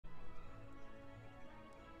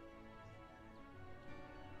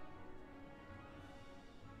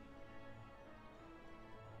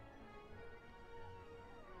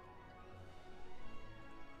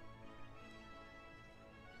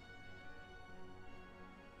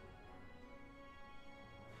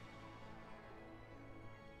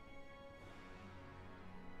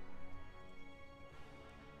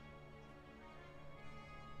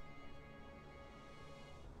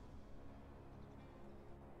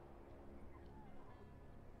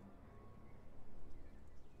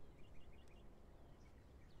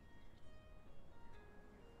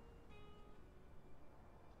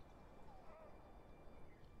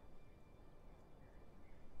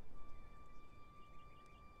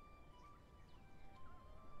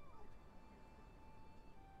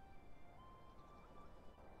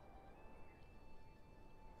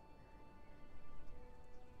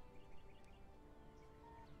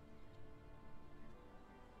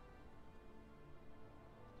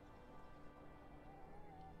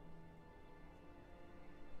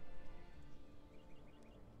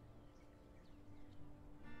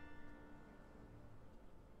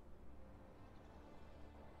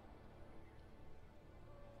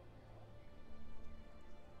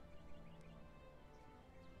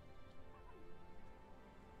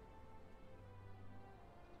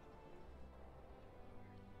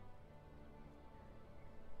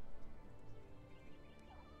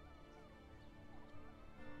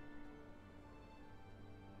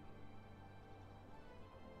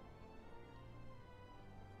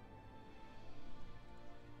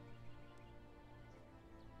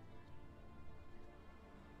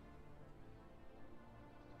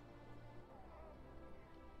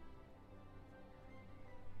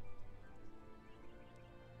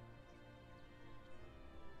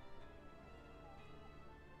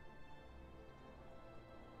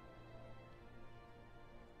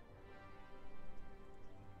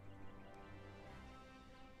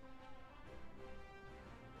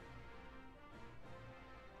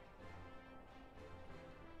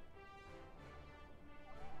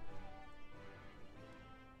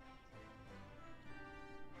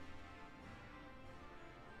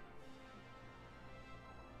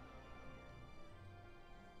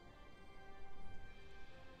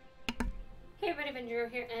Avenger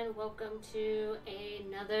here, and welcome to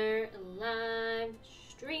another live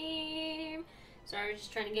stream. Sorry, I was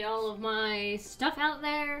just trying to get all of my stuff out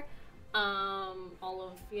there. All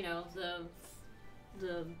of,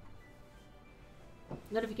 the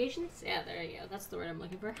notifications. Yeah, there you go. That's the word I'm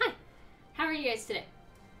looking for. Hi! How are you guys today?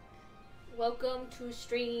 Welcome to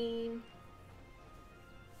stream.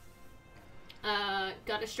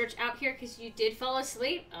 Got to stretch out here because you did fall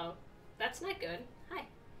asleep. Oh, that's not good. Hi.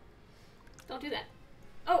 Don't do that.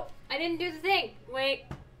 Oh, I didn't do the thing. Wait.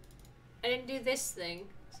 I didn't do this thing.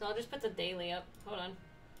 So I'll just put the daily up. Hold on.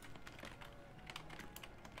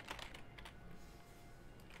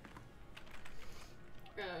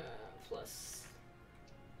 Plus.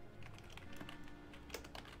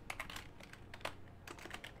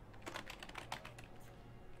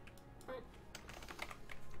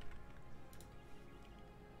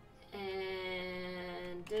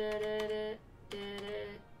 And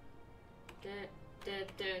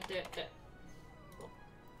cool.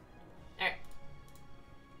 Alright.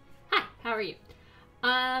 Hi, how are you?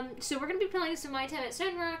 So we're gonna be playing some My Time at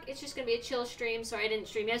Sandrock. It's just gonna be a chill stream. Sorry I didn't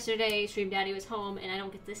stream yesterday. Stream Daddy was home and I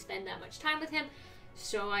don't get to spend that much time with him.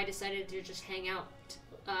 So I decided to just hang out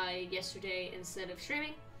yesterday instead of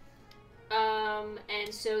streaming.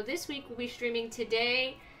 And so this week we'll be streaming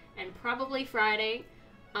today and probably Friday.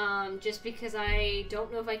 Just because I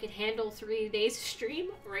don't know if I can handle 3 days of stream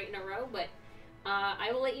right in a row, but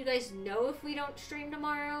I will let you guys know if we don't stream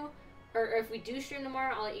tomorrow, or if we do stream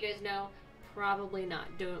tomorrow. I'll let you guys know. Probably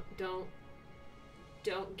not. Don't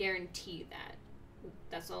guarantee that.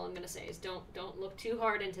 That's all I'm gonna say is don't look too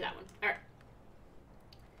hard into that one. All right.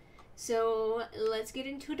 So let's get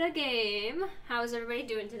into the game. How's everybody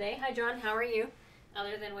doing today? Hi John. How are you?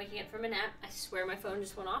 Other than waking up from a nap, I swear my phone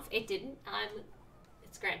just went off. It didn't.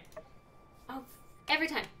 It's great. Oh, every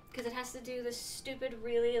time. Because it has to do this stupid,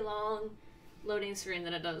 really long loading screen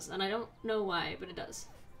that it does. And I don't know why, but it does.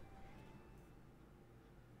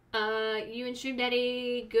 You and Stream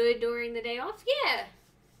Daddy good during the day off? Yeah.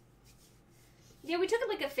 Yeah, we took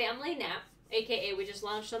like a family nap. AKA, we just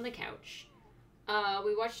launched on the couch.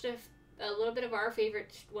 We watched a little bit of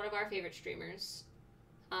one of our favorite streamers.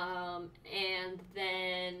 And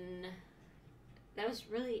then... That was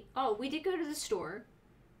really... Oh, we did go to the store.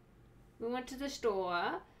 We went to the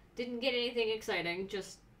store. Didn't get anything exciting,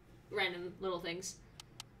 just random little things.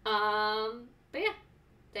 But yeah,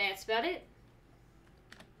 that's about it.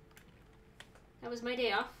 That was my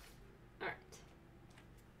day off. Alright.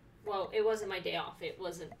 Well, it wasn't my day off. It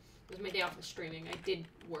was my day off of streaming. I did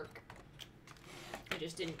work. I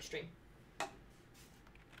just didn't stream. But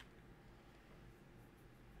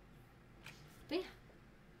yeah.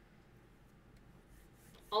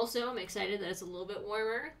 Also, I'm excited that it's a little bit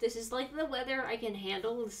warmer. This is like the weather I can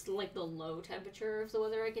handle. This is like the low temperature of the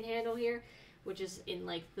weather I can handle here, which is in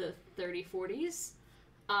like the 30s, 40s.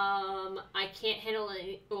 I can't handle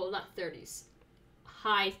any, well, not 30s.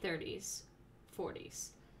 High 30s,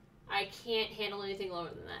 40s. I can't handle anything lower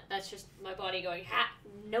than that. That's just my body going, ha,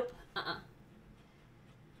 nope, but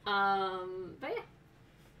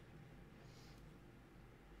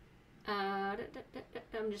yeah.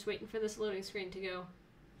 I'm just waiting for this loading screen to go.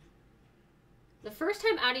 The first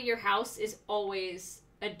time out of your house is always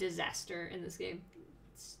a disaster in this game.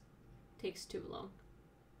 It takes too long.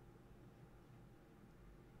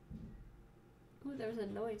 Ooh, there was a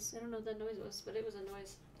noise. I don't know what that noise was, but it was a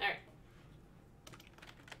noise. Alright.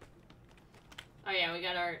 Oh yeah, we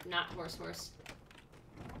got our not horse.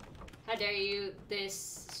 How dare you?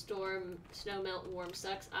 This storm, snow melt, warm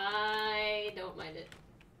sucks. I don't mind it.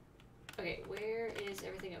 Okay, where is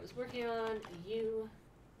everything I was working on? You.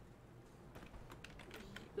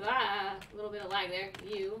 Ah, a little bit of lag there.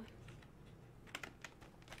 You.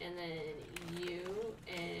 And then you.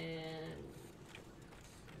 And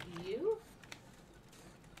you.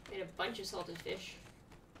 Made a bunch of salted fish.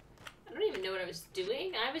 I don't even know what I was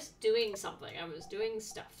doing. I was doing something. I was doing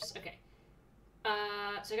stuffs. Okay.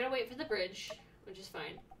 So I gotta wait for the bridge, which is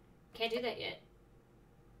fine. Can't do that yet.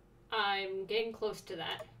 I'm getting close to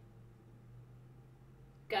that.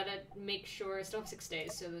 Gotta make sure. I still have 6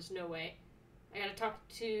 days, so there's no way. I gotta talk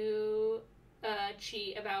to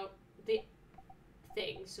Chi about the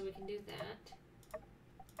thing, so we can do that.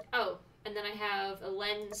 Oh, and then I have a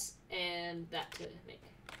lens and that to make.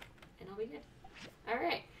 And I'll be good.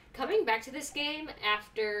 Alright. Coming back to this game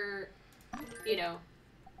after, you know,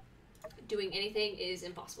 doing anything is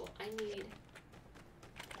impossible. I need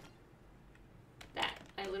that.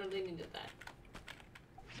 I literally needed that.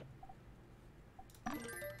 Okay.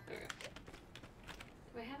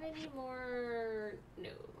 Do I have any more?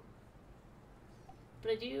 No.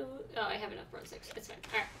 But I do... Oh, I have enough for 6. It's fine.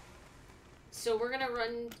 Alright. So we're gonna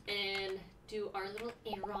run and do our little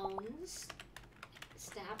errands.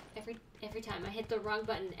 Stab every time. I hit the wrong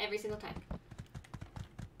button every single time.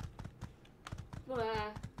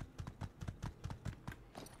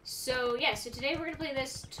 So yeah, so today we're gonna play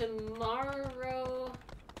this tomorrow.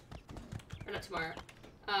 Or not tomorrow.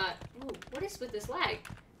 Ooh, what is with this lag?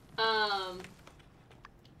 It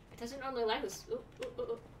doesn't normally lag this.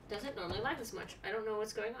 Doesn't normally lag this much. I don't know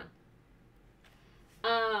what's going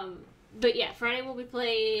on. But yeah, Friday we'll be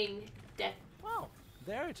playing Death. Oh,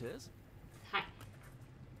 there it is. Hi.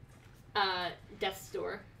 Death's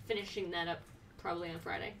Door. Finishing that up probably on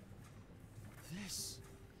Friday. This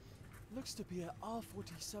looks to be an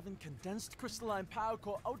R47 condensed crystalline power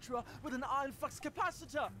core ultra with an iron flux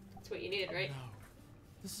capacitor. That's what you needed, right? No,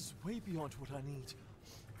 this is way beyond what I need.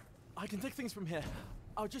 I can take things from here.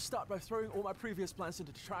 I'll just start by throwing all my previous plans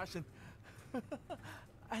into the trash and...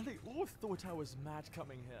 and they all thought I was mad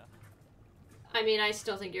coming here. I mean, I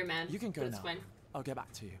still think you're mad. You can go now. Fine. I'll get back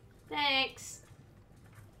to you. Thanks.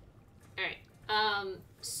 Alright.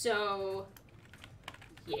 So...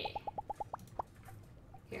 Yeah.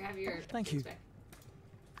 Here, have your... Thank you. Back.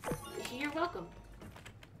 You're welcome.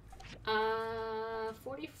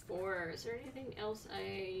 44. Is there anything else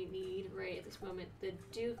I need right at this moment? The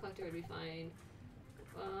dew collector would be fine.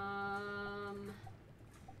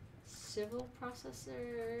 Civil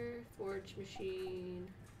processor, forging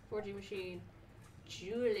machine,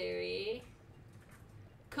 jewelry.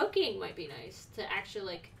 Cooking might be nice to actually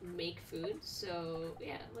like make food. So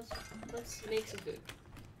yeah, let's make some food.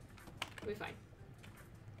 We'll be fine.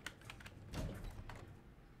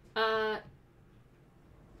 The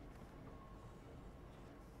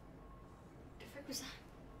frick was that?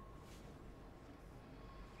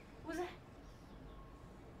 What was that?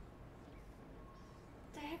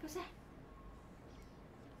 What the heck was that?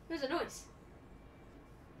 There's a noise.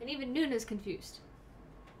 And even Nuna's confused.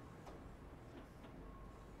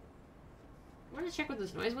 I want to check what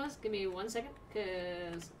this noise was. Give me 1 second,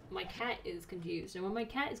 because my cat is confused. And when my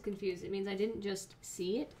cat is confused, it means I didn't just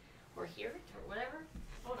see it, or hear it, or whatever.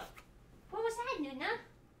 Hold up. What was that, Nuna?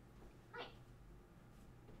 Hi.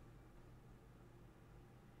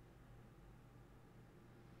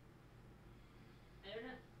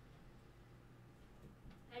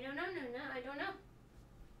 I don't know, Nuna. I don't know.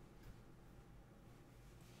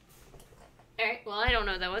 Alright, well, I don't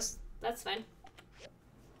know what that was. That's fine.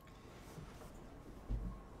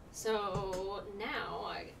 So, now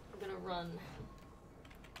I'm gonna run.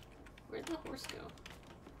 Where'd the horse go?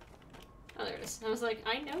 Oh, there it is. I was like,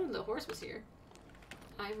 I know the horse was here.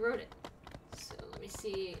 I wrote it. So, let me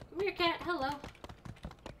see. Come here, cat. Hello.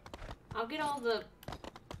 I'll get all the...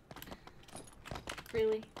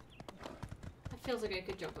 Really? That feels like I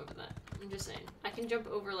could jump over that. I'm just saying. I can jump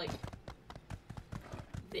over, like,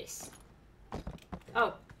 this.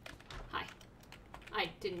 Oh. Hi. I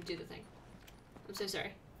didn't do the thing. I'm so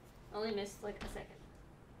sorry. Only missed, like, a second.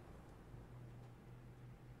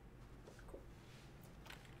 Cool.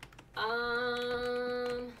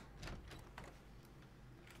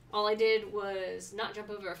 All I did was not jump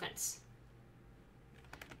over a fence.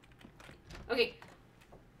 Okay.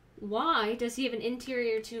 Why does he have an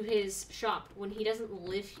interior to his shop when he doesn't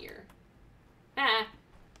live here? Ah.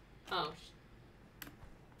 Oh.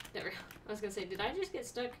 There we go. I was gonna say, did I just get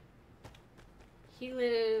stuck? He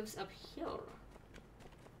lives up here.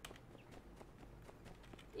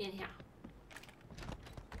 In here.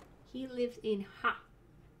 He lives in here.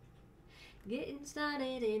 Getting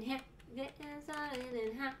started in here. Getting started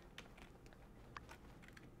in here.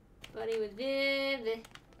 Buddy with Viv.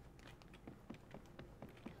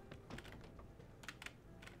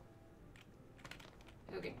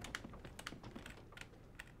 Okay.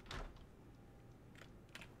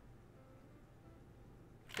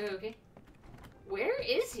 Okay. Where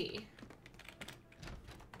is he?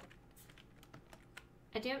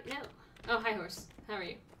 I don't know. Oh, hi, horse. How are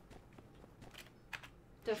you?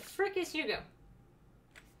 The frick is Hugo?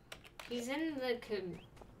 He's in the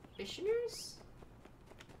commissioners?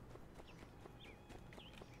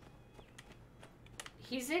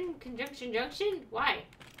 He's in Conjunction Junction? Why?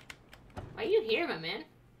 Why are you here, my man?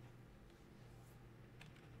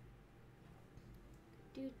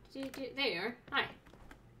 There you are. Hi.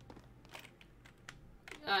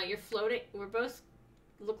 You're floating. We're both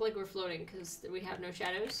look like we're floating because we have no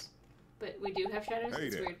shadows, but we do have shadows. Hey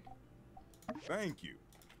it's there. weird. Thank you.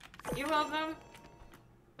 You're welcome.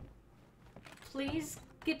 Please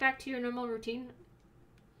get back to your normal routine.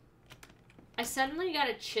 I suddenly got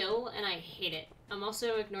a chill and I hate it. I'm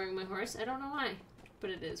also ignoring my horse. I don't know why, but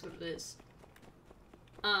it is what it is.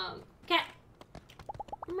 Cat.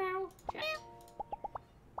 Meow. Cat.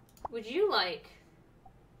 Would you like...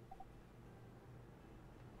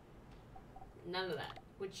 None of that.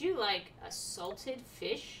 Would you like a salted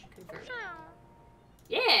fish? Confirmed.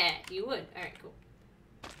 Yeah, you would. Alright, cool.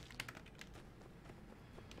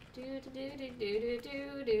 I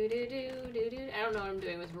don't know what I'm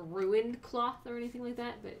doing with ruined cloth or anything like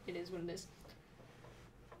that, but it is what it is.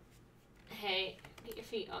 Hey, get your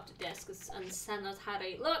feet off the desk, because Sun knows how to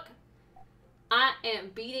eat. Look! I am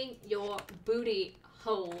beating your booty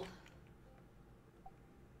hole.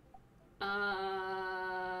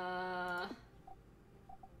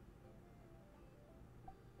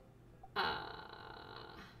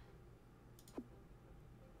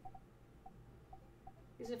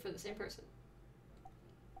 These are for the same person.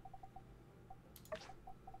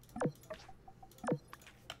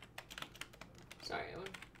 Sorry,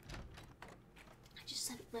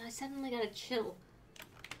 I suddenly gotta chill.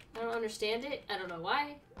 I don't understand it. I don't know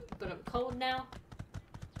why, but I'm cold now.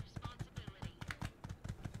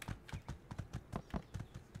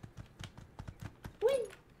 Whee!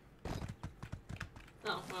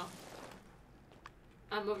 Oh, well.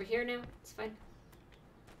 I'm over here now. It's fine.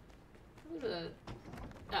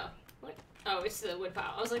 Oh, what? Oh, it's the wood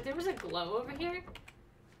pile. I was like, there was a glow over here.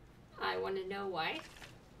 I want to know why.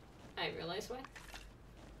 I realize why.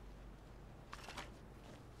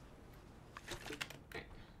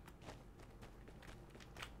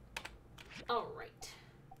 Alright.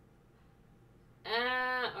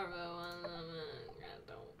 I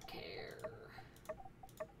don't care.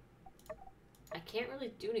 I can't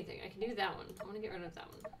really do anything. I can do that one. I want to get rid of that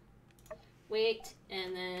one. Wait,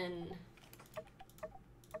 and then...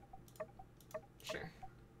 Sure.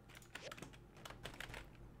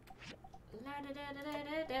 La da da da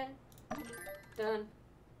da da. Done.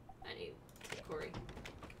 I need Corey.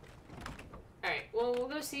 Alright, well, we'll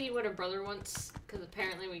go see what her brother wants, because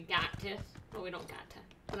apparently we got to. Well, we don't got to,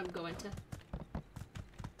 but I'm going to.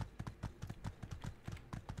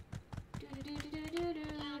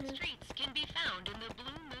 Town streets can be found in the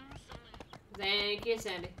Blue Moon Saloon. Thank you,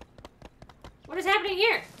 Sandy. What is happening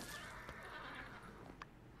here?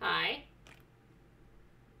 Hi.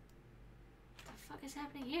 What the fuck is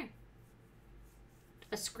happening here?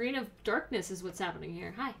 A screen of darkness is what's happening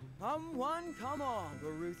here. Hi. Come one, come all,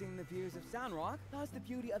 perusing the views of Sandrock. Does the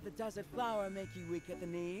beauty of the desert flower make you weak at the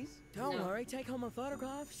knees? Don't worry, take home a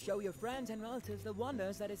photograph, show your friends and relatives the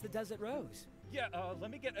wonders that is the desert rose. Yeah,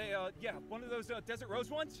 let me get a, one of those desert rose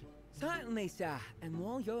ones? Certainly, sir. And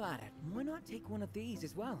while you're at it, why not take one of these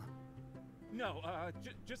as well? No,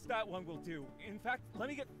 just that one will do. In fact, let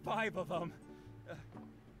me get 5 of them.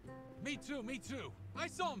 Me too, me too. I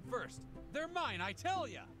saw them first. They're mine, I tell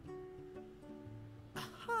ya.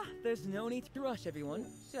 Aha! There's no need to rush, everyone.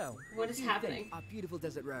 So, What is do you happening? think our beautiful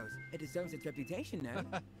desert rose. It deserves its reputation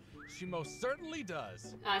now. She most certainly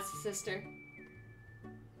does. Ah, it's the sister.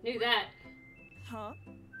 Knew that. Huh?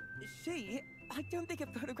 She? I don't think a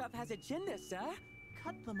photograph has a gender, sir.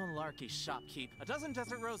 Cut the malarkey, shopkeep. A dozen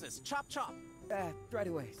desert roses. Chop, chop. Right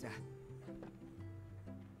away, sir.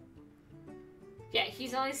 Yeah,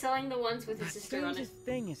 he's only selling the ones with his The sister on it. strangest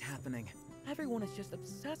thing is happening. Everyone is just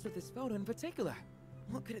obsessed with this photo in particular.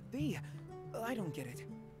 What could it be? I don't get it.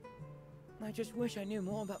 I just wish I knew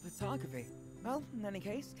more about photography. Well, in any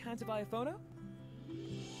case, time to buy a photo?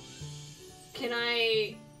 Can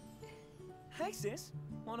I... Hey, sis.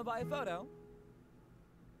 Wanna buy a photo?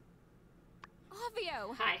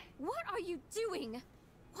 Avio! Hi. What are you doing?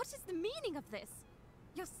 What is the meaning of this?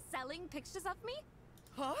 You're selling pictures of me?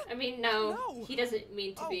 Huh? I mean, no. No. He doesn't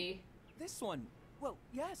mean to Oh. be. This one. Well,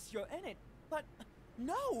 yes, you're in it, but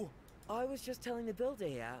no! I was just telling the builder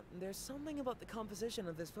here, there's something about the composition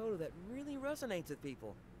of this photo that really resonates with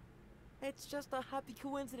people. It's just a happy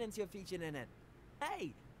coincidence you're featured in it.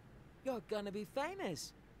 Hey, you're gonna be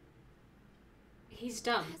famous. He's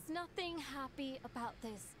dumb. There's nothing happy about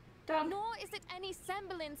this. Dumb. Nor is it any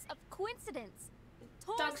semblance of coincidence.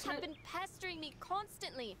 Tourists Doug's have not- been pestering me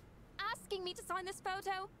constantly, asking me to sign this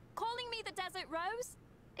photo, calling me the Desert Rose.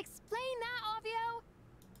 Explain that, Avio.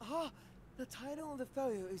 Ah, the title of the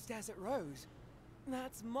photo is Desert Rose.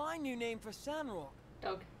 That's my new name for Sandrock.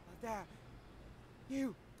 Dog. But there,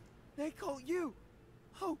 they call you.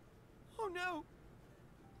 Oh no.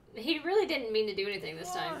 He really didn't mean to do anything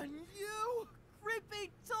this time. Run, you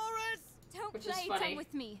creepy tourist! Don't Which is play funny. dumb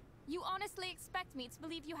with me. You honestly expect me to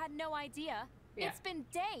believe you had no idea? Yeah. It's been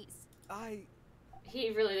days.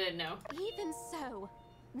 He really didn't know. Even so,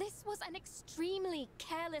 this was an extremely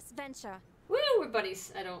careless venture. Woo, we're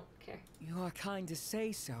buddies. I don't care. You are kind to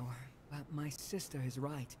say so, but my sister is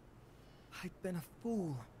right. I've been a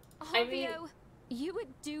fool. I mean- Avio, you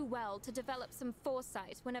would do well to develop some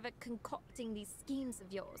foresight whenever concocting these schemes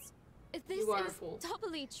of yours. This You are a is fool.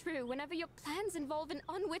 doubly true whenever your plans involve an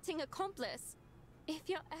unwitting accomplice. If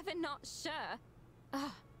you're ever not sure,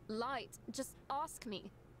 Light, just ask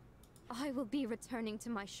me. I will be returning to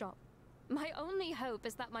my shop. My only hope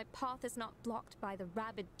is that my path is not blocked by the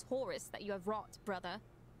rabid tourists that you have wrought, brother.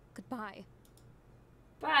 Goodbye.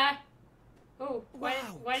 Bye. Oh, Wow,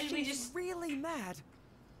 why did we she's just really mad?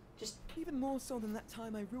 just? Even more so than that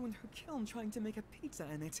time I ruined her kiln trying to make a pizza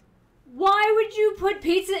in it. Why would you put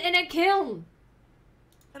pizza in a kiln?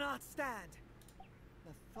 An art stand.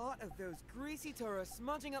 The thought of those greasy tourists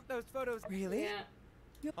smudging up those photos. Really?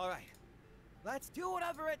 Yeah. All right. Let's do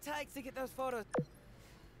whatever it takes to get those photos.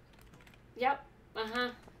 Yep.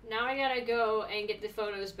 Now I gotta go and get the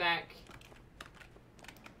photos back.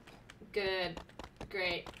 Good.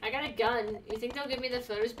 Great. I got a gun. You think they'll give me the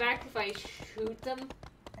photos back if I shoot them?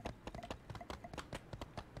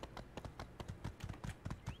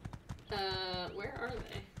 Where are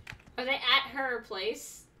they? Are they at her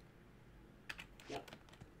place? Yep.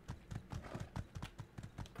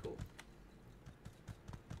 Cool.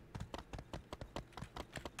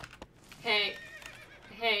 Hey.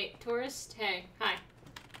 Hey, tourist. Hey. Hi.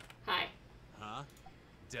 Hi. Huh?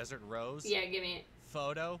 Desert Rose? Yeah, give me it.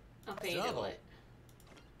 Photo? I'll pay you Double. double it.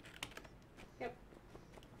 Yep.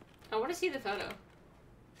 I want to see the photo.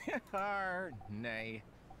 Nay.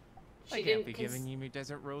 She I can't didn't be cons- giving you my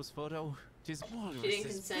Desert Rose photo. Tis didn't walrus is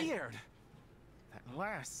consent. weird. At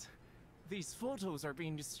last, these photos are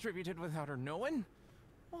being distributed without her knowing?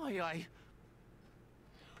 Why,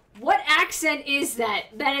 What accent is that?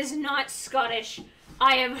 That is not Scottish.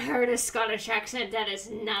 I have heard a Scottish accent. That is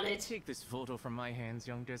not it. Take this photo from my hands,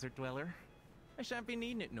 young desert dweller. I shan't be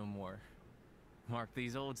needing it no more. Mark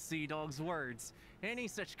these old sea dogs' words. Any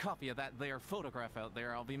such copy of that there photograph out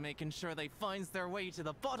there, I'll be making sure they finds their way to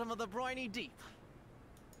the bottom of the briny deep.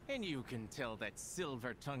 And you can tell that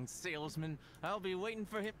silver-tongued salesman I'll be waiting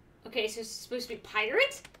for him. Okay, so it's supposed to be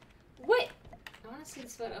pirate? What? I want to see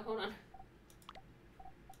this photo. Hold on.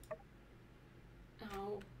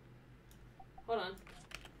 Oh. Hold on.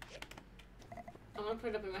 I want to put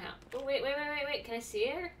it up in my house. Oh, wait. Can I see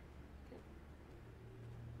her?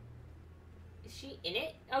 Is she in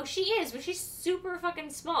it? Oh, she is, but she's super fucking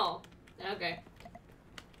small. Okay.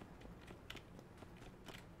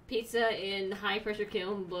 Pizza in high pressure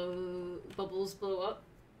kiln, bubbles blow up.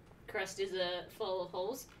 Crust is full of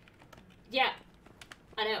holes. Yeah,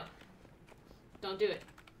 I know. Don't do it.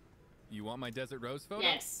 You want my Desert Rose photo?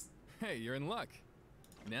 Yes. Hey, you're in luck.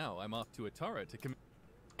 Now I'm off to Atara to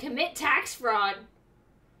Commit tax fraud.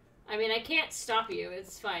 I mean, I can't stop you.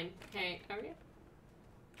 It's fine. Hey, are you?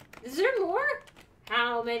 Is there more?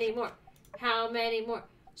 How many more? How many more?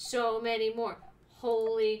 So many more.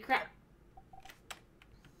 Holy crap.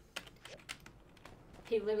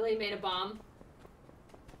 He literally made a bomb.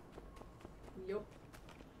 Yup.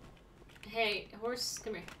 Hey, horse,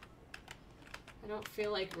 come here. I don't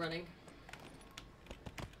feel like running.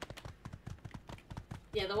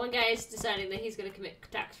 Yeah, the one guy is deciding that he's gonna commit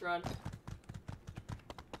tax fraud.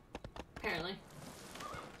 Apparently.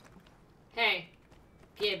 Hey,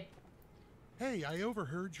 Gib. Hey, I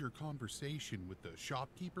overheard your conversation with the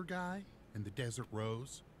shopkeeper guy and the Desert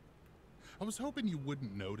Rose. I was hoping you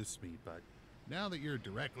wouldn't notice me, but now that you're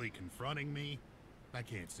directly confronting me, I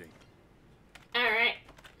can't see. Alright.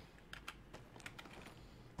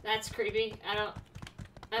 That's creepy. I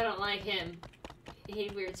don't like him. He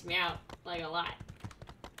weirds me out, like a lot.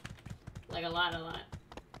 Like a lot.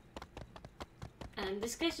 And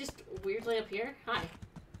this guy's just weirdly up here. Hi.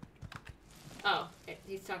 Oh,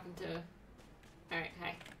 he's talking to... Alright,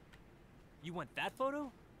 hi. You want that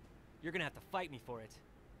photo? You're gonna have to fight me for it.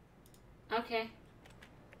 Okay.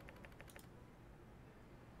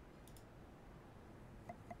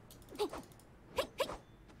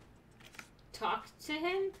 Talk to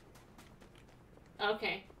him?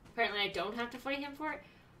 Okay. Apparently I don't have to fight him for it.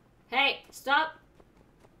 Hey, stop!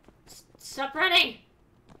 Stop running!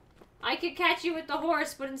 I could catch you with the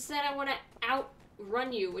horse, but instead I want to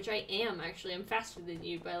outrun you, which I am, actually. I'm faster than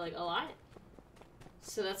you by, like, a lot.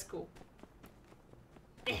 So that's cool.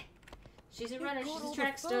 She's a runner, she's a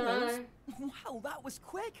track star. Wow, that was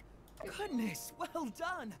quick! Goodness, well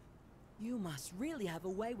done! You must really have a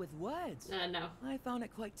way with words. No. I found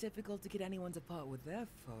it quite difficult to get anyone to part with their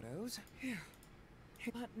photos.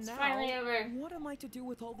 But It's now, finally over. what am I to do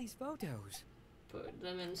with all these photos? Put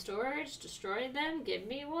them in storage, destroy them, give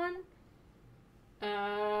me one.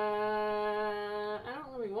 I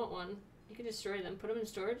don't really want one. You can destroy them. Put them in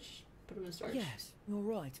storage. Put them in storage. Yes, you're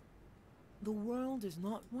right. The world is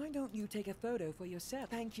not... Why don't you take a photo for yourself?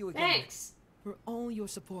 Thank you again. Thanks! For all your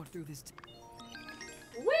support through this...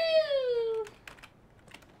 Woo!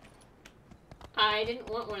 I didn't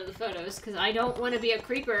want one of the photos because I don't want to be a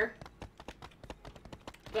creeper.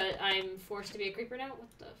 But I'm forced to be a creeper now? What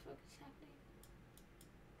the fuck is happening?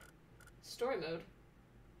 Story mode.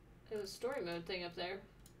 There's a story mode thing up there.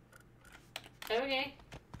 Okay.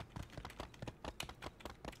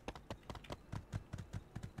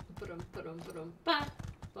 Ba.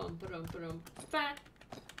 Ba.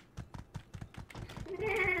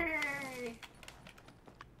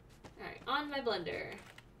 Alright, on my blender.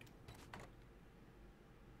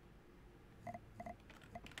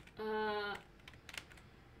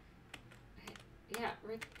 Yeah,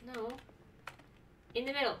 right, no. In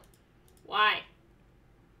the middle. Why?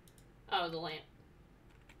 Oh, the lamp.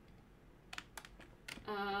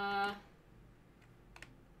 I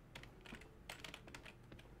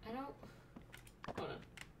don't... Hold on.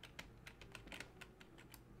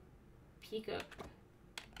 Peek up.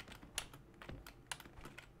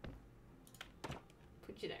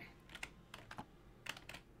 Put you there.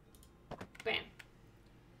 Bam.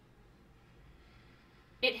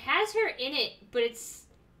 It has her in it, but it's...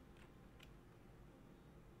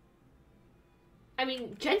 I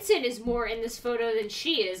mean, Jensen is more in this photo than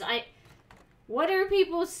she is. What are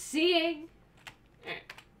people seeing? Alright.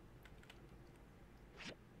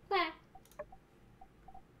 Ah.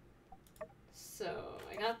 So,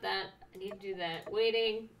 I got that. I need to do that.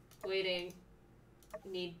 Waiting. Waiting.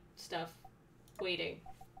 Need stuff. Waiting.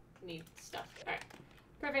 Need stuff. Alright.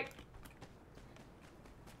 Perfect.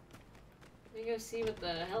 Let me go see what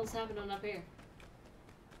the hell's happening up here.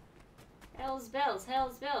 Hell's bells.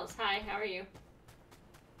 Hell's bells. Hi, how are you?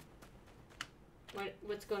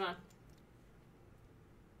 What's going on?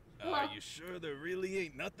 Are you sure there really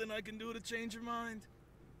ain't nothing I can do to change your mind?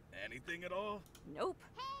 Anything at all? Nope.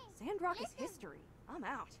 Sandrock is history. I'm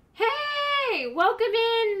out. Hey! Welcome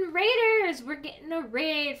in, Raiders! We're getting a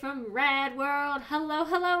raid from Rad World. Hello,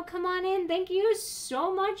 hello, come on in. Thank you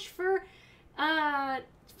so much for,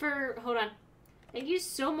 hold on. Thank you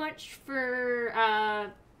so much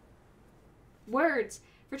for, words.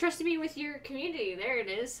 For trusting me with your community. There it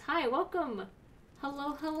is. Hi, welcome.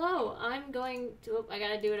 Hello, hello. I'm going to... Oh, I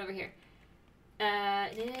gotta do it over here.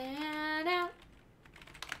 No.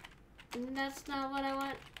 That's not what I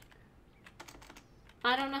want.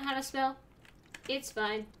 I don't know how to spell. It's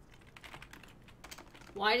fine.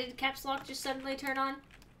 Why did caps lock just suddenly turn on?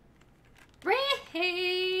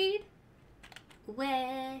 Raid!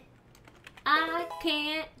 Where I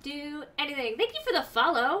can't do anything. Thank you for the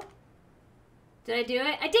follow. Did I do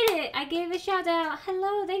it? I did it! I gave a shout out.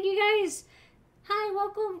 Hello, thank you guys. Hi,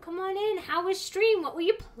 welcome. Come on in. How was stream? What were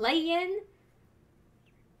you playing?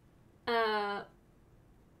 What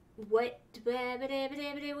were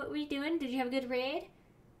you doing? Did you have a good raid?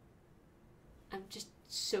 I'm just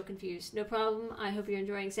so confused. No problem. I hope you're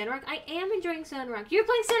enjoying Sandrock. I am enjoying Sandrock. You're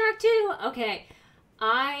playing Sandrock too? Okay.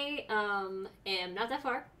 I am not that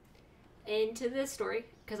far into this story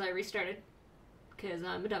because I restarted because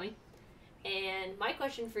I'm a dummy. And my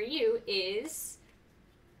question for you is,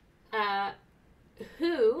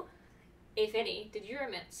 who, if any, did you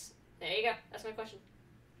romance? There you go. That's my question.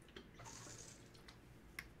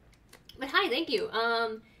 But hi, thank you.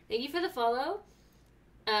 Thank you for the follow,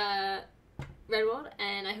 Redwold,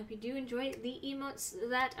 and I hope you do enjoy the emotes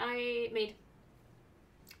that I made.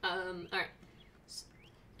 Alright.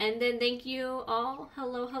 And then thank you all.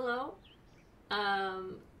 Hello, hello.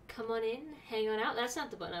 Come on in, hang on out. That's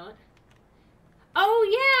not the button I want. Oh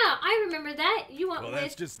yeah, I remember that. You want well, with...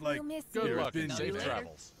 that's just like... Good luck and safe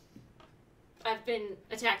travels. I've been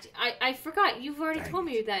attacked. I forgot. You've already told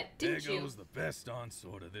me that, didn't you? There goes the best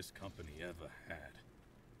onslaught this company ever had.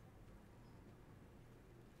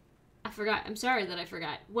 I forgot. I'm sorry that I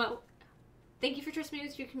forgot. Well, thank you for trusting me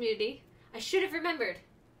with your community. I should have remembered.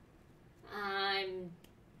 I'm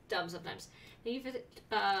dumb sometimes. Thank you for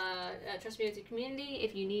trust me with your community.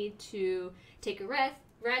 If you need to take a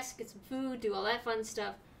rest, get some food, do all that fun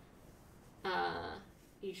stuff,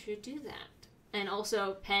 you should do that. And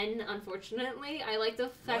also, Pen, unfortunately. I like the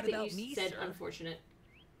fact that you said unfortunate.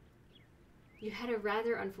 You had a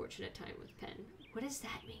rather unfortunate time with Pen. What does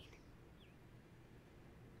that mean?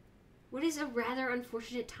 What is a rather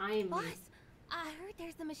unfortunate time? Boss, I heard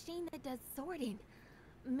there's a machine that does sorting.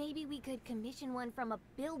 Maybe we could commission one from a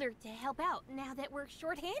builder to help out now that we're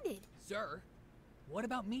short-handed. Sir, what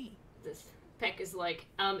about me? This Peck is like,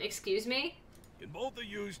 excuse me? Can both of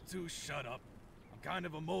you two shut up? I'm kind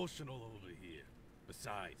of emotional over here.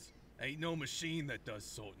 Besides, ain't no machine that does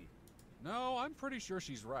sorting. No, I'm pretty sure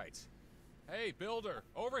she's right. Hey, builder,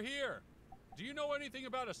 over here. Do you know anything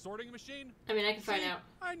about a sorting machine? I mean, I can find out.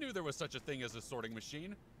 I knew there was such a thing as a sorting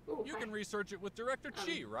machine. Ooh, you can research it with Director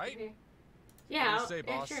Chi, right? Okay. Yeah, What do you say,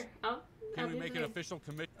 boss? sure. Can I'll we do make the an thing. official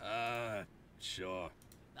commit? Sure.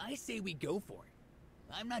 I say we go for it.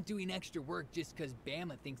 I'm not doing extra work just because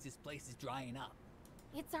Bama thinks this place is drying up.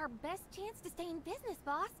 It's our best chance to stay in business,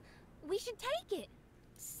 boss. We should take it.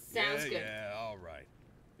 Sounds good. Yeah, all right.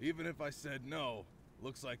 Even if I said no,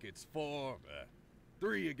 looks like it's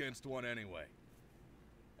 3 against 1 anyway.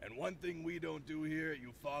 And one thing we don't do here at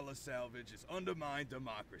Eufaula Salvage is undermine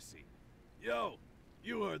democracy. Yo,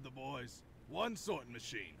 you heard the boys. One sorting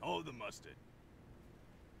machine. Hold the mustard.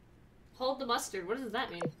 Hold the mustard. What does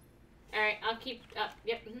that mean? All right, I'll keep.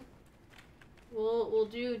 Yep. We'll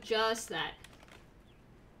do just that.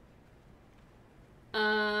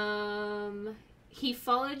 He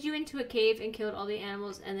followed you into a cave and killed all the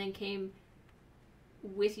animals, and then came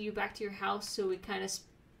with you back to your house. So we kind of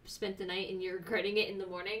spent the night, and you're regretting it in the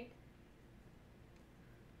morning.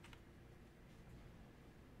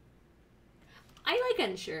 I like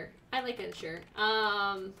unsure.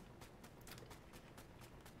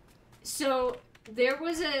 So there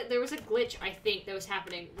was a glitch, I think, that was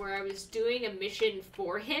happening where I was doing a mission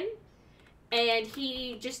for him, and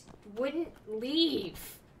he just wouldn't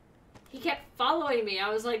leave. He kept following me. I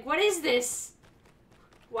was like, what is this?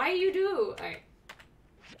 Why you do? Alright.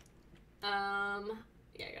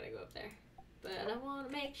 Yeah, I gotta go up there. But I want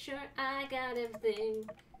to make sure I got everything.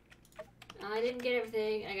 I didn't get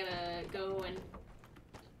everything. I gotta go and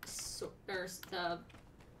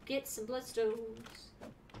get some bloodstones.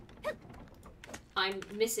 I'm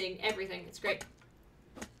missing everything. It's great.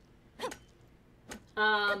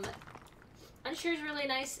 Unsure is really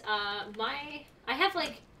nice. I have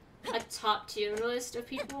like a top tier list of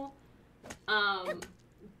people.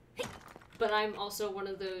 But I'm also one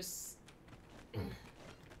of those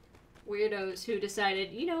weirdos who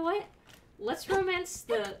decided, you know what? Let's romance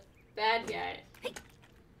the bad guy.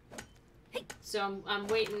 So I'm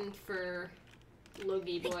waiting for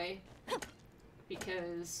Logie Boy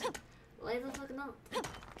because why the fuck not?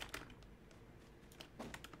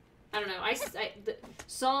 I don't know. I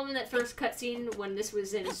saw him in that first cutscene when this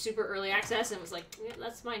was in super early access and was like, yeah,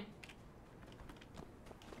 that's mine.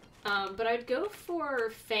 But I'd go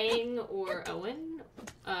for Fang or Owen,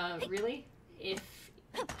 really, if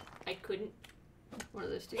I couldn't. One of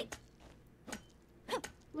those two.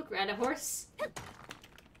 Look, ride a horse.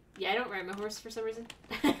 Yeah, I don't ride my horse for some reason.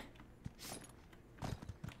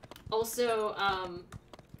 Also,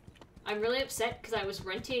 I'm really upset because I was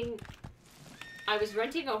renting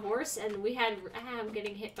a horse and we had. I'm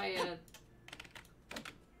getting hit by a.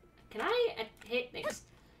 Can I hit things?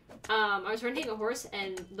 I was renting a horse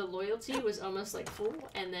and the loyalty was almost like full,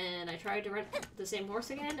 and then I tried to rent the same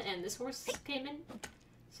horse again and this horse came in.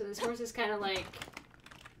 So this horse is kind of like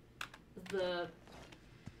the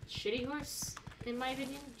shitty horse, in my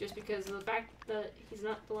opinion, just because of the fact that he's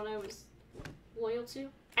not the one I was loyal to.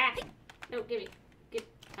 Ah! No, gimme.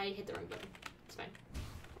 I hit the wrong button. It's fine.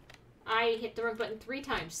 I hit the wrong button 3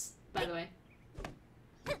 times, by the way.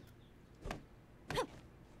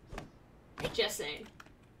 Just saying.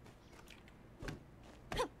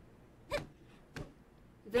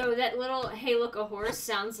 Though that little, hey look, a horse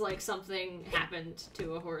sounds like something happened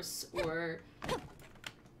to a horse or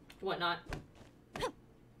whatnot.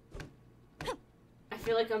 I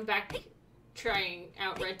feel like I'm back trying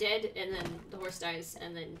out Red Dead and then the horse dies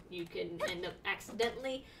and then you can end up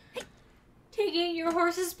accidentally taking your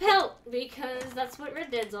horse's pelt because that's what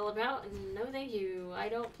Red Dead's all about. And no thank you, I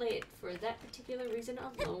don't play it for that particular reason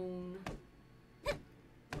alone.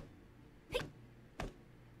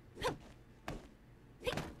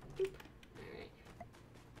 Alright.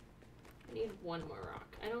 I need one more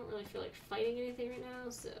rock. I don't really feel like fighting anything right now,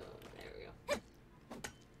 so there we go.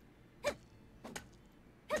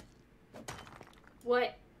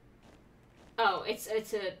 What? Oh, it's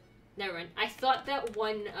a... Never mind. I thought that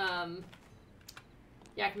one,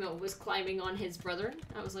 Yakimo was climbing on his brother.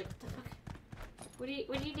 I was like, what the fuck? What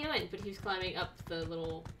are you doing? But he was climbing up the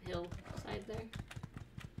little hillside there.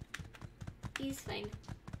 He's fine.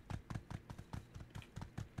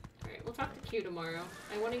 Alright, we'll talk to Q tomorrow.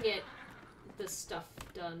 I want to get this stuff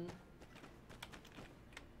done.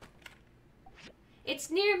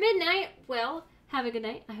 It's near midnight! Well, have a good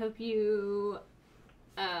night. I hope you,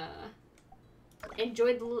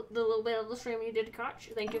 enjoyed the little bit of the stream you did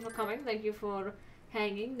catch. Thank you for coming. Thank you for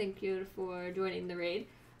hanging. Thank you for joining the raid.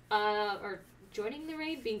 Or joining the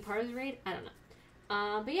raid? Being part of the raid? I don't know.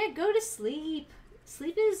 But yeah, go to sleep.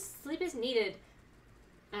 Sleep is needed.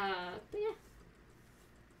 But yeah.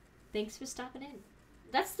 Thanks for stopping in.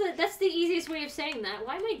 That's the easiest way of saying that.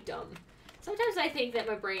 Why am I dumb? Sometimes I think that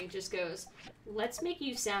my brain just goes, let's make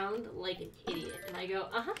you sound like an idiot. And I go,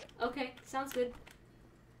 uh-huh, okay, sounds good.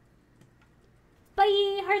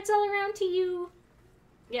 Bye! Hearts all around to you!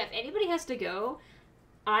 Yeah, if anybody has to go,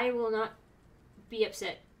 I will not be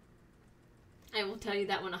upset. I will tell you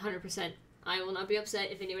that one 100%. I will not be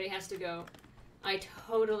upset if anybody has to go. I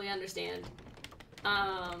totally understand.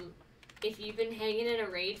 If you've been hanging in a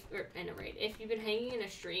raid, if you've been hanging in a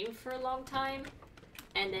stream for a long time,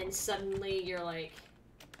 and then suddenly you're like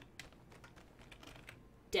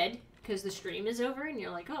dead because the stream is over, and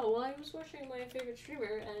you're like, oh well, I was watching my favorite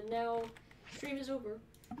streamer, and now stream is over.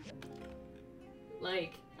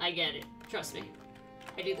 Like, I get it. Trust me.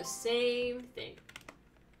 I do the same thing.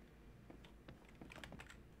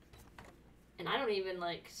 And I don't even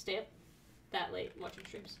like stay up that late watching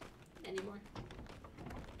streams anymore.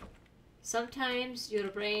 Sometimes your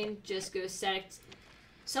brain just goes static.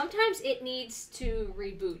 Sometimes it needs to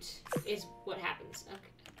reboot, is what happens.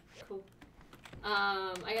 Okay, cool.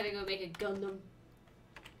 I gotta go make a Gundam.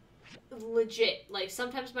 Legit. Like,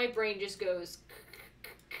 sometimes my brain just goes...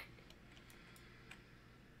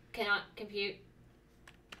 Cannot compute.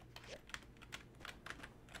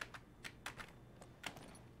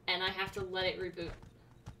 And I have to let it reboot.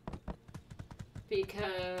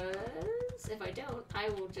 Because if I don't, I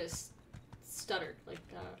will just stutter like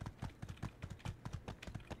that.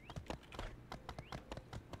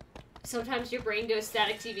 Sometimes your brain goes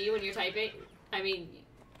static TV when you're typing. I mean,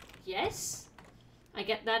 yes, I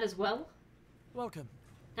get that as well. Welcome.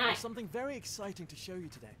 Hi. I have something very exciting to show you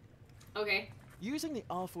today. Okay. Using the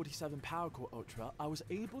R47 Power Core Ultra, I was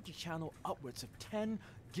able to channel upwards of 10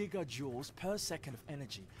 gigajoules per second of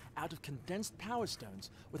energy out of condensed power stones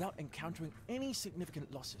without encountering any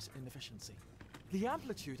significant losses in efficiency. The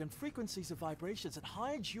amplitude and frequencies of vibrations at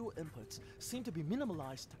higher joule inputs seem to be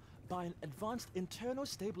minimalized by an advanced internal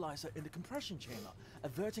stabilizer in the compression chamber,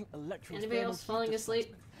 averting electro. Anybody else falling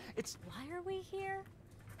asleep? It's Why are we here?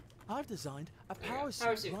 I've designed a power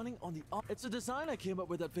suit running on the. It's a design I came up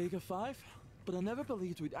with at Vega 5, but I never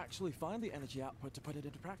believed we'd actually find the energy output to put it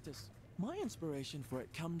into practice. My inspiration for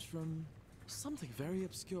it comes from something very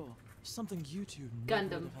obscure, something you two never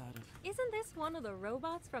would have heard of. Isn't this one of the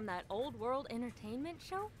robots from that old world entertainment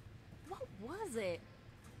show? What was it?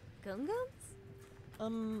 Gungams?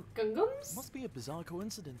 Gungams? Must be a bizarre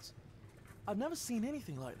coincidence. I've never seen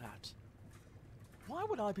anything like that. Why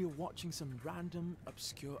would I be watching some random,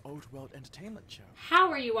 obscure old world entertainment show? How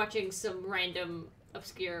are you watching some random,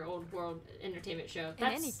 obscure old world entertainment show?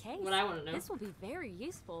 That's In any case, what I want to know. This will be very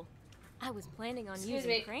useful. I was planning on Excuse using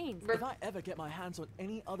me. cranes. If I ever get my hands on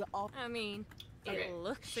any other I mean, Okay. it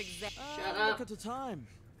looks exactly. Shut up. Look at the time.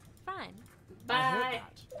 Fine. I heard Bye.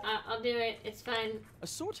 that. I'll do it. It's fine. A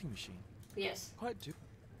sorting machine. Yes. Quite do.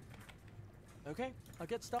 Okay, I'll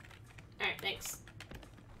get stuck. Alright, thanks.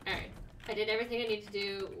 Alright. I did everything I need to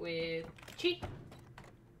do with cheat.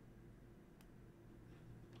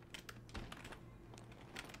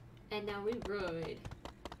 And now we ride.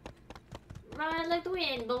 Ride like the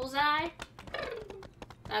wind, bullseye.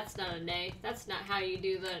 That's not a nay. That's not how you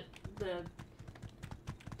do the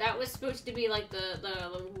that was supposed to be like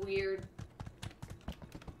the weird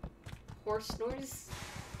horse noise.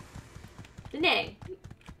 The neigh.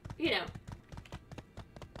 You know.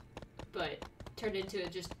 But turned into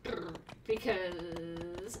just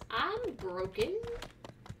because I'm broken.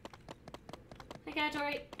 Hi,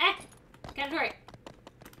 Catatori. Ah! Catatori.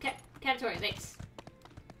 Catatori, thanks.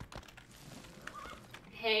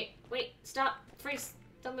 Hey, wait, stop. Freeze.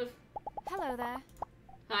 Don't move. Hello there.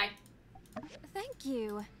 Hi. Thank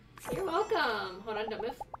you. You're welcome. Hold on, don't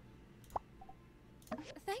move.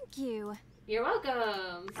 Thank you. You're welcome.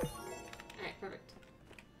 Alright, perfect.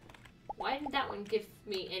 Why didn't that one give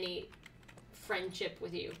me any friendship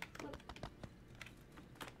with you?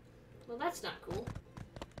 Well, that's not cool.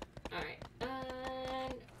 Alright.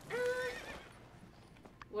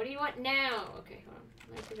 What do you want now? Okay, hold on.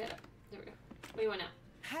 Let me pick that up. There we go. What do you want now?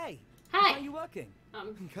 Hey! Hi! Are you working?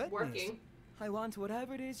 I'm Goodness. working. I want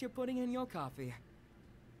whatever it is you're putting in your coffee.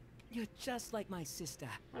 You're just like my sister.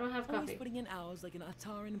 I don't have Always coffee. putting in hours like an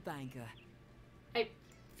Ataran banker. I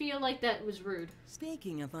feel like that was rude.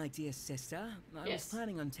 Speaking of my dear sister, I was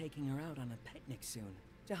planning on taking her out on a picnic soon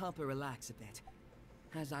to help her relax a bit.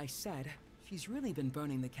 As I said, she's really been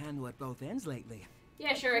burning the candle at both ends lately.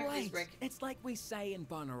 Yeah, sure, I can Right. just break. It's like we say in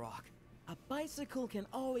Bonnerock. A bicycle can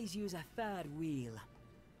always use a third wheel.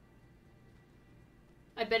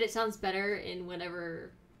 I bet it sounds better in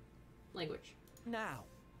whatever language. Now,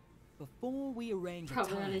 before we arrange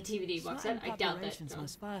Probably a time, on a DVD box certain set. I doubt that. preparations No.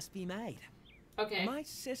 must first be made. Okay. My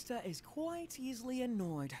sister is quite easily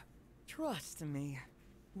annoyed. Trust me.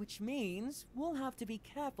 Which means we'll have to be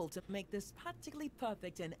careful to make this practically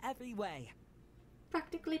perfect in every way.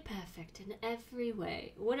 Practically perfect in every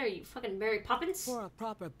way. What are you, fucking Mary Poppins? For a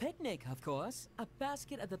proper picnic, of course, a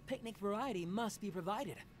basket of the picnic variety must be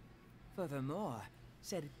provided. Furthermore,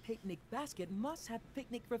 said picnic basket must have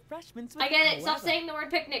picnic refreshments with I get it. Stop however, saying the word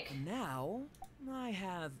picnic. Now, I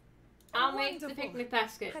have... I'll make the picnic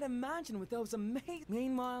basket. I'd imagine with those amazing...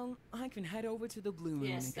 Meanwhile, I can head over to the Blue Moon.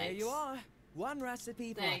 Yes, There thanks. you are. One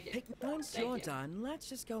recipe for Thank a you. picnic. Once Thank you're you. done, let's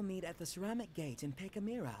just go meet at the ceramic gate and pick a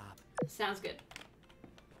mirror up. Sounds good.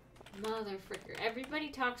 Motherfricker. Everybody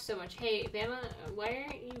talks so much. Hey, Bama, why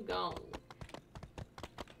aren't you gone?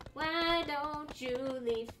 Why don't you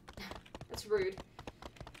leave? That's rude.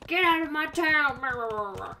 Get out of my town!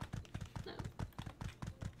 No.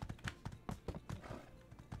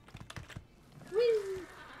 Woo.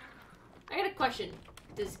 I got a question.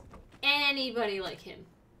 Does anybody like him?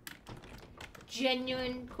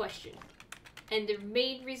 Genuine question. And the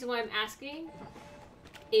main reason why I'm asking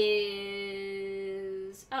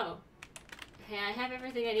is... Oh. Hey, I have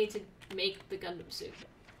everything I need to make the Gundam suit.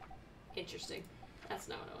 Interesting. That's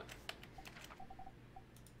not what I want.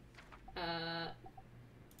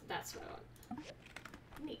 That's what I want.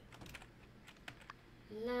 Neat.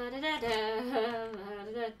 La da da da, la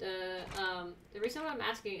da da da. The reason why I'm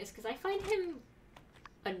asking is because I find him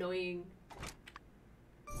annoying.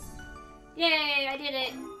 Yay, I did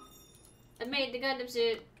it! I made the Gundam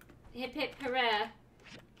suit. Hip hip hurrah.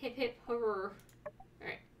 Hip hip hurrah.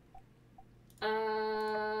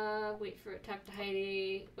 Alright. Wait for it. Talk to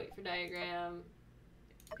Heidi. Wait for diagram.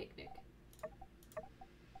 Picnic.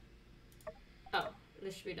 Oh,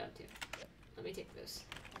 this should be done too. Let me take this.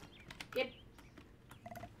 Yep.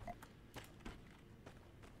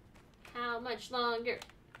 How much longer?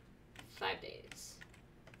 5 days.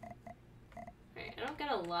 Alright, I don't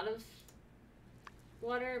get a lot of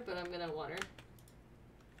water, but I'm gonna water.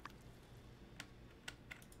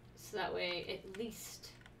 So that way, at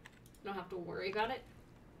least, I don't have to worry about it.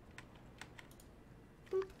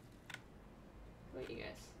 Boop. What about you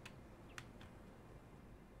guys?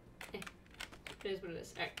 It is what it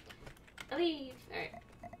is. Alright. I leave. Alright.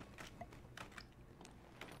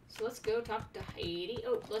 So let's go talk to Heidi.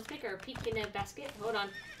 Oh, let's make our picnic basket. Hold on.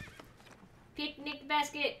 Picnic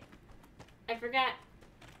basket. I forgot.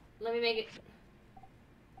 Let me make it.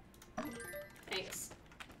 Thanks.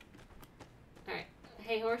 Alright.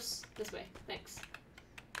 Hey, horse. This way. Thanks.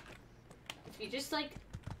 If you just, like,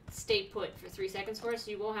 stay put for 3 seconds for us,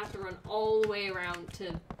 you won't have to run all the way around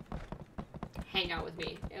to hang out with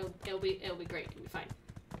me. It'll be great. It'll be fine.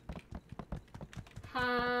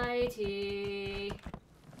 Hi, T.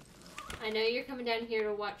 I know you're coming down here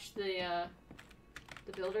to watch the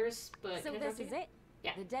builders, but so this is it?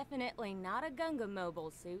 Yeah. The definitely not a Gunga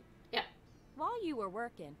mobile suit. Yeah. While you were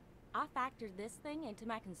working, I factored this thing into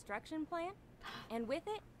my construction plan, and with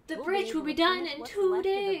it, the we'll bridge will be done in 2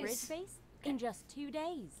 days. The bridge base in just 2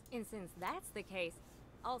 days. And since that's the case,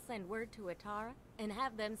 I'll send word to Atara and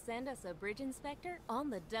have them send us a bridge inspector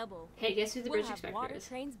on the double. Hey, guess who the bridge we'll inspector have water is?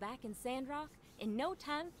 trains back in Sandrock in no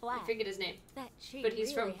time flat. I forget his name. That chief but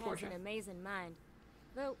he's really from has Portia. an amazing mind.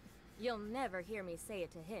 Though you'll never hear me say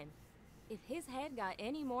it to him. If his head got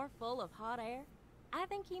any more full of hot air, I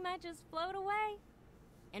think he might just float away.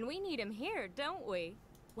 And we need him here, don't we?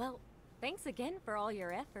 Well, thanks again for all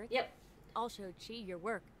your efforts. Yep. I'll show Chi your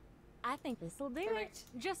work. I think this'll do it.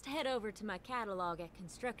 Just head over to my catalog at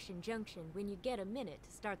Construction Junction when you get a minute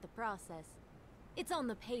to start the process. It's on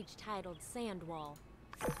the page titled Sandwall.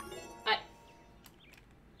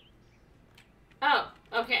 Oh,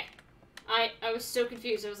 okay. I was so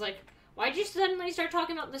confused. I was like, why'd you suddenly start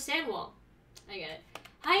talking about the sand wall? I get it.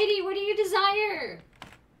 Heidi, what do you desire?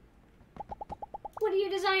 What do you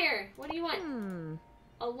desire? What do you want?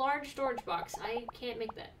 A large storage box. I can't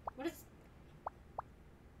make that. What is...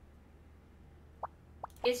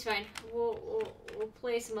 It's fine. We'll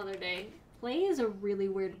play some other day. Play is a really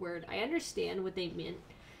weird word. I understand what they meant,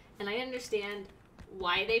 and I understand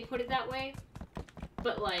why they put it that way,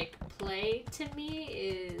 but, like, play to me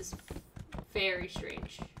is very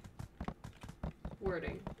strange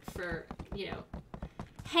wording for, you know,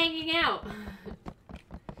 hanging out.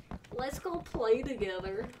 Let's go play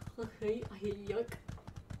together. Yuck.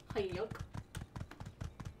 Yuck.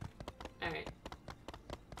 Alright.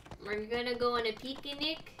 We're gonna go on a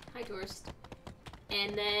picnic. Hi, tourist.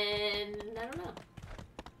 And then, I don't know.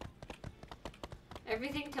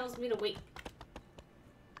 Everything tells me to wait.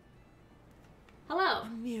 Hello.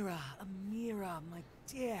 Amira, my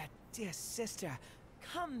dear, dear sister.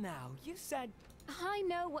 Come now, you said... I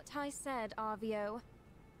know what I said, Arvio.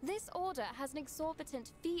 This order has an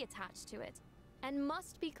exorbitant fee attached to it, and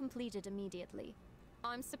must be completed immediately.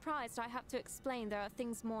 I'm surprised I have to explain there are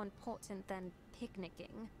things more important than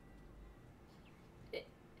picnicking.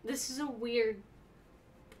 This is a weird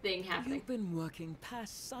thing happening. You've been working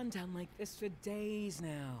past sundown like this for days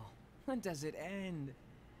now. When does it end?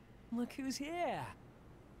 Look who's here.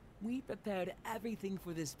 We prepared everything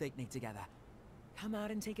for this picnic together. Come out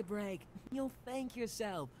and take a break. You'll thank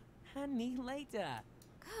yourself and me later.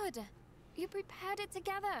 Good. You prepared it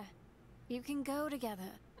together. You can go together.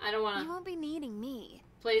 I don't wanna. You won't be needing me.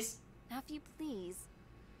 Please. Now, if you please,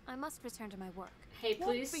 I must return to my work. Hey,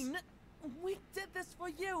 please. We did this for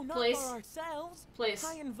you, not Please. for ourselves. Please.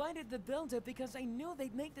 I invited the builder because I knew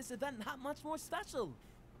they'd make this event that much more special.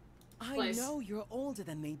 Please. I know you're older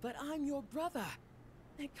than me, but I'm your brother.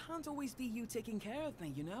 It can't always be you taking care of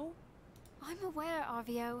me, you know? I'm aware,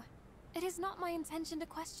 Arvio. It is not my intention to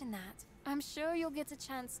question that. I'm sure you'll get a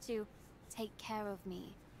chance to take care of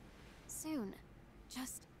me. Soon.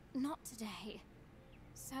 Just not today.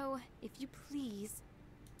 So, if you please...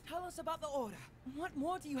 Tell us about the order. What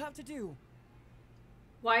more do you have to do?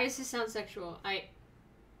 Why does this sound sexual? I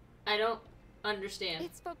don't understand.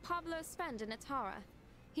 It's for Pablo's friend in Atara.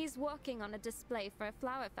 He's working on a display for a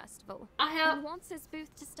flower festival. I He wants his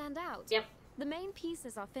booth to stand out. Yep. The main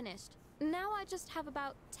pieces are finished. Now I just have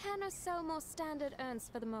about 10 or so more standard urns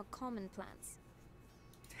for the more common plants.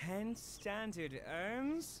 10 standard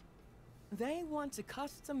urns? They want to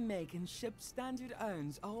custom make and ship standard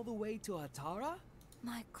urns all the way to Atara?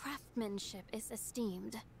 My craftsmanship is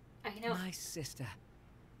esteemed. I know. My sister,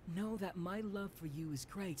 know that my love for you is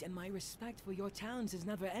great and my respect for your talents is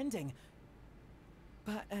never ending.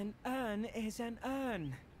 But an urn is an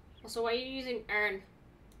urn. Also, why are you using urn?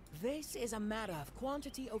 This is a matter of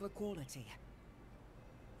quantity over quality.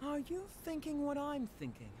 Are you thinking what I'm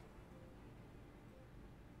thinking?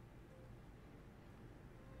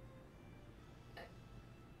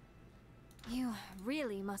 You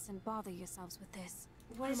really mustn't bother yourselves with this.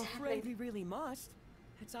 What is I'm afraid happening? we really must.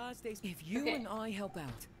 It's our days. If you Okay. and I help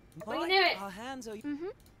out, Well, you knew it. our hands are.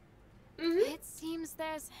 It seems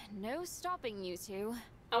there's no stopping you two.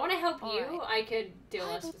 I want to help All you. right. I could deal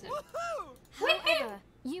less with him. However,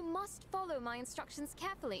 you must follow my instructions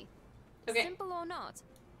carefully. Okay. Simple or not,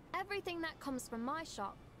 everything that comes from my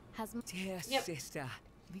shop has... Dear Yep. sister,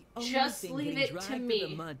 the only Just thing leave getting it to dragged through me.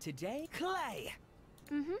 the mud today, clay.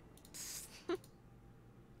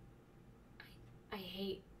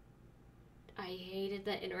 I hated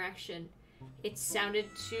that interaction. It sounded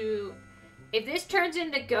too... If this turns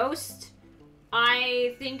into Ghost,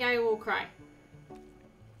 I think I will cry.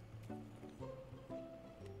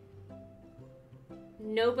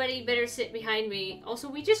 Nobody better sit behind me. Also,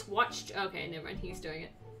 we just watched... Okay, never mind. He's doing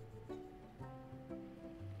it.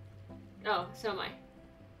 Oh, so am I.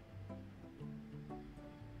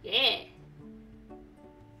 Yeah.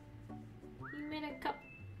 You made a cup.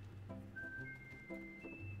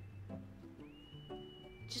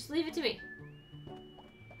 Just leave it to me.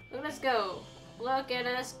 Look at us go. Look at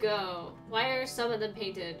us go. Why are some of them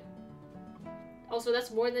painted? Also,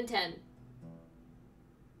 that's more than 10.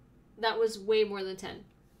 That was way more than 10.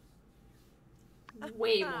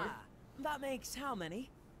 Way more. That makes how many?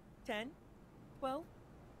 10? 12?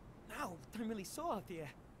 Ow, I'm really sore out here.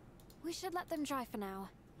 We should let them dry for now.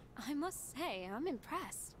 I must say, I'm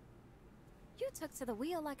impressed. You took to the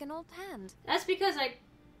wheel like an old hand. That's because I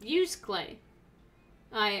use clay.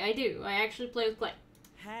 I do. I actually play with clay.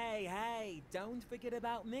 Hey, don't forget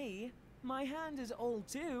about me. My hand is old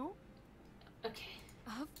too. Okay.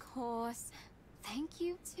 Of course. Thank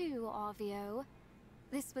you too, Arvio.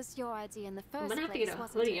 This was your idea in the I'm first gonna have to place, get a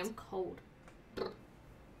wasn't hoodie. it? I'm cold.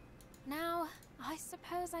 Now, I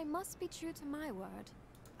suppose I must be true to my word.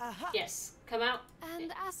 Yes. Come out.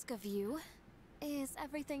 And ask of you, is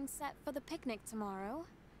everything set for the picnic tomorrow?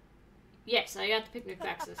 Yes, I got the picnic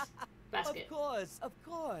basket. Of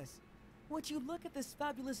course. Would you look at this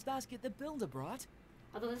fabulous basket the builder brought?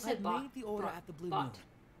 I thought it I said made the order at the Blue Moon. bought.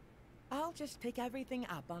 I'll just pick everything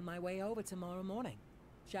up on my way over tomorrow morning.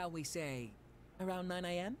 Shall we say, around 9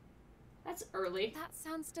 a.m.? That's early. That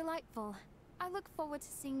sounds delightful. I look forward to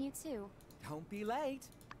seeing you too. Don't be late.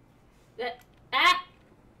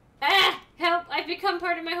 Help! I've become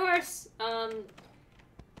part of my horse.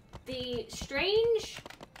 The strange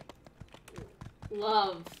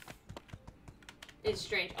love is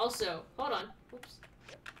strange. Also, hold on. Whoops.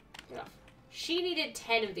 Get off. She needed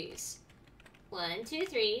 10 of these. 1, 2,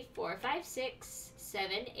 3, 4, 5, 6, 7,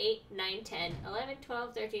 8, 9, 10, 11,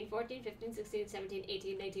 12, 13, 14, 15, 16, 17,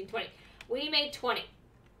 18, 19, 20. We made 20.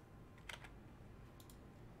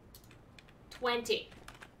 20.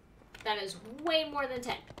 That is way more than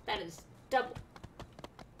 10. That is double.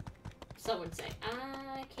 some would say.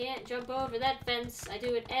 I can't jump over that fence. I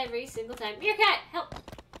do it every single time. Meerkat, help!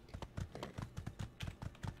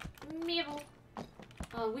 Mabel.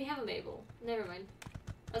 Oh, we have a Mabel. Never mind.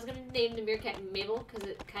 I was gonna name the meerkat Mabel because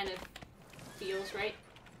it kind of feels right.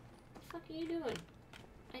 What the fuck are you doing?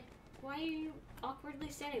 Why are you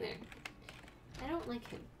awkwardly standing there? I don't like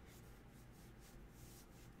him.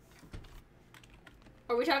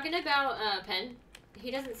 Are we talking about Penn?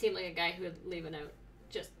 He doesn't seem like a guy who would leave a note.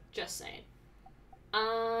 Just saying.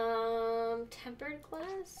 Tempered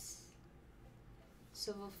glass?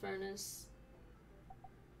 Civil furnace.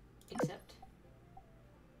 Except.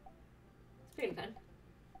 It's pretty fun.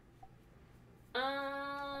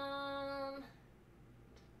 I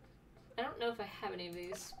don't know if I have any of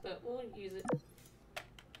these, but we'll use it.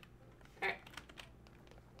 Alright.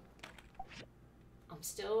 I'm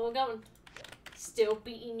still going. Still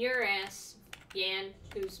beating your ass, Yan,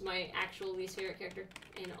 who's my actual least favorite character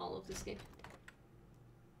in all of this game.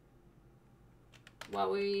 Well,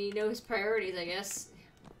 we know his priorities, I guess.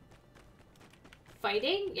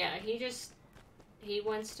 Fighting? Yeah, he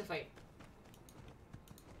wants to fight.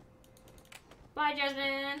 Bye,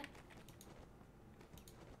 Jasmine!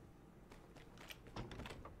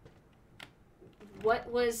 What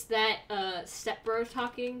was that stepbro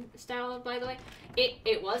talking style, by the way?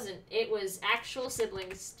 It wasn't. It was actual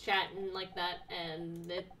siblings chatting like that,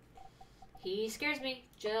 and he scares me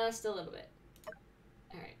just a little bit.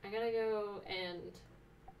 Alright, I gotta go and...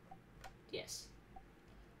 Yes.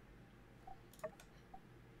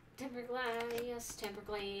 Tempered glass, tempered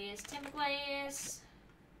glass, tempered glass,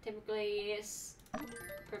 tempered glass.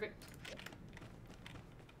 Perfect.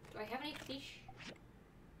 Do I have any fish?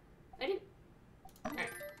 I do. Alright.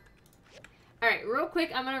 Alright, real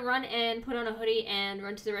quick, I'm gonna run and put on a hoodie and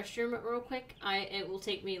run to the restroom real quick. It will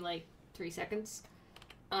take me like 3 seconds.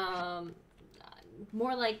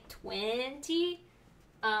 More like 20.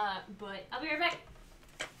 But I'll be right back.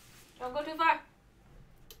 Don't go too far.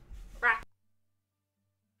 Rah.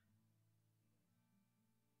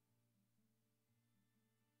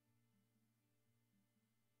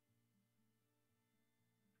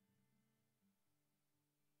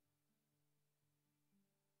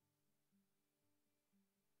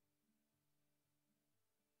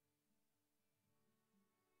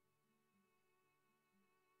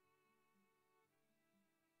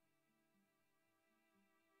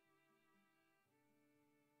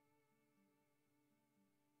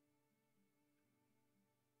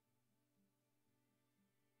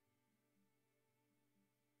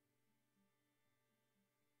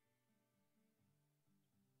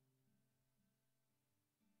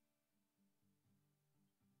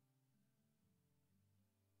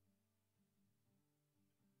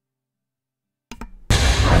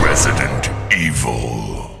 Resident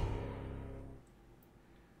Evil.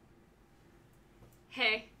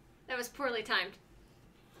 Hey, that was poorly timed.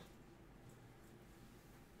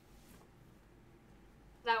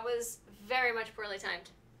 That was very much poorly timed.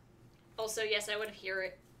 Also, yes, I would hear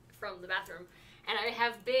it from the bathroom. And I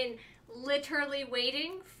have been literally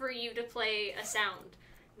waiting for you to play a sound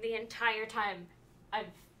the entire time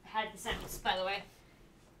I've had the sounds, by the way.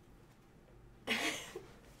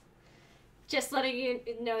 Just letting you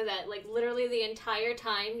know that, like, literally the entire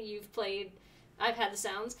time I've had the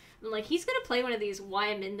sounds. I'm like, he's gonna play one of these while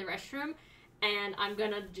I'm in the restroom, and I'm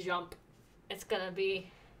gonna jump. It's gonna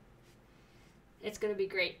be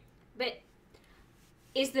great. But,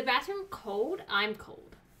 is the bathroom cold? I'm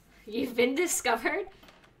cold. You've been discovered?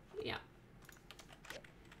 Yeah.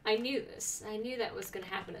 I knew this. I knew that was gonna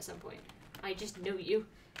happen at some point. I just knew you.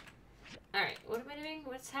 Alright, what am I doing?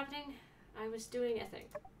 What's happening? I was doing a thing.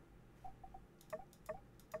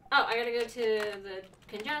 Oh, I gotta go to the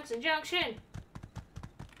conjunction junction!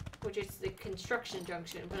 Which is the construction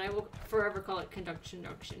junction, but I will forever call it conjunction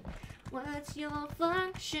junction. What's your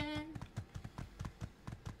function?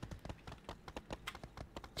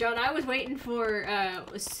 John, I was waiting for,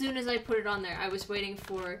 as soon as I put it on there, I was waiting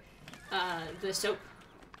for, the soap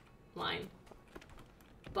line,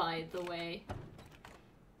 by the way,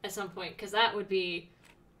 at some point, because that would be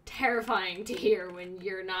terrifying to hear when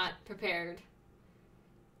you're not prepared.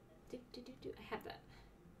 I have that.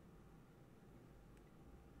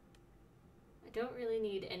 I don't really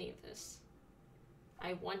need any of this.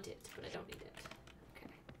 I want it, but I don't need it. Okay.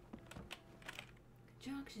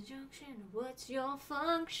 Junction, junction, what's your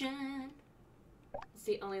function? It's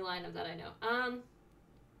the only line of that I know.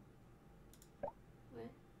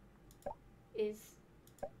 What is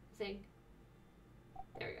thing?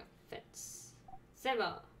 There we go. Fence.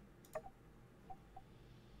 Sandwall.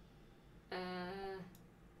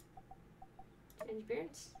 Change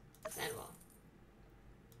appearance. Sandwall.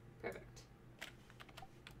 Perfect.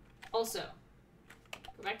 Also,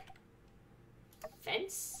 go back.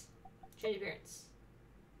 Fence? Change appearance.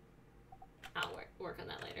 I'll work on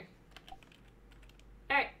that later.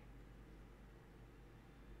 Alright.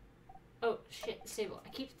 Oh, shit, stable. I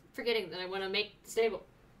keep forgetting that I want to make stable.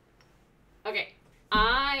 Okay.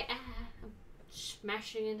 I'm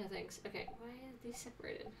smashing into things. Okay, why are these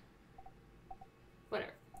separated?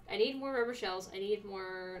 Whatever. I need more rubber shells, I need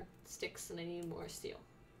more sticks, and I need more steel.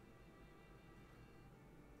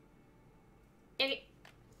 Okay.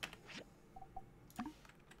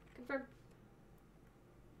 Confirm.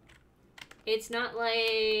 It's not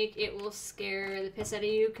like it will scare the piss out of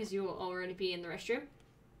you because you will already be in the restroom.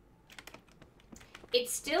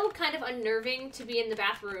 It's still kind of unnerving to be in the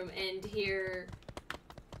bathroom and hear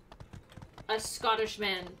a Scottish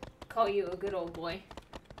man call you a good old boy.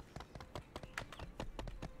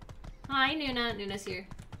 Hi, Nuna. Nuna's here.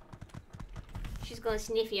 She's gonna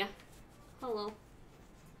sniff ya. Hello.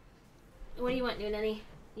 What do you want, Nuna?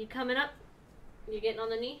 You coming up? You getting on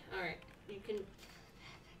the knee? Alright. You can...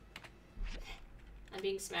 I'm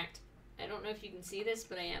being smacked. I don't know if you can see this,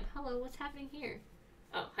 but I am. Hello, what's happening here?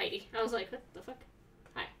 Oh, Heidi. I was like, what the fuck?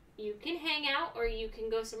 Hi. You can hang out or you can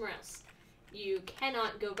go somewhere else. You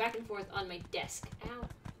cannot go back and forth on my desk.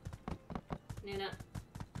 Ow. Nuna.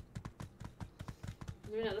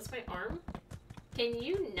 Nuna, that's my arm? Can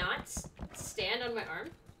you not stand on my arm?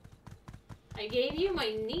 I gave you my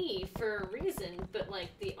knee for a reason, but like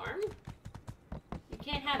the arm? You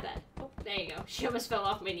can't have that. Oh, there you go. She almost fell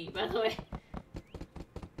off my knee, by the way.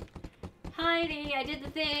 Heidi, I did the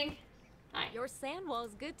thing. Hi. Your sand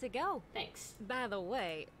wall's good to go. Thanks. By the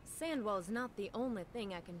way, sand wall's not the only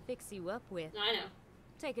thing I can fix you up with. I know.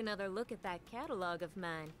 Take another look at that catalog of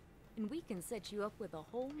mine, and we can set you up with a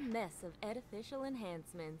whole mess of artificial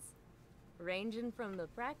enhancements. Ranging from the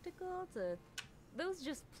practical to those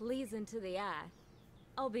just pleasing to the eye.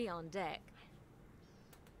 I'll be on deck.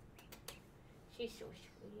 She's so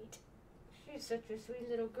sweet. She's such a sweet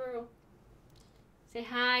little girl. Say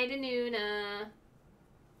hi to Nuna.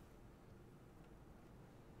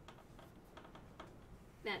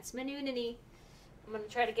 That's my Nunani. I'm gonna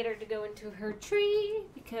try to get her to go into her tree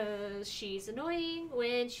because she's annoying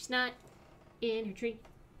when she's not in her tree.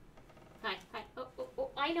 Hi, hi. Oh, oh,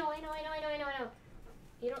 oh. I know.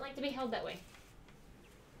 You don't like to be held that way.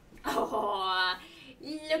 Oh,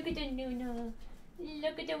 look at the Nuna.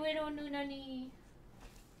 Look at the little Nunani.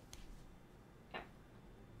 Ow.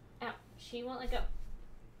 Ow. She won't let go.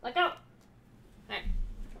 Let go. Alright.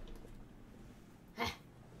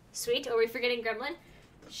 Sweet. Are we forgetting Gremlin?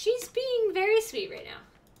 She's being very sweet right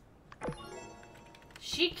now.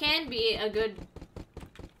 She can be a good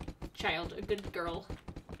child, a good girl,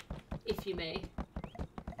 if you may.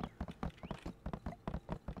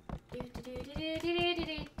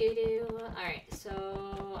 Alright,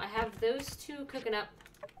 so I have those two cooking up.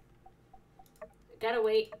 Gotta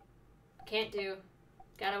wait. Can't do.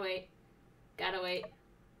 Gotta wait. Gotta wait.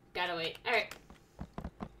 Gotta wait. Alright.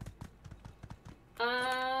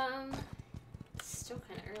 It's still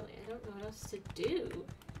kind of early. I don't know what else to do.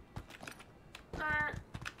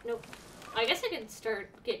 Nope. I guess I could start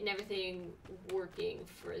getting everything working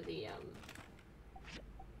for the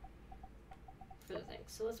thing.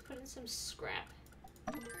 So let's put in some scrap.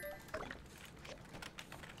 What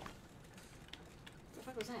the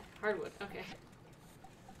fuck was that? Hardwood. Okay.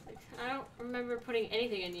 Like, I don't remember putting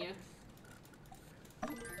anything in you.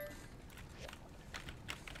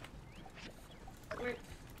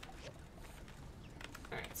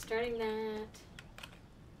 Alright, starting that.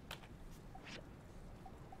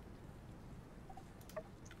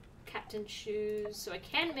 Captain shoes. So I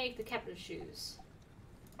can make the captain shoes.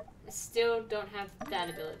 I still don't have that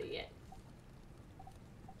ability yet.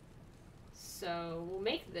 So we'll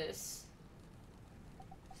make this.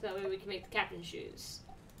 So that way we can make the captain shoes.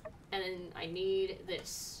 And then I need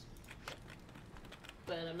this.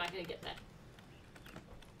 But I'm not gonna get that.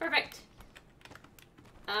 Perfect.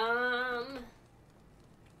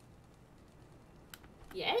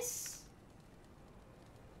 Yes?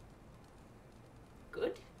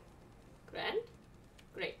 Good? Grand?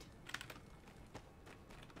 Great.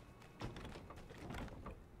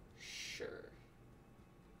 Sure.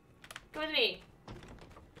 Come with me.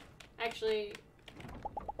 Actually...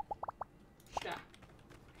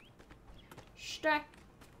 Stra.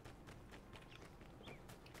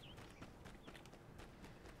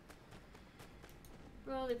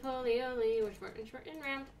 Roly poly oly, which Martin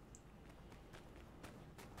round.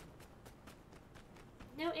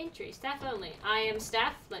 No entry, staff only. I am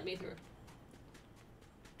staff, let me through.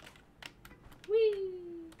 Whee!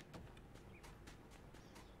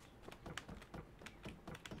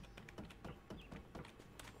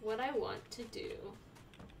 What I want to do,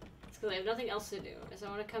 it's because I have nothing else to do, is I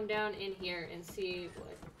want to come down in here and see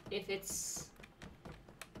what, if it's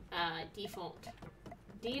default.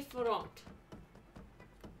 Default.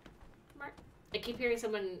 I keep hearing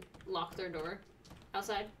someone lock their door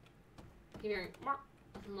outside. I keep hearing,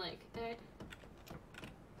 I'm like, alright.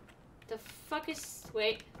 The fuck is,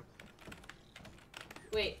 wait.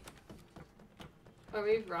 Wait. Are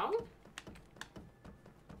we wrong?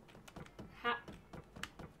 How?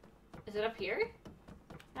 Is it up here?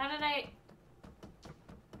 How did I?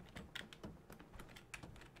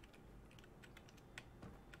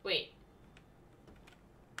 Wait.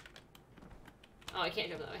 Oh, I can't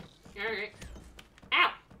jump that way. Alright.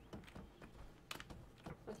 Ow!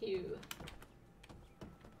 Fuck you.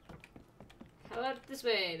 How about this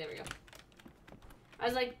way? There we go. I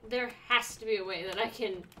was like, there has to be a way that I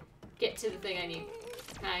can get to the thing I need.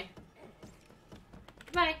 Hi.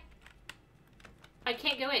 Goodbye. I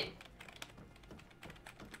can't go in.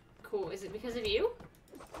 Cool. Is it because of you?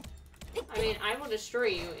 I mean, I will destroy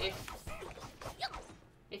you if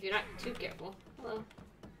you're not too careful. Hello.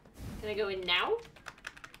 Can I go in now?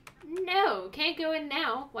 No, can't go in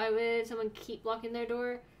now. Why would someone keep locking their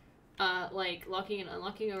door? Like locking and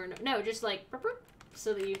unlocking, or no, just like burp, burp,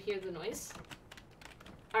 so that you hear the noise.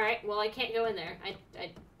 All right, well I can't go in there. I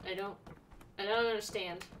don't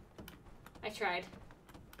understand. I tried.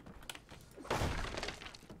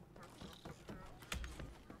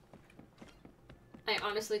 I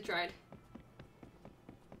honestly tried.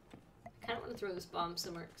 I kind of want to throw this bomb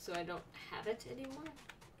somewhere so I don't have it anymore.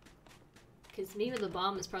 Because me with a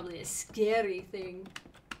bomb is probably a scary thing.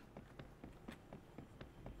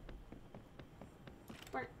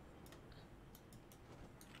 Where?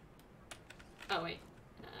 Oh, wait.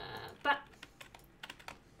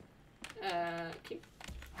 Keep.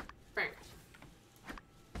 Burn.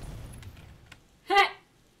 Ha!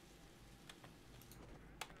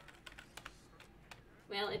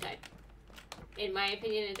 Well, it died. In my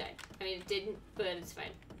opinion, it died. I mean, it didn't, but it's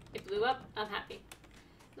fine. It blew up. I'm happy.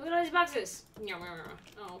 Look at all these boxes.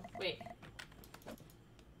 Oh, wait.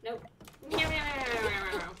 Nope. There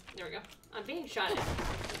we go. I'm being shot at.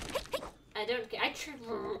 I don't care.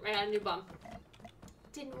 I got a new bomb.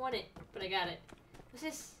 Didn't want it, but I got it. What's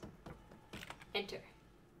this? Enter.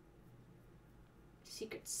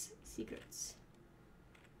 Secrets. Secrets.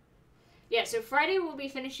 Yeah, so Friday we'll be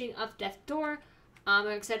finishing up Death Door. I'm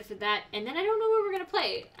excited for that. And then I don't know what we're going to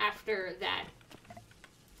play after that.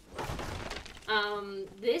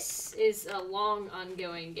 This is a long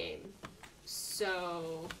ongoing game.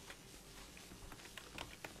 So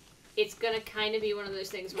it's going to kind of be one of those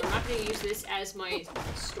things where I'm not going to use this as my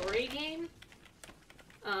story game.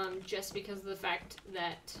 Just because of the fact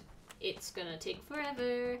that it's gonna take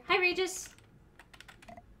forever. Hi, Regis!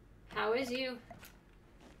 How is you?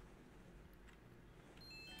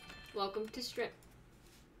 Welcome to Strip.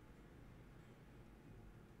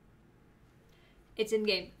 It's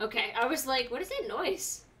in-game. Okay, I was like, what is that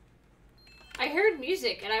noise? I heard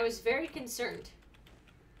music and I was very concerned.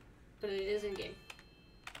 But it is in-game.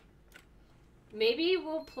 Maybe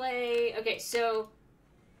we'll play... Okay, so...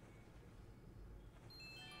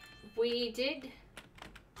 We did...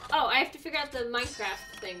 Oh, I have to figure out the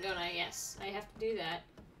Minecraft thing, don't I? Yes, I have to do that.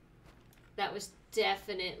 That was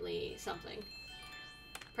definitely something.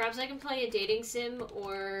 Perhaps I can play a dating sim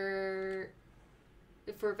or...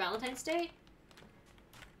 for Valentine's Day?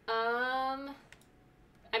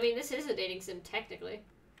 I mean, this is a dating sim, technically.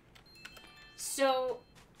 So,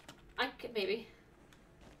 I could maybe.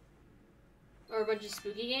 Or a bunch of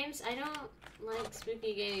spooky games? I don't like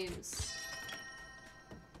spooky games.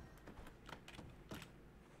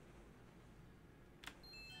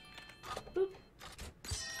 Boop.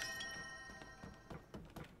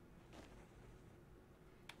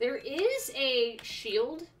 There is a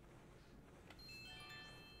shield.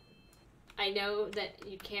 I know that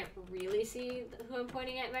you can't really see who I'm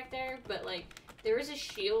pointing at back there, but like, there is a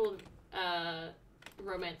shield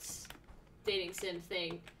romance dating sim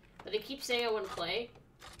thing that I keep saying I want to play.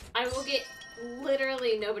 I will get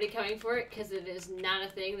literally nobody coming for it because it is not a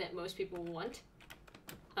thing that most people want.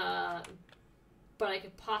 But I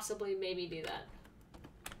could possibly maybe do that.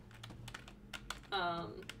 I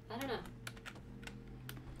don't know.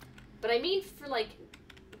 But I mean, for like,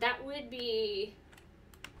 that would be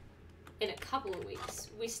in a couple of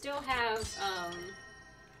weeks. We still have,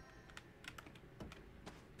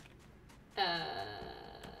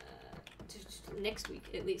 next week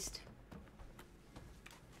at least.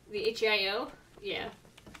 The HIO? Yeah.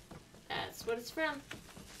 That's what it's from.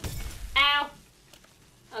 Ow!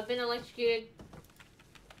 I've been electrocuted.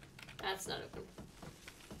 That's not open.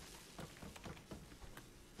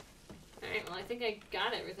 Well, I think I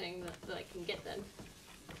got everything that I can get then.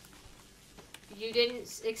 You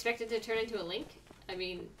didn't expect it to turn into a link? I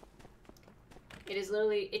mean, it is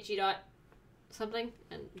literally itchy dot something,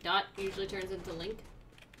 and dot usually turns into link.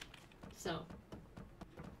 So,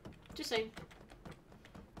 just saying.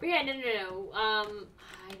 But yeah, no. I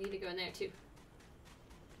need to go in there too.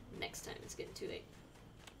 Next time, it's getting too late.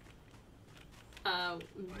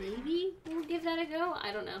 Maybe we'll give that a go?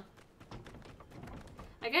 I don't know.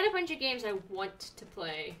 I got a bunch of games I want to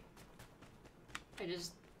play.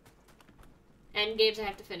 And games I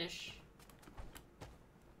have to finish.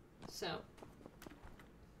 So.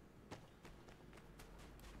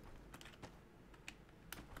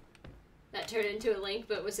 That turned into a link,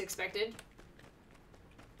 but was expected.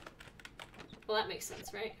 Well, that makes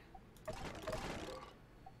sense, right?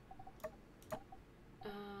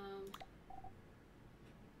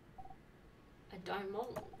 A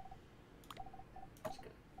diamond.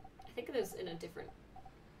 I think it is in a different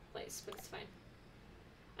place, but it's fine.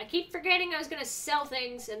 I keep forgetting I was gonna sell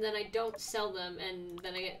things, and then I don't sell them, and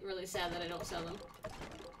then I get really sad that I don't sell them.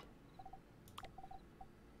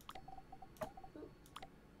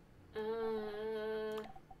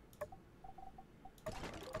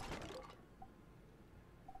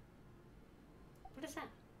 What is that?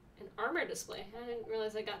 An armor display. I didn't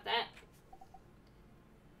realize I got that.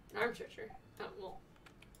 An arm stretcher. Oh, well.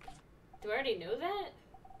 Do I already know that?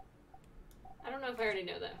 I don't know if I already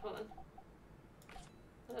know that. Hold on.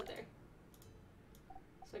 Put that there.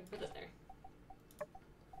 So I can put that there.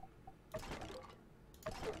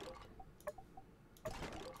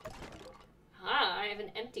 Ah, I have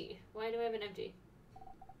an empty. Why do I have an empty?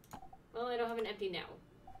 Well, I don't have an empty now.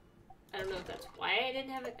 I don't know if that's why I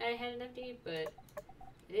didn't have it. I had an empty, but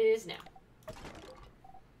it is now.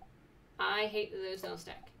 I hate that those don't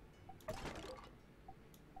stack.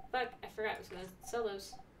 Fuck, I forgot I was gonna sell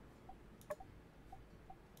those.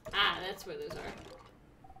 Ah, that's where those are.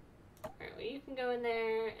 Alright, well you can go in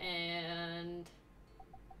there and...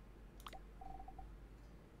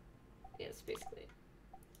 yeah, that's basically it.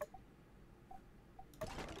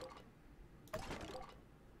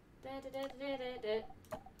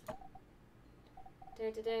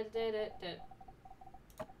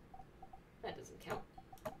 That doesn't count.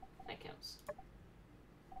 That counts.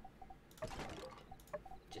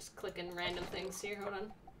 Just clicking random things here, hold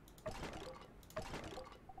on.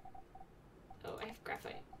 Oh, I have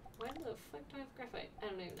graphite. Why the fuck do I have graphite? I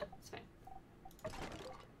don't even know. It's fine.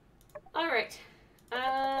 Alright.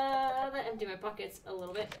 That empty my pockets a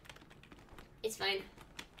little bit. It's fine.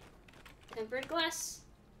 Tempered glass.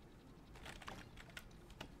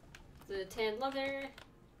 The tan leather.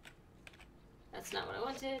 That's not what I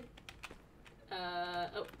wanted.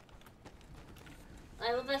 Oh.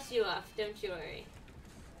 I will dust you off, don't you worry.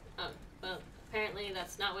 Well, apparently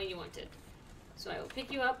that's not what you wanted. So I will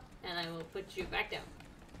pick you up, and I will put you back down.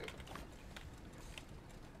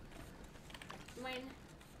 Mine.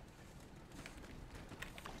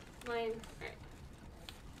 Mine. Alright.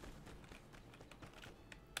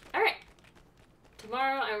 Alright.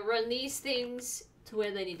 Tomorrow I will run these things to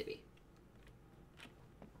where they need to be.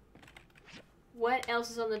 What else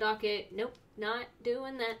is on the docket? Nope, not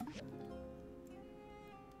doing that.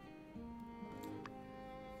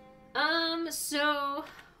 So,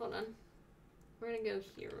 hold on. We're gonna go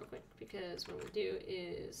here real quick, because what we'll do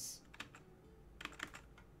is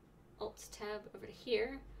Alt-Tab over to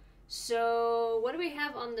here. So, what do we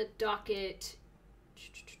have on the docket?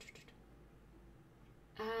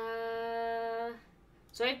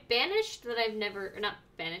 So I've banished that I've never, or not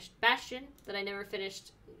banished, Bastion that I never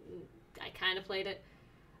finished. I kind of played it.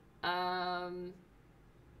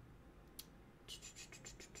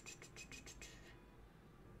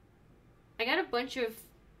 I got a bunch of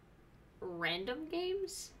random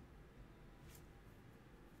games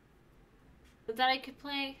that I could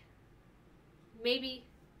play. Maybe.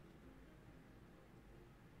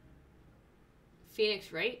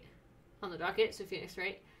 Phoenix Wright on the docket, so Phoenix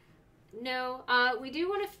Wright. No, we do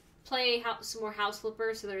want to play some more House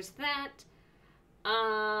Flipper, so there's that.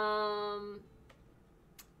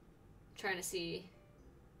 Trying to see.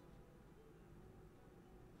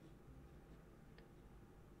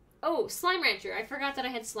 Oh, Slime Rancher. I forgot that I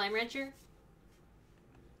had Slime Rancher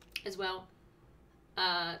as well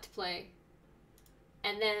to play.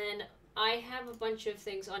 And then I have a bunch of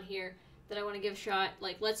things on here that I want to give a shot.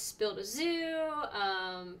 Like, Let's Build a Zoo,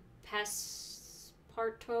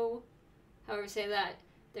 Passepartout, however you say that.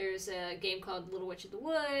 There's a game called Little Witch of the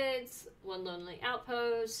Woods, One Lonely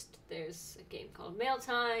Outpost. There's a game called Mail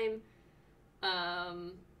Time.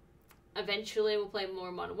 Eventually we'll play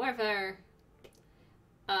more Modern Warfare.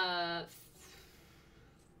 I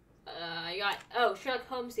got, oh, Sherlock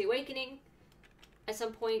Holmes: The Awakening. At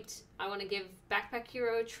some point, I want to give Backpack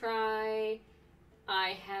Hero a try.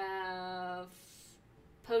 I have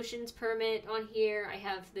Potions Permit on here. I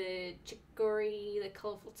have the Chicory, the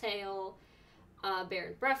Colorful Tale, Bear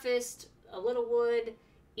and Breakfast, A Little Wood,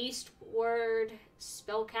 Eastward,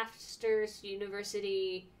 Spellcasters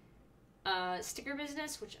University, Sticker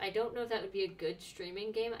Business, which I don't know if that would be a good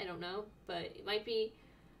streaming game. I don't know, but it might be.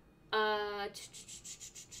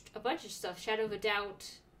 A bunch of stuff. Shadow of a Doubt,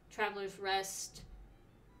 Traveler's Rest,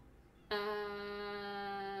 a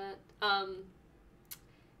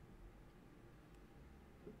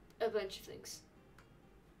bunch of things.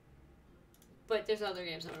 But there's other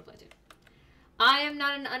games I want to play too. I am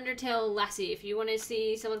not an Undertale lassie. If you want to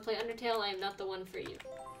see someone play Undertale, I am not the one for you.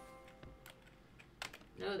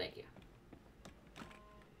 No, thank you.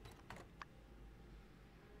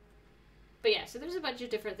 But yeah, so there's a bunch of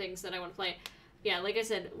different things that I want to play. Yeah, like I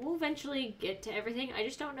said, we'll eventually get to everything. I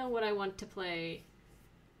just don't know what I want to play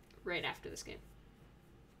right after this game.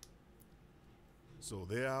 So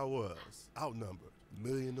there I was, outnumbered,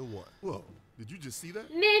 1,000,000 to 1. Whoa, did you just see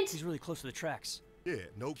that? Mint! He's really close to the tracks. Yeah,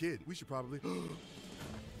 no kidding. We should probably...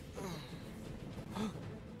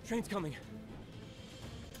 Train's coming.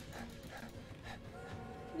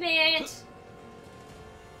 Mint!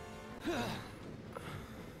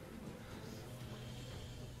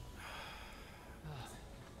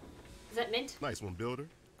 Is that mint? Nice one, Builder.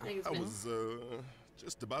 I think it's I mint. was,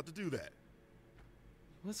 just about to do that.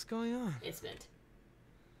 What's going on? It's mint.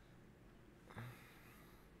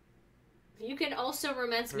 You can also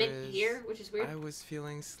romance mint Briz, here, which is weird. I was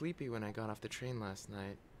feeling sleepy when I got off the train last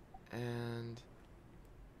night, and...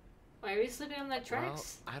 Why are you sleeping on the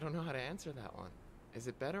tracks? Well, I don't know how to answer that one. Is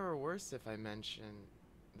it better or worse if I mention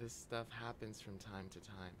this stuff happens from time to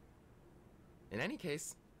time? In any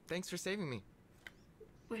case, thanks for saving me.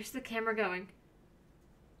 Where's the camera going?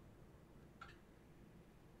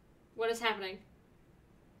 What is happening?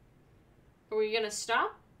 Are we gonna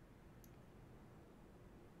stop?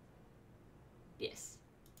 Yes.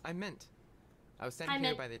 I meant. I was sent I here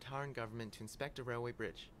meant. by the Tarn government to inspect a railway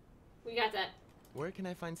bridge. We got that. Where can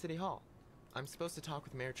I find City Hall? I'm supposed to talk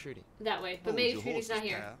with Mayor Trudy. That way, but Hold maybe your Trudy's not horses,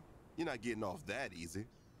 here. pal. You're not getting off that easy.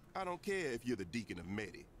 I don't care if you're the Deacon of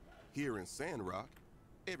Medi. Here in Sandrock,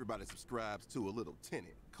 everybody subscribes to a little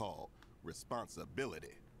tenet called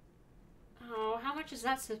responsibility. Oh, how much is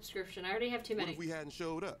that subscription? I already have too What many. if we hadn't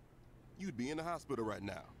showed up? You'd be in the hospital right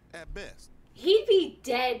now, at best. He'd be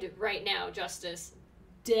dead right now, Justice.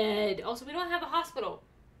 Dead. Also, we don't have a hospital.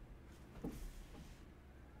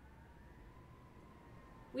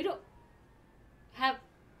 We don't have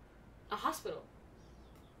a hospital.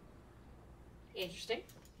 Interesting.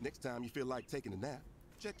 Next time you feel like taking a nap,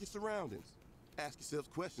 check your surroundings. Ask yourselves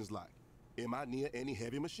questions like, am I near any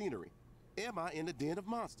heavy machinery? Am I in a den of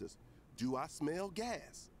monsters? Do I smell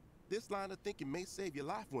gas? This line of thinking may save your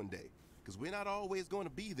life one day, because we're not always going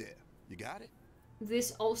to be there. You got it?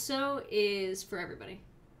 This also is for everybody.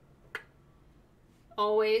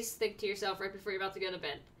 Always think to yourself right before you're about to go to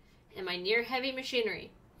bed. Am I near heavy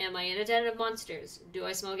machinery? Am I in a den of monsters? Do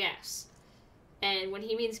I smell gas? And when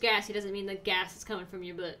he means gas, he doesn't mean the gas is coming from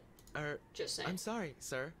your butt. Just saying. I'm sorry,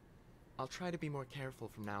 sir. I'll try to be more careful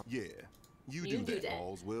from now. Yeah, you do that.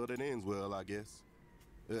 All's well that ends well, I guess.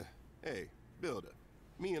 Hey, Builder,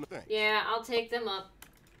 me and the thing. Yeah, I'll take them up.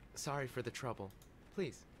 Sorry for the trouble.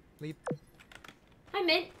 Please, leave. Hi,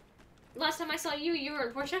 Mint. Last time I saw you, you were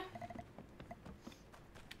in Portia.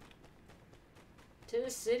 To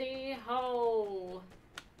City Hall.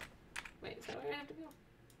 Wait, is that where I have to go?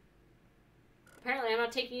 Apparently I'm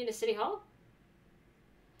not taking you to City Hall?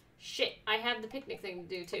 Shit, I have the picnic thing to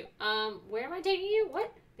do too. Where am I taking you?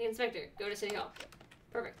 What? The inspector. Go to City Hall.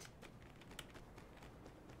 Perfect.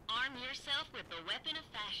 Arm yourself with the weapon of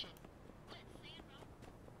fashion.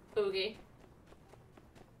 Okay.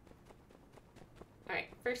 Alright,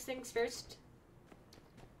 first things first.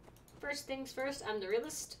 First things first, I'm the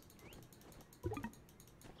realist.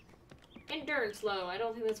 Endurance low. I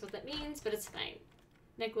don't think that's what that means, but it's fine.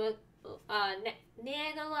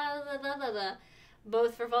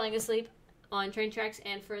 Both for falling asleep on train tracks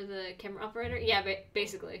and for the camera operator. Yeah,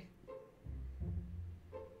 basically.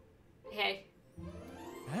 Hey.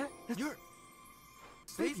 Huh? You're...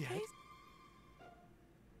 Baby.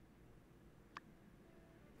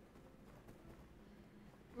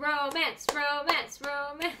 Romance, romance,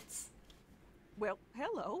 romance. Well,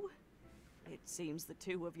 hello. It seems the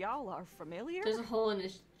two of y'all are familiar. There's a hole in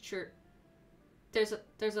his shirt. There's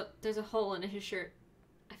a hole in his shirt.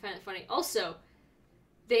 I find it funny. Also,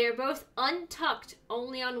 they are both untucked,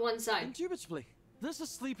 only on one side. Indubitably. This is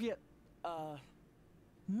Sleepy at,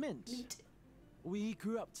 Mint. We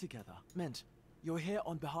grew up together. Mint, you're here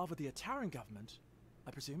on behalf of the Ataran government,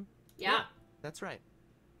 I presume? Yeah. That's right.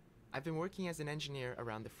 I've been working as an engineer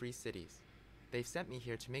around the Free Cities. They've sent me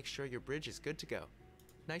here to make sure your bridge is good to go.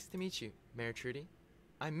 Nice to meet you, Mayor Trudy.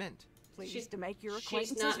 I'm Mint. Pleased to make your she's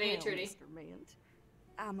acquaintance not as Mayor well, Trudy. Mr. Mint.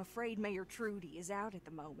 I'm afraid Mayor Trudy is out at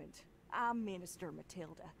the moment. I'm Minister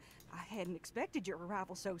Matilda. I hadn't expected your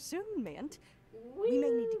arrival so soon, Mint. We may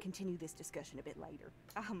need to continue this discussion a bit later.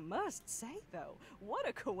 I must say, though, what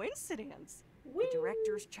a coincidence. The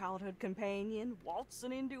director's childhood companion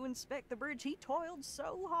waltzing in to inspect the bridge he toiled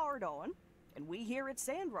so hard on. And we here at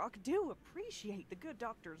Sandrock do appreciate the good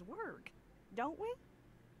doctor's work, don't we?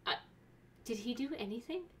 Did he do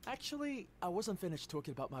anything? Actually, I wasn't finished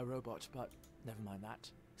talking about my robot, but never mind that.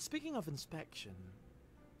 Speaking of inspection,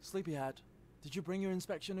 Sleepyhead, did you bring your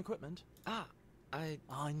inspection equipment? I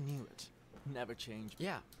knew it. Never change.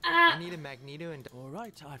 Yeah. I need a magneto and...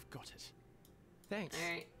 Alright, I've got it. Thanks.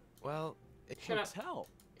 Alright. Well... Shut up. Hotel.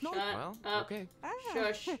 Shut well, up. okay.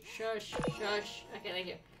 Shush, shush, shush. Okay, thank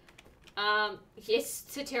you. Yes,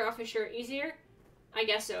 to tear off a shirt easier? I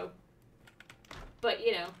guess so. But,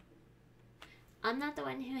 you know. I'm not the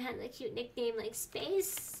one who had the cute nickname like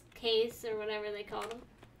Space Case or whatever they called him.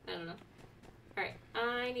 I don't know. Alright,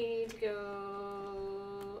 I need to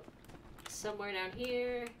go somewhere down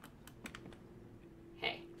here.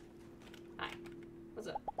 Hey. Hi. What's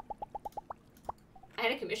up? I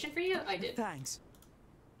had a commission for you? I did. Thanks.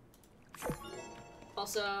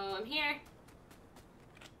 Also, I'm here.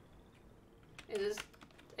 Is this...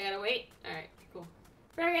 I gotta wait? Alright, cool.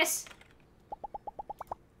 Fergus!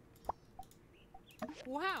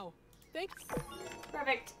 Wow. Thanks.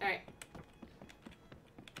 Perfect. Alright.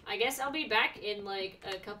 I guess I'll be back in like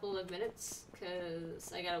a couple of minutes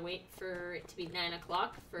because I gotta wait for it to be 9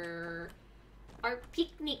 o'clock for our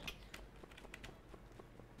picnic.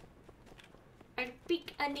 Our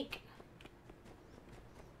picnic.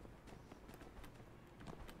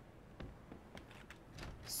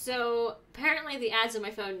 So apparently the ads on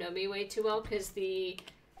my phone know me way too well because the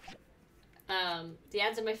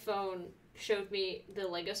ads on my phone showed me the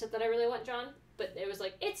Lego set that I really want, John, but it was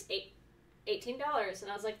like, it's $18, and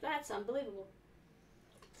I was like, that's unbelievable.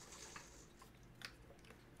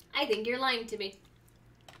 I think you're lying to me.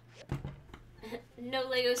 No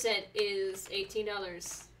Lego set is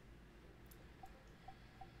 $18.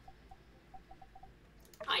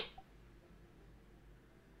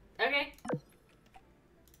 Okay.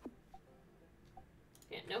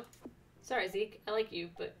 Yeah, no. Sorry, Zeke. I like you,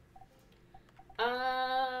 but...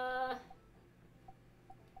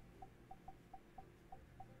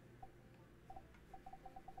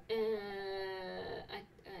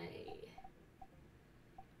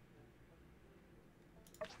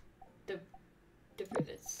 The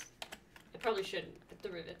rivets. I probably shouldn't, but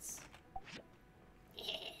the rivets. Yeah.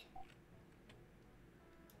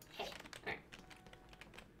 Hey, alright.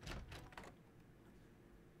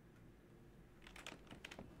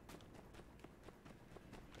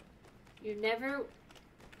 You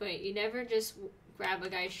never just grab a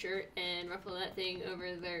guy's shirt and ruffle that thing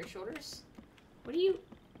over their shoulders? What are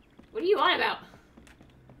you on about?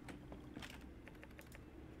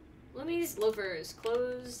 Lummy's loafers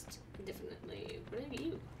closed indefinitely. What are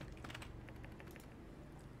you?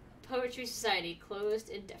 Poetry Society closed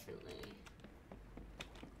indefinitely.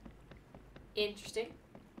 Interesting.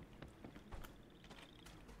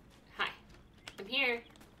 Hi. I'm here.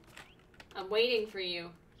 I'm waiting for you.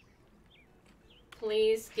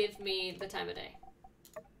 Please give me the time of day.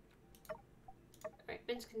 Alright,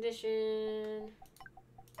 men's condition.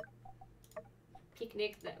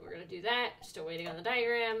 Picnic, that we're gonna do that. Still waiting on the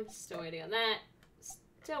diagram. Still waiting on that.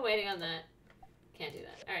 Still waiting on that. Can't do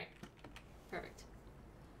that. Alright. Perfect.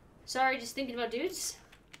 Sorry, just thinking about dudes.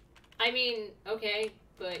 I mean, okay,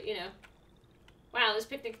 but you know. Wow, this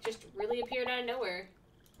picnic just really appeared out of nowhere.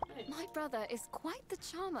 Right. My brother is quite the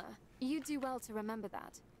charmer. You do well to remember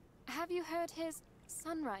that. Have you heard his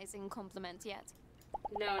sunrising compliment yet?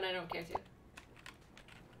 No, and I don't care to.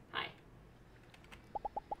 Hi.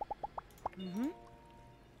 Mm-hmm.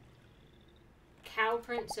 Cow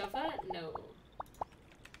print sofa? No.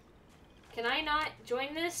 Can I not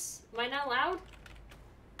join this? Am I not allowed?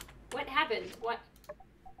 What happened? What?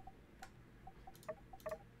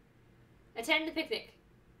 Attend the picnic.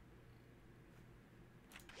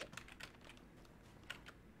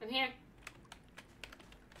 I'm here.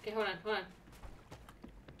 Okay, hold on.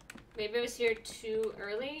 Maybe I was here too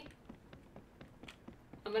early.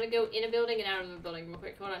 I'm gonna go in a building and out of the building real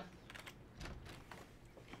quick. Hold on.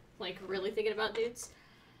 Like, really thinking about dudes?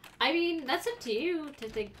 I mean, that's up to you to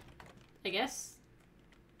think, I guess.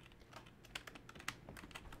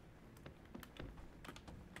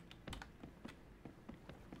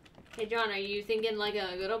 Hey, John, are you thinking like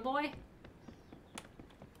a good old boy?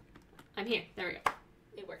 I'm here. There we go.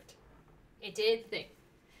 It worked. It did the thing.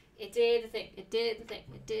 It did the thing. It did the thing.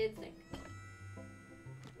 It did the thing.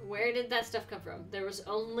 Where did that stuff come from? There was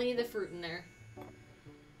only the fruit in there.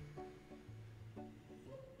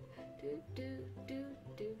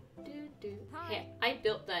 Hey, I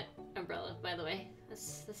built that umbrella, by the way.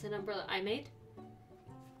 That's an umbrella I made.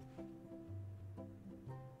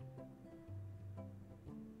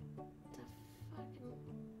 The fucking...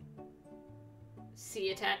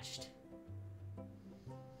 C attached.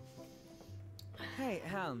 Hey,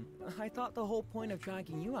 I thought the whole point of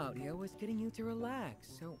dragging you out here was getting you to relax,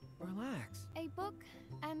 so relax. A book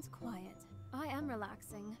and quiet. I am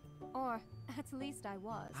relaxing. Or, at least I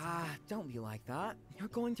was. Ah, don't be like that. You're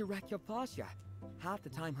going to wreck your posture. Half the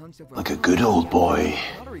time hunts over Like a good old boy.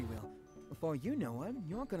 Lottery wheel. Before you know it,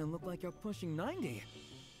 you're gonna look like you're pushing 90.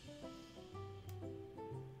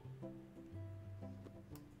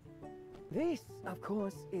 This, of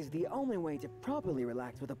course, is the only way to properly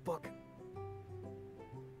relax with a book.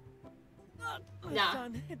 My Nah.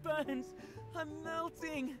 son, it burns. I'm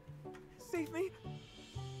melting. Save me.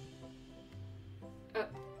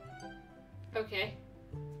 Okay.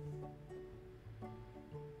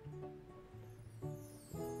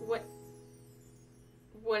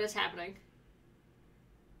 What is happening?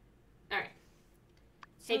 Alright.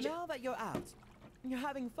 So now that you're out, you're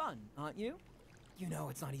having fun, aren't you? You know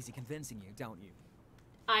it's not easy convincing you, don't you?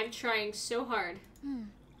 I'm trying so hard.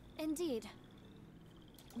 Indeed.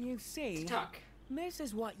 You see, talk. This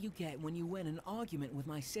is what you get when you win an argument with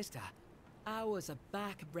my sister. Hours of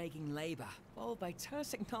back-breaking labor, followed by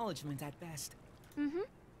terse acknowledgement at best.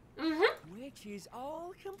 Which is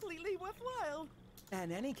all completely worthwhile.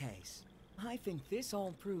 In any case, I think this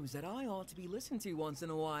all proves that I ought to be listened to once in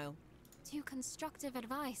a while. To constructive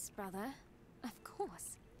advice, brother. Of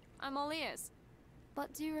course. I'm all ears.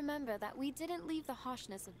 But do remember that we didn't leave the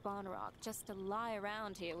harshness of Sandrock just to lie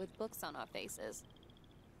around here with books on our faces.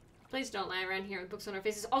 Please don't lie around here with books on our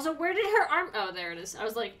faces. Also, where did her arm... Oh, there it is. I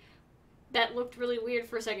was like... That looked really weird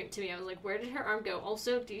for a second to me. I was like, where did her arm go?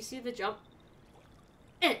 Also, do you see the jump?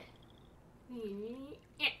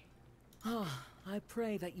 I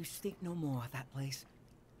pray that you stink no more at that place.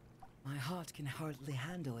 My heart can hardly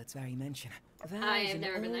handle its very mention. I have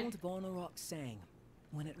never been there. Old Sandrock saying,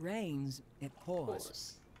 when it rains, it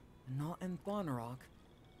pours. Not in Sandrock,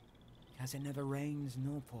 because it never rains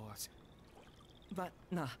nor pours. But,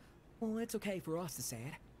 nah, well, it's okay for us to say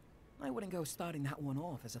it. I wouldn't go starting that one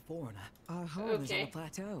off as a foreigner. Our home is on the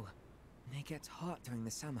plateau. It gets hot during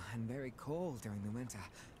the summer and very cold during the winter.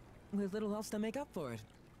 With little else to make up for it.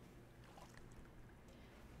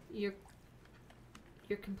 You're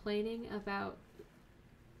complaining about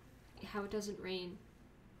how it doesn't rain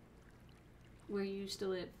where you used to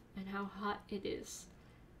live and how hot it is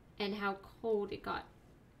and how cold it got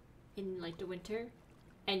in like the winter,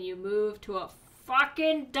 and you moved to a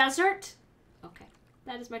fucking desert? Okay,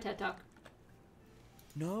 that is my TED Talk.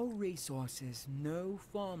 No resources, no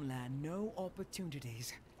farmland, no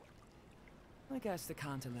opportunities. I guess the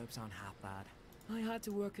cantaloupes aren't half bad. I had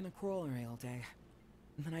to work in a crawlery all day.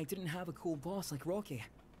 And I didn't have a cool boss like Rocky.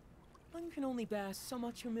 One can only bear so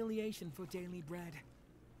much humiliation for daily bread.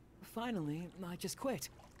 Finally, I just quit.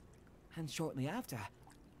 And shortly after,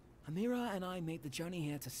 Amira and I made the journey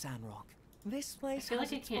here to Sandrock. This place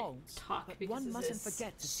has its faults, but one mustn't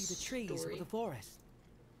forget to see the trees of the forest.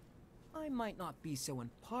 I might not be so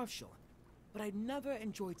impartial, but I'd never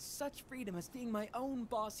enjoyed such freedom as being my own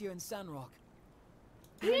boss here in Sandrock.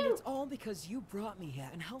 And it's all because you brought me here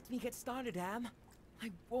and helped me get started, Am.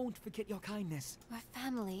 I won't forget your kindness. We're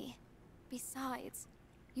family. Besides,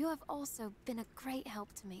 you have also been a great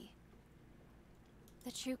help to me.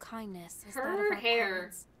 The true kindness is that of Her our hair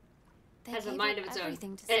parents. They has a gave mind up of its own.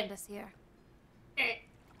 everything to send us here.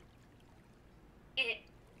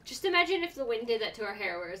 Just imagine if the wind did that to her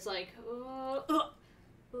hair, where it's like,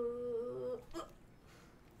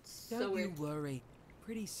 so Don't weird. you worry.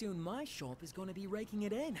 Pretty soon my shop is going to be raking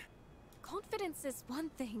it in. Confidence is one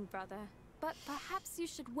thing, brother. But perhaps you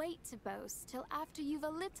should wait to boast till after you've a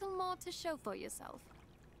little more to show for yourself.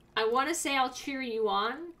 I want to say I'll cheer you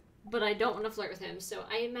on, but I don't want to flirt with him, so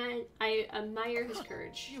I admire his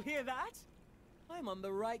courage. You hear that? I'm on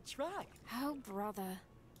the right track. Oh, brother.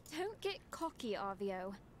 Don't get cocky,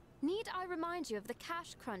 Arvio. Need I remind you of the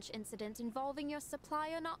cash crunch incident involving your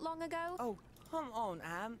supplier not long ago? Oh, come on,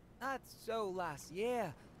 Am. That's so last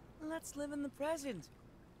year. Let's live in the present.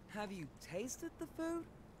 Have you tasted the food?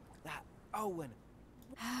 That Owen.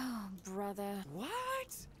 Oh, brother.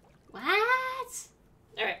 What? What?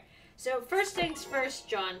 Alright, so first things first,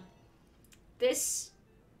 John. This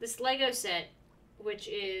this Lego set, which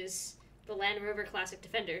is the Land Rover Classic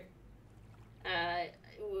Defender,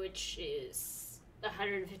 which is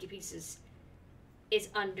 150 pieces, is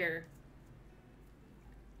under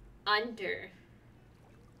 $18.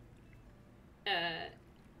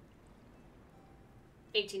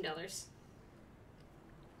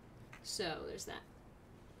 So there's that.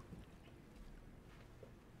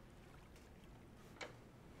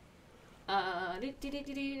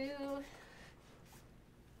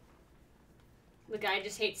 The guy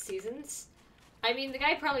just hates seasons. I mean, the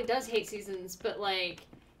guy probably does hate seasons, but like,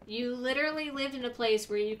 you literally lived in a place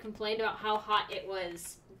where you complained about how hot it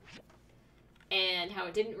was and how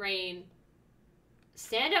it didn't rain.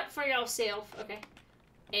 Stand up for yourself, okay?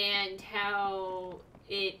 And how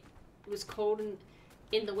it was cold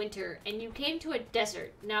in the winter, and you came to a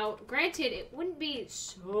desert. Now, granted, it wouldn't be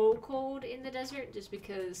so cold in the desert just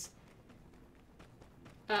because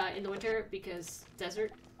in the winter, because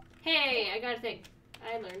desert. Hey, I got a thing.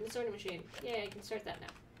 I learned the sorting machine. Yeah, I can start that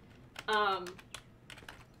now.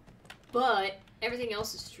 But everything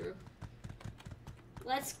else is true.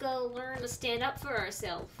 Let's go learn to stand up for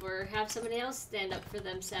ourselves, or have somebody else stand up for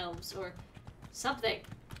themselves, or something.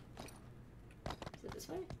 Is it this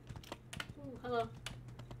way? Ooh, hello.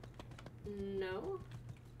 No.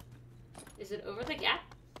 Is it over the gap?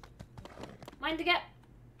 Mind the gap.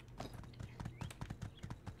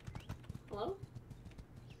 Hello?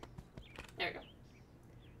 There we go.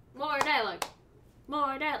 More dialogue.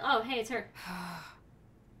 More dialogue. Oh, hey, it's her.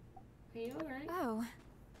 Are you alright? Oh.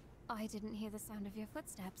 I didn't hear the sound of your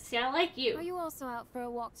footsteps. See, I like you. Are you also out for a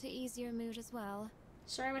walk to ease your mood as well?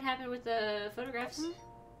 Sorry what happened with the photographs.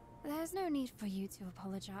 There's no need for you to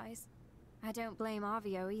apologize. I don't blame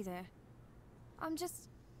Avio either. I'm just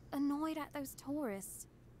annoyed at those tourists.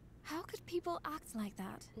 How could people act like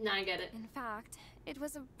that? No, I get it. In fact, it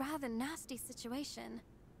was a rather nasty situation.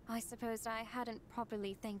 I suppose I hadn't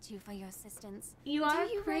properly thanked you for your assistance. You are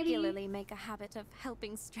Do you pretty... regularly make a habit of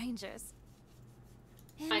helping strangers?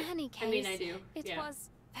 In any case, I mean, I do. It yeah. was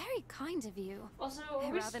very kind of you. Also,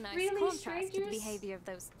 a rather nice really contrast to the strangers? behavior of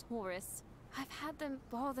those tourists. I've had them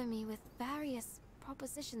bother me with various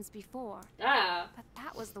propositions before. Ah. But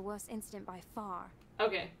that was the worst incident by far.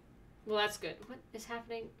 Okay. Well, that's good. What is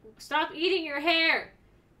happening? Stop eating your hair!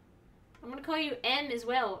 I'm gonna call you M as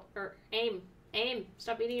well. Or Aim. Aim.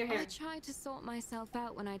 Stop eating your hair. I try to sort myself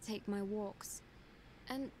out when I take my walks.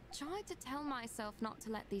 And try to tell myself not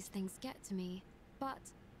to let these things get to me.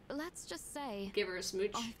 But let's just say... Give her a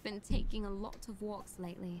smooch. I've been taking a lot of walks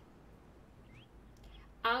lately.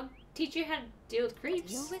 I'll teach you how to deal with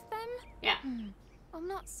creeps. Deal with them? Yeah. I'm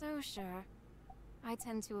not so sure. I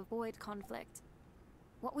tend to avoid conflict.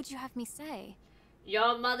 What would you have me say?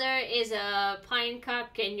 Your mother is a pine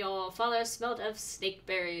cock and your father smelt of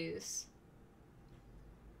snakeberries.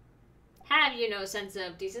 Have you no sense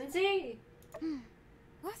of decency?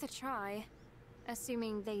 Worth a try.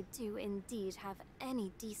 Assuming they do indeed have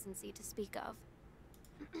any decency to speak of.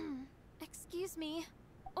 Excuse me,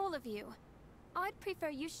 all of you. I'd prefer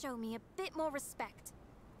you show me a bit more respect.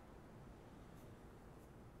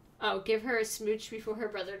 Oh, give her a smooch before her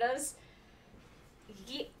brother does?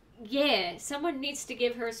 Yeah, someone needs to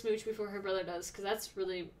give her a smooch before her brother does, because that's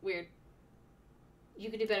really weird. You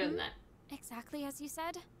can do better than that. Exactly as you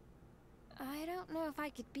said? I don't know if I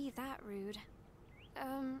could be that rude.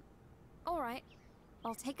 Alright.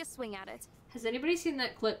 I'll take a swing at it. Has anybody seen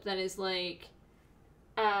that clip that is like,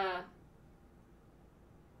 Has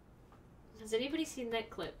anybody seen that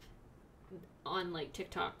clip on like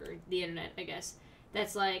TikTok or the internet, I guess,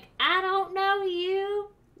 that's like, I don't know you.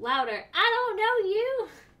 Louder. I don't know you.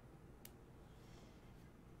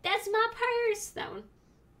 That's my purse. That one.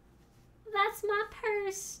 That's my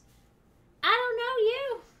purse. I don't know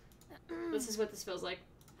you. This is what this feels like.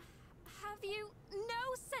 Have you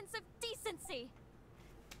no sense of decency?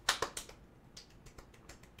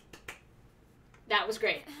 That was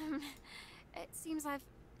great. It seems I've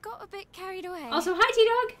got a bit carried away. Also, hi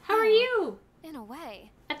T-Dog. How are you? In a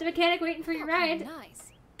way. At the mechanic waiting for your ride.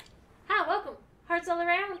 Nice. Hi, welcome. Hearts all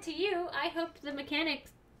around to you. I hope the mechanic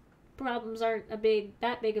problems aren't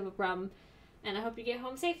that big of a problem. And I hope you get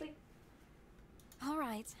home safely.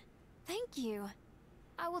 Alright. Thank you.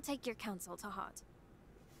 I will take your counsel to heart.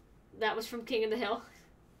 That was from King of the Hill.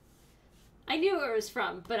 I knew where it was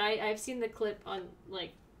from, but I've seen the clip on,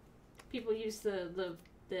 like, people use the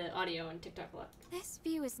audio on TikTok a lot. This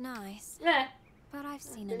view is nice. Yeah. But I've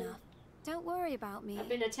seen enough. Don't worry about me. I've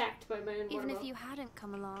been attacked by my own Even water if you hadn't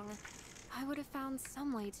come along, I would have found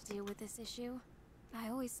some way to deal with this issue. I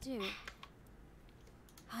always do.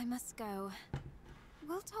 I must go.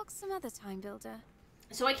 We'll talk some other time, Builder.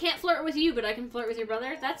 So I can't flirt with you, but I can flirt with your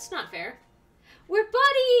brother? That's not fair. We're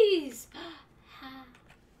buddies!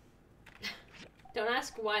 Don't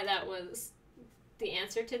ask why that was the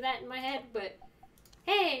answer to that in my head, but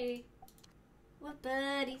hey! We're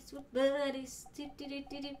buddies, buddies.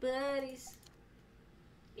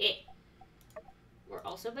 Yeah. We're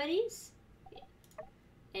also buddies? Yeah.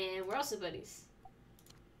 And we're also buddies.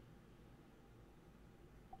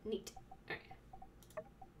 Neat. Alright.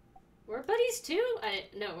 We're buddies too?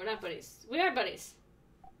 No, we're not buddies. We are buddies.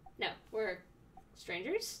 No, we're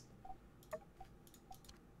strangers?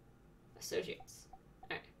 Associates.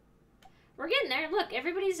 Alright. We're getting there. Look,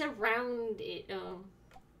 everybody's around it. Oh,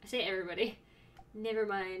 I say everybody. Never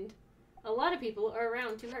mind. A lot of people are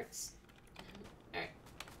around 2 hearts. Alright.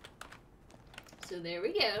 So there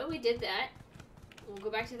we go. We did that. We'll go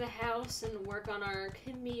back to the house and work on our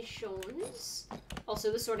commissions.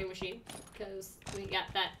 Also the sorting machine, because we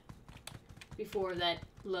got that before that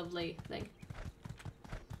lovely thing.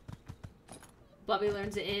 Bobby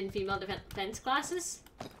learns it in female defense classes.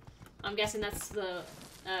 I'm guessing that's the,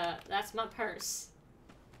 that's my purse.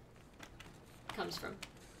 Comes from.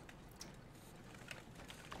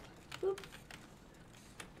 Boop.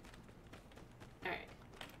 Alright.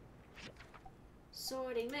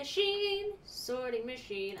 Sorting machine, sorting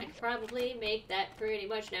machine. I could probably make that pretty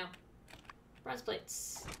much now. Bronze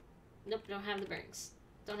plates. Nope, don't have the bearings.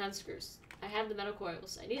 Don't have the screws. I have the metal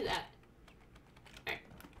coils. I knew that. Alright.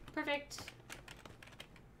 Perfect.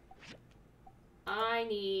 I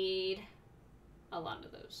need a lot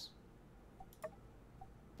of those.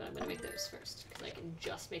 But I'm gonna make those first, because I can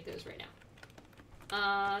just make those right now.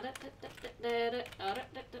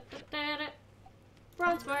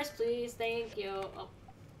 Bronze bars, please. Thank you. Oh,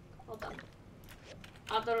 hold on.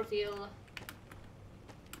 Auto refill.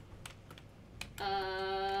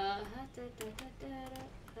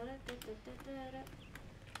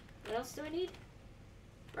 What else do I need?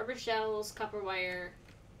 Rubber shells, copper wire,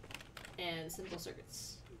 and simple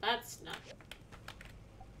circuits. That's not.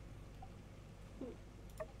 Ooh.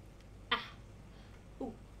 Ah.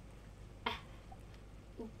 Ooh. Ah.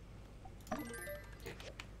 Ooh.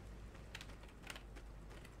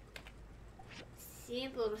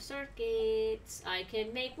 Simple circuits. I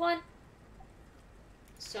can make one.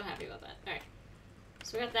 So happy about that. Alright.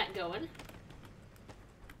 So we got that going.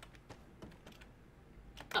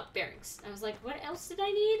 Oh, bearings. I was like, what else did I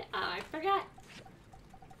need? I forgot.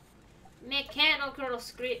 Mechanical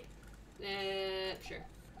script. Sure.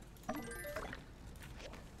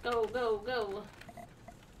 Go, go, go.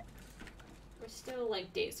 We're still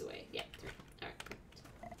like days away. Yeah, 3. Alright.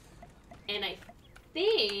 And I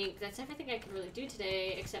think that's everything I can really do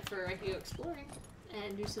today, except for I can go exploring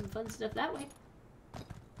and do some fun stuff that way.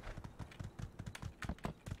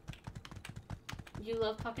 You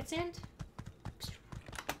love pocket sand?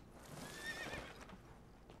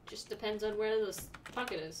 Just depends on where this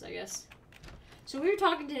pocket is, I guess. So we were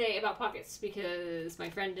talking today about pockets because my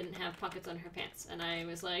friend didn't have pockets on her pants, and I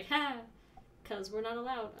was like, ha, because we're not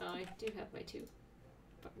allowed. Oh, I do have my 2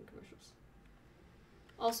 fucking commercials.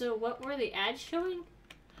 Also, what were the ads showing?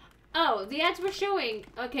 Oh, the ads were showing.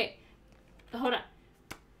 Okay, hold on.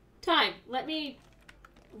 Time. Let me.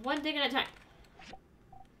 One thing at a time.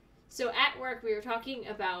 So at work, we were talking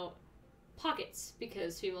about pockets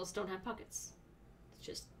because females don't have pockets. It's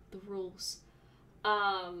just the rules.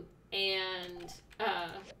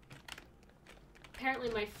 Apparently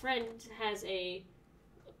my friend has a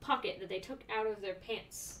pocket that they took out of their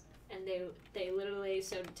pants, and they literally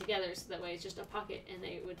sewed it together so that way it's just a pocket, and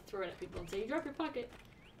they would throw it at people and say, you dropped your pocket.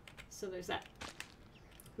 So there's that.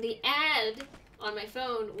 The ad on my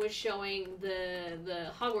phone was showing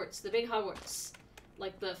the Hogwarts, the big Hogwarts,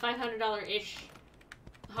 like the $500-ish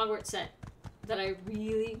Hogwarts set that I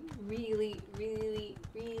really, really, really,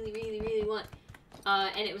 really, really, really want.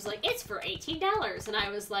 And it was like, it's for $18. And I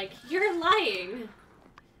was like, you're lying.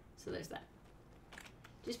 So there's that.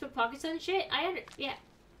 Just put pockets on shit? Yeah.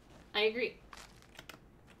 I agree.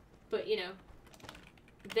 But, you know,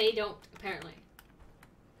 they don't, apparently.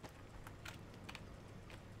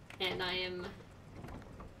 And I am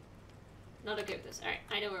not okay with this. Alright,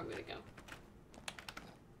 I know where I'm gonna go.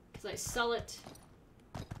 Because I saw it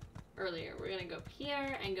earlier. We're gonna go up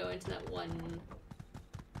here and go into that one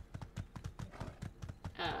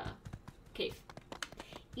cave.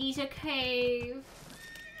 Eat a cave.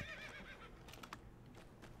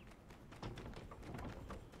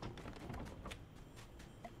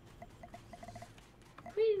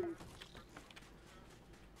 Woo.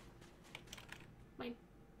 Mine.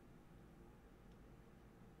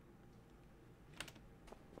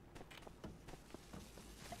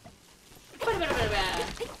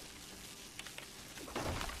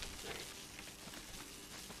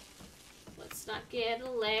 get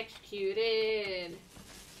electrocuted.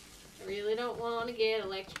 I really don't want to get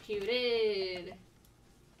electrocuted.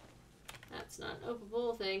 That's not an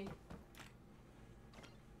openable thing.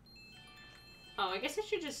 Oh, I guess I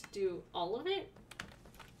should just do all of it?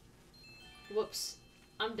 Whoops.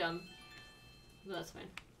 I'm dumb. But that's fine.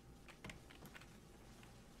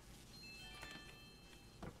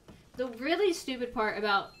 The really stupid part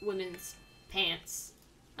about women's pants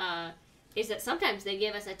is that sometimes they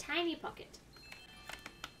give us a tiny pocket.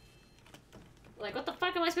 Like, what the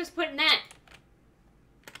fuck am I supposed to put in that?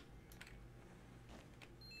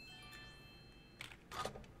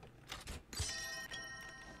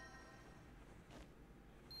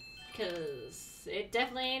 Because it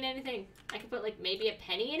definitely ain't anything. I could put, like, maybe a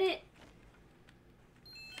penny in it.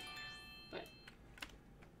 But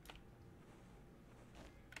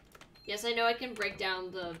yes, I know I can break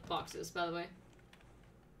down the boxes, by the way.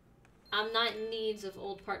 I'm not in needs of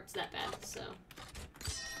old parts that bad, so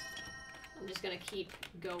I'm just gonna keep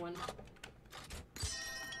going.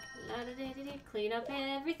 La-da-da-da-da, clean up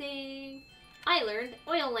everything. I learned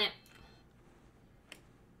oil lamp.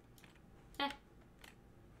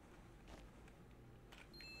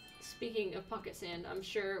 Speaking of pocket sand, I'm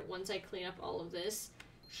sure once I clean up all of this,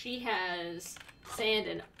 she has sand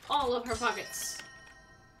in all of her pockets.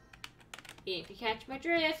 If you catch my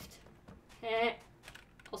drift. Heh.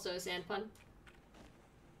 Also a sand pun.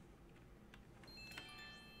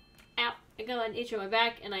 Ow. I got an itch on my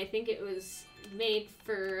back, and I think it was made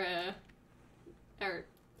for, or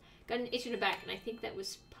got an itch in the back, and I think that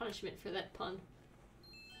was punishment for that pun.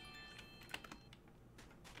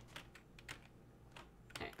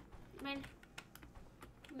 Alright. Mine.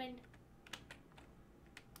 Mine.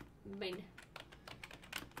 Mine.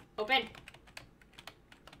 Open!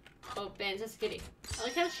 Open, that's kitty. I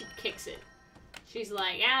like how she kicks it. She's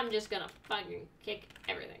like, yeah, I'm just gonna fucking kick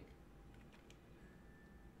everything.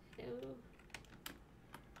 No.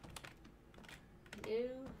 No.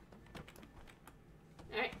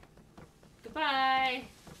 Alright. Goodbye.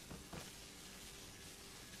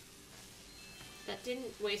 That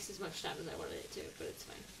didn't waste as much time as I wanted it to, but it's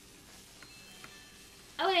fine.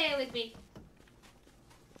 Away with me.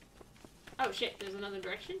 Oh shit, there's another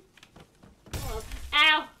direction? Oh,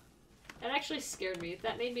 ow! That actually scared me.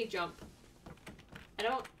 That made me jump. I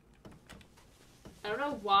don't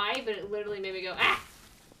know why, but it literally made me go, ah!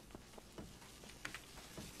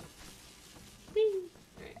 Whee!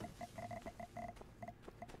 Alright.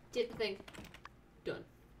 Did the thing. Done.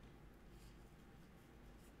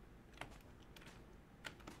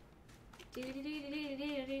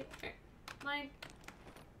 Alright. Mine.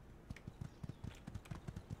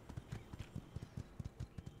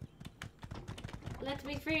 Let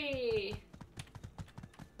me free!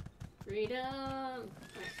 Freedom!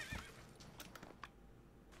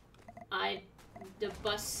 Alright. The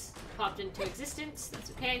bus popped into existence.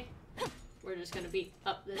 That's okay. We're just gonna beat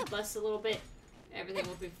up this bus a little bit. Everything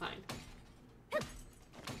will be fine.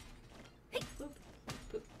 Boop,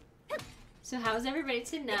 boop. So how's everybody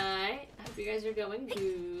tonight? I hope you guys are going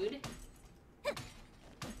good.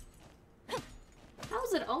 How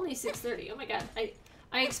is it only 6:30? Oh my god.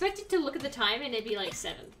 I expected to look at the time and it'd be like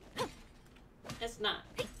 7. That's not.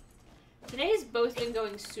 Today's both been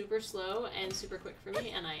going super slow and super quick for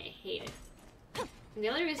me, and I hate it. And the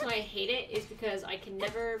only reason why I hate it is because I can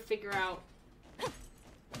never figure out,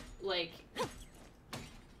 like,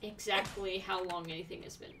 exactly how long anything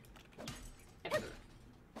has been. Ever.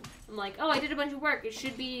 I'm like, oh, I did a bunch of work. It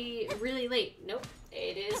should be really late. Nope.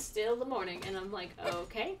 It is still the morning. And I'm like,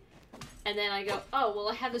 okay. And then I go, oh, well,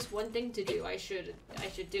 I have this one thing to do. I should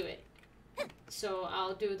do it. So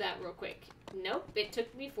I'll do that real quick. Nope, it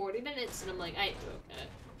took me 40 minutes, and I'm like,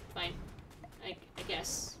 fine. I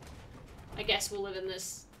guess. I guess we'll live in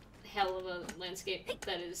this hell of a landscape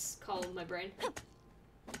that is called my brain.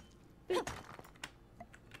 I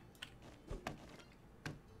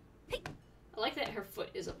like that her foot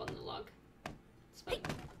is up on the log. It's fun.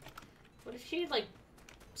 What if she, like,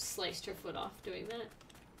 sliced her foot off doing that?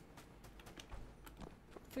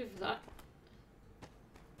 Food for thought.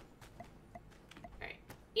 Alright.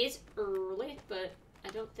 It's early, but I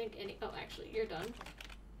don't think any... Oh, actually, you're done.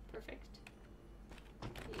 Perfect.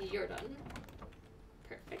 You're done.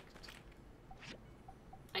 Perfect.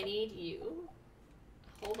 I need you.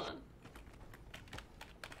 Hold on.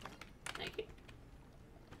 Thank you.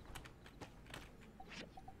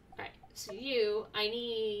 Alright, so you, I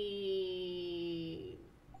need...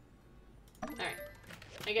 Alright.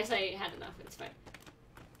 I guess I had enough, it's fine.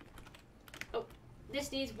 Oh, this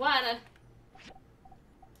needs water.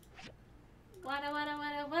 Water, water,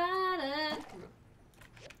 water, water.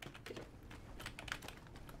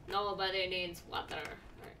 Nobody needs water.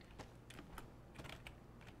 Alright.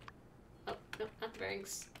 Oh, no, not the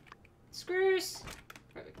bearings. Screws!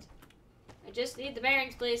 Perfect. I just need the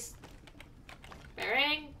bearings, please.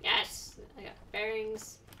 Bearing? Yes! I got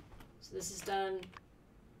bearings. So this is done.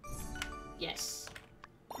 Yes.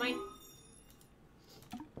 Mine.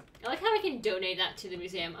 I like how I can donate that to the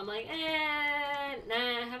museum. I'm like,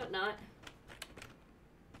 nah, how about not?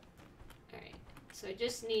 Alright. So I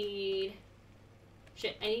just need...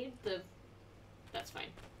 Shit, I need the... That's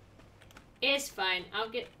fine. It's fine. I'll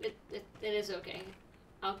get... It is okay.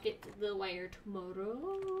 I'll get the wire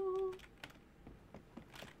tomorrow.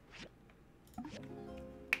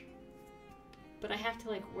 But I have to,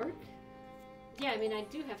 like, work? Yeah, I mean, I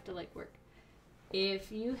do have to, like, work.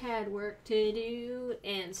 If you had work to do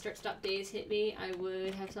and start-stop days hit me, I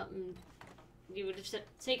would have something... You would have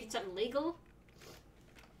taken something legal?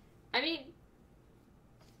 I mean...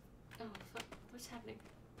 Oh, fuck. What's happening?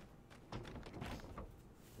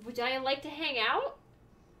 Would I like to hang out?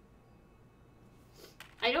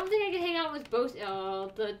 I don't think I can hang out with both...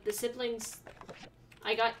 Oh, the siblings...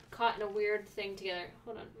 I got caught in a weird thing together.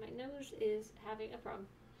 Hold on. My nose is having a problem.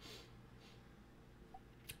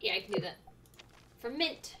 Yeah, I can do that. For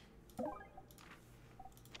mint.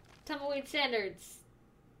 Tumbleweed standards.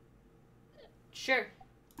 Sure.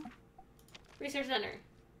 Research center.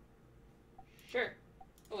 Sure.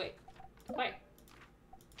 Oh, wait. Why?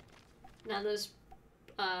 Now those,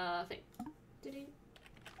 thing. Did-dee.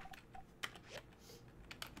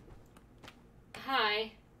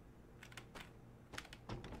 Hi.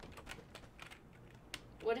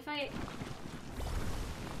 What if I...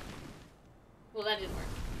 Well, that didn't work.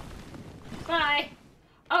 Bye!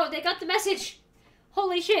 Oh, they got the message!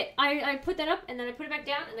 Holy shit! I put that up, and then I put it back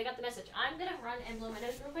down, and they got the message. I'm gonna run and blow my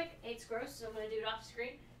nose real quick. It's gross, so I'm gonna do it off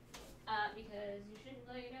screen. Because you shouldn't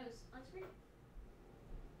blow your nose on screen.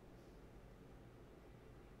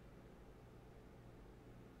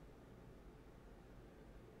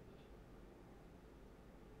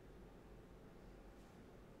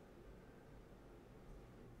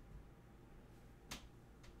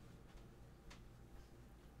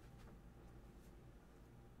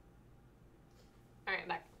 Alright,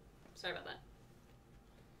 back. Sorry about that.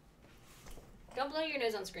 Don't blow your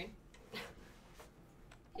nose on screen.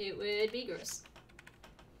 It would be gross.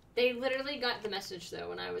 They literally got the message, though,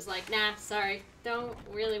 when I was like, nah, sorry. Don't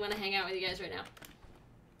really want to hang out with you guys right now.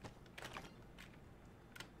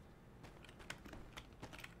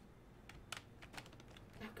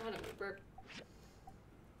 Oh god, I'm gonna burp.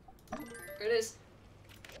 There it is.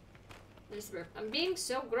 There's the burp. I'm being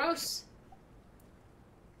so gross.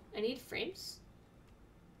 I need frames?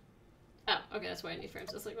 Oh, okay, that's why I need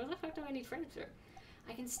frames. I was like, what the fuck do I need frames for?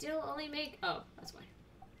 I can still only make... Oh, that's why.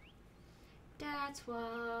 That's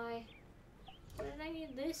why. What did I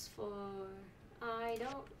need this for? I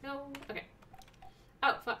don't know. Okay.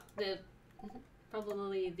 Oh, fuck. The...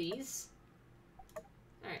 Probably these.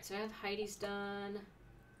 Alright, so I have Heidi's done.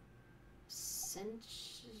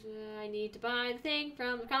 I need to buy the thing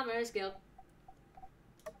from the Commerce Guild.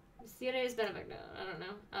 Mysterious benefit. No, I don't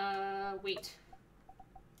know. Wait.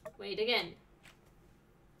 Wait again.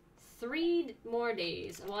 3 more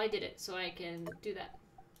days. Well, I did it, so I can do that.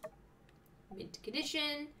 Mint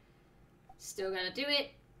condition. Still gotta do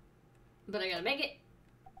it. But I gotta make it.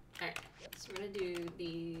 Alright. So we're gonna do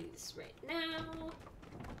these right now.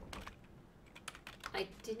 I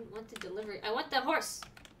didn't want the delivery. I want the horse!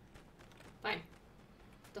 Fine.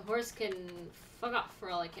 The horse can fuck off for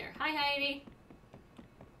all I care. Hi, Heidi!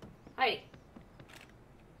 Heidi.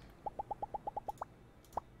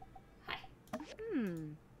 Hi.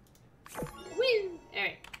 Woo!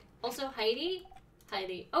 Alright. Also, Heidi.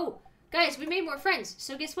 Oh! Guys, we made more friends.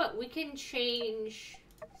 So guess what? We can change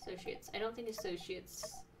associates. I don't think associates...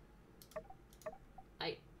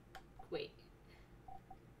 Wait.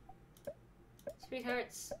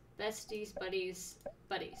 Sweethearts, besties, buddies,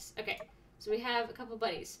 buddies. Okay. So we have a couple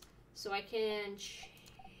buddies. So I can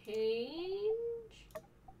change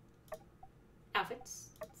outfits.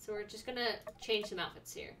 So we're just gonna change some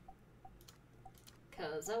outfits here.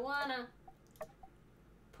 Cause I wanna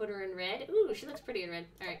put her in red. Ooh, she looks pretty in red.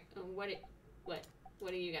 Alright, what do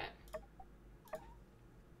you got?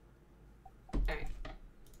 Alright.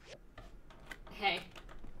 Hey.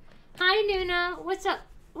 Hi, Nuna. What's up?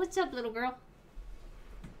 What's up, little girl?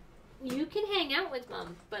 You can hang out with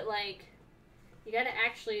Mom, but, like, you gotta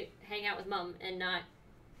actually hang out with Mom and not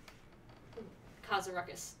cause a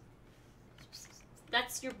ruckus.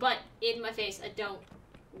 That's your butt in my face. I don't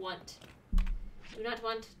want. Do not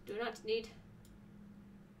want. Do not need.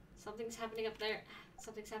 Something's happening up there.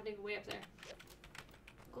 Something's happening way up there.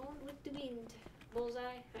 Going with the wind. Bullseye.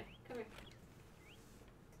 Hi, come here.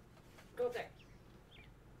 Go up there.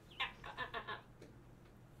 Ah, ah, ah, ah, ah.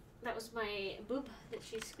 That was my boob that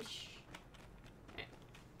she squished. Right.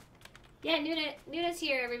 Yeah, Nuna's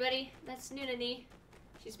here, everybody. That's Nuna Nee.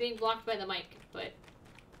 She's being blocked by the mic, but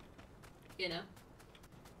you know.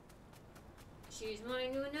 She's my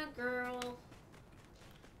Nuna girl.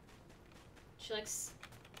 She likes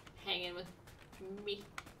hanging with me.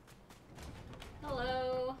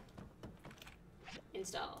 Hello.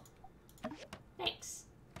 Install. Thanks.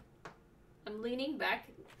 I'm leaning back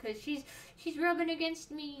because she's rubbing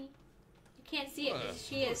against me. You can't see it, but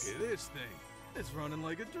she is. Look at this thing. It's running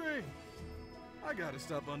like a dream. I gotta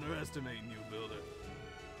stop underestimating you, Builder.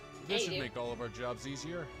 This should make all of our jobs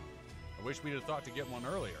easier. I wish we'd have thought to get one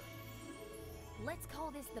earlier. Let's call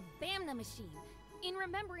this the Bamna machine, in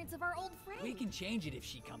remembrance of our old friend. We can change it if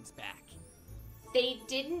she comes back. They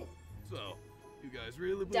didn't. So, you guys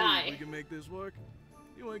really believe Die. we can make this work?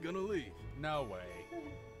 You ain't gonna leave. No way.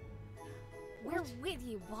 We're with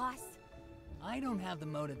you, boss. I don't have the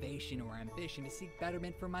motivation or ambition to seek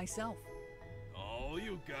betterment for myself. Oh,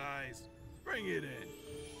 you guys. Bring it in.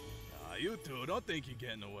 You two, don't think you're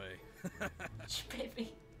getting away. She bit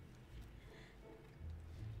me.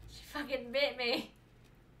 She fucking bit me.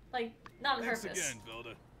 Like, not on Thanks purpose. again,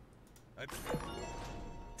 Builder.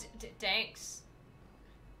 Thanks.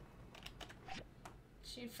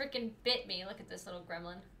 She freaking bit me. Look at this little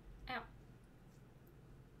gremlin. Ow.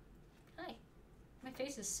 Hi. My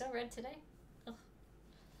face is so red today. Ugh.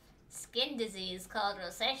 Skin disease called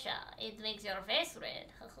rosacea. It makes your face red.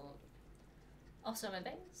 Also, my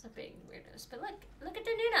bangs are being weirdos. But look at the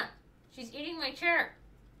Nuna. She's eating my chair.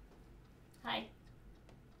 Hi.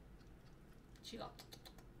 She got.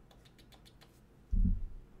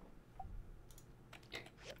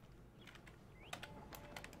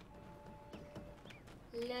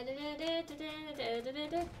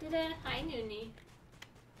 Hi, Noonie.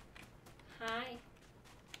 Hi.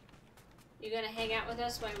 You gonna hang out with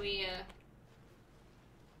us while we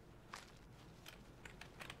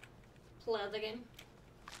play the game?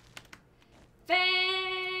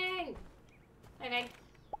 Fang! Hi, Fang.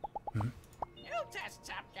 New test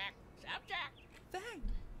subject.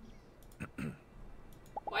 Fang!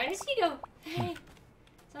 Why does he go, hey?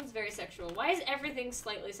 Sounds very sexual. Why is everything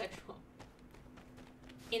slightly sexual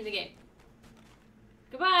in the game?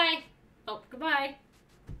 Goodbye! Oh, goodbye.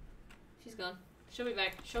 She's gone. She'll be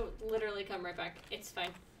back. She'll literally come right back. It's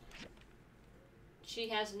fine. She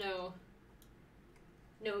has no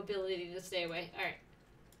ability to stay away. Alright.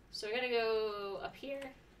 So I gotta go up here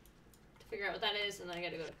to figure out what that is, and then I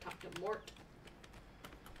gotta go talk to Mort.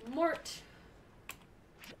 Mort!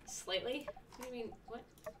 Slightly? What do you mean? What?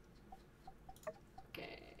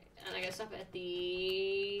 Okay. And I gotta stop at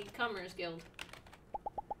the Commerce Guild.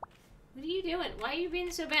 What are you doing? Why are you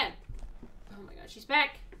being so bad? Oh my god, she's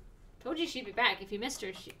back! Told you she'd be back. If you missed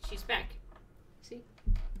her, she's back. See?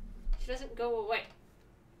 She doesn't go away.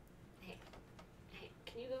 Hey,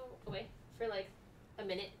 can you go away for like a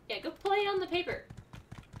minute? Yeah, go play on the paper.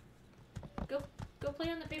 Go play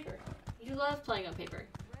on the paper. You love playing on paper.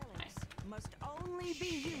 Nice. Must only be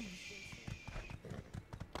used.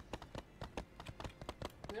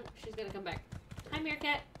 Nope, she's gonna come back. Hi,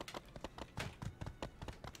 Meerkat.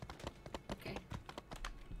 Okay.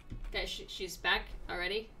 Guys, she's back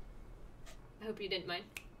already. I hope you didn't mind.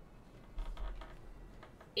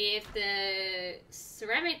 If the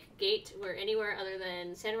ceramic gate were anywhere other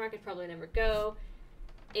than Sandrock, I'd probably never go.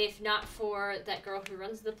 If not for that girl who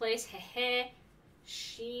runs the place, heh,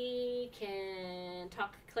 she can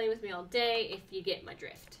talk clay with me all day if you get my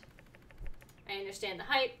drift. I understand the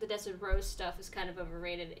hype. The Desert Rose stuff is kind of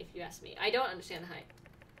overrated if you ask me. I don't understand the hype.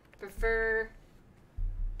 Prefer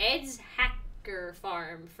Ed's Hacker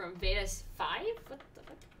Farm from Vedas 5? What the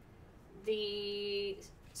fuck? The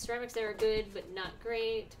ceramics there are good, but not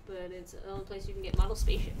great. But it's the only place you can get model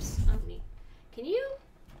spaceships. Oh, neat. Can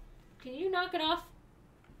you knock it off?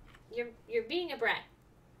 You're being a brat.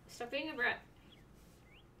 Stop being a brat.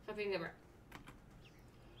 Stop being a brat.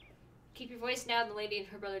 Keep your voice down. The lady and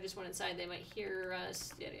her brother just went inside. They might hear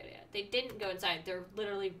us. Yada, yada, yada. They didn't go inside. They're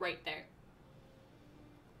literally right there.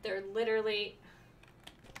 They're literally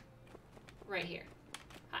right here.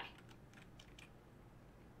 Hi.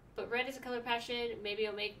 But red is a color passion. Maybe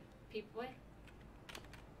it'll make people... What?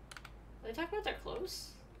 Are they talking about their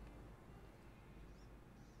clothes?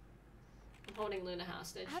 I'm holding Luna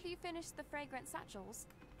hostage. Have you finished the fragrant satchels?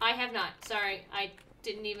 I have not. Sorry. I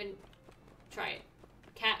didn't even try it.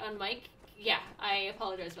 Cat on mic? Yeah, I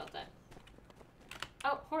apologize about that.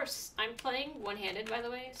 Oh, horse. I'm playing one-handed, by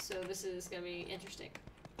the way, so this is going to be interesting.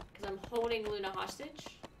 Because I'm holding Luna hostage.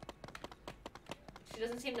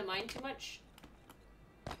 doesn't seem to mind too much.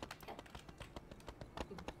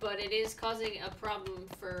 But it is causing a problem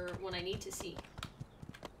for when I need to see.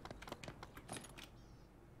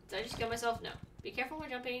 Did I just kill myself? No. Be careful when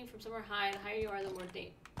jumping from somewhere high. The higher you are, the more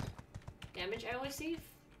damage I will receive.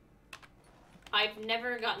 I've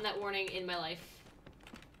never gotten that warning in my life.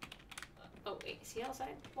 Oh, wait. Is he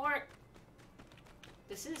outside? Mort!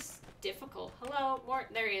 This is difficult. Hello, Mort.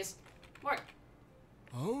 There he is. Mort.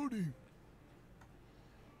 Howdy.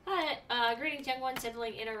 Hi, greetings, young one.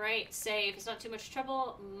 Settling in alright. Say, if it's not too much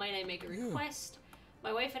trouble, might I make a request?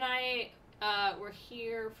 My wife and I were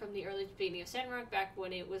here from the early beginning of Sandrock, back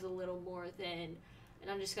when it was a little more than an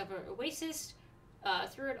undiscovered oasis.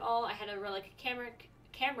 Through it all, I had a relic camera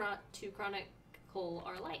to chronicle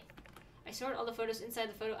our life. I stored all the photos inside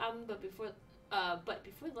the photo album, but before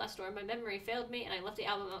the last storm, my memory failed me, and I left the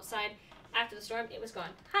album outside. After the storm, it was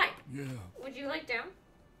gone. Hi. Yeah. Would you like down?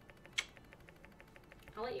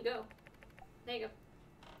 I'll let you go. There you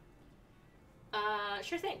go.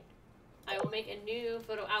 Sure thing. I will make a new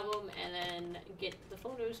photo album and then get the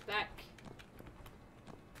photos back.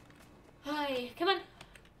 Hi, come on.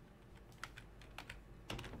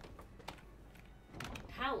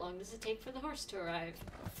 How long does it take for the horse to arrive?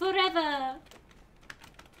 Forever!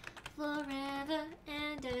 Forever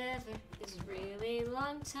and ever is a really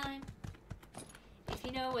long time. If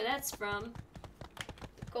you know where that's from,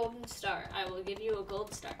 the golden star. I will give you a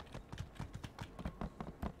gold star.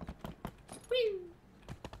 Woo!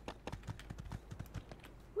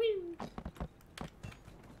 Woo!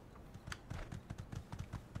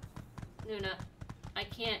 Luna, I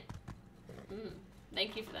can't.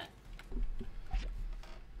 Thank you for that.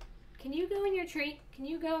 Can you go in your tree? Can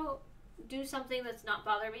you go do something that's not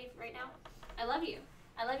bothering me right now? I love you.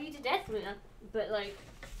 I love you to death, Luna. But like,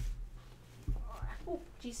 oh,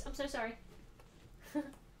 jeez, I'm so sorry.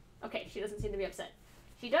 Okay, she doesn't seem to be upset.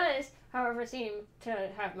 She does, however, seem to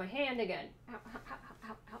have my hand again. Ow, ow, ow,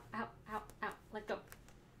 ow, ow, ow, ow, ow. Let go.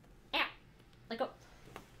 Ow. Let go.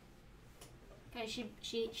 Okay,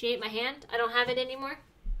 she ate my hand. I don't have it anymore.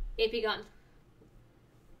 AP gone.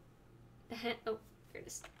 The hand. Oh, here it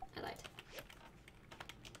is. I lied.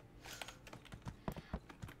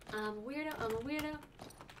 I'm a weirdo. I'm a weirdo.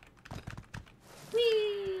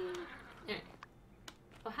 Whee! Alright.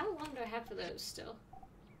 Oh, how long do I have for those still?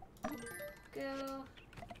 Go.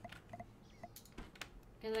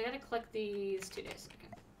 And I gotta collect these 2 days. Okay.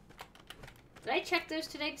 Did I check those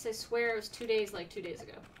today? Because I swear it was 2 days, like 2 days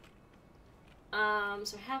ago.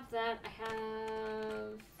 So I have that. I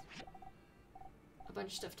have a bunch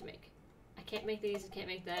of stuff to make. I can't make these. I can't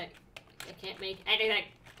make that. I can't make anything.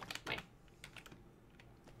 Fine.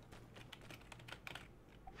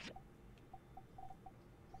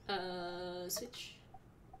 Switch.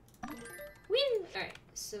 Win! Alright,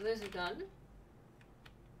 so those are done.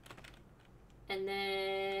 And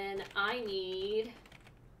then I need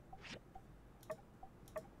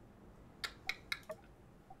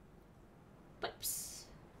pipes.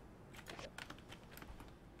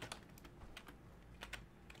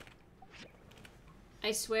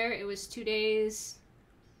 I swear it was 2 days.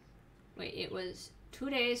 Wait, it was 2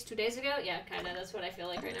 days, 2 days ago? Yeah, kinda, that's what I feel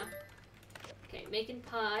like right now. Okay, making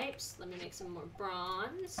pipes. Let me make some more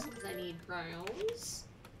bronze, because I need bronze.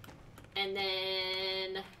 And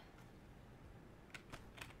then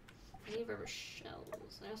I need rubber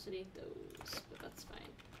shells. I also need those, but that's fine.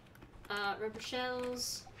 Rubber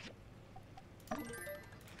shells.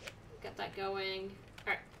 Got that going.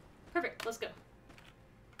 Alright, perfect, let's go.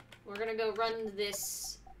 We're gonna go run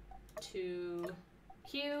this to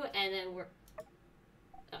Q, and then we're...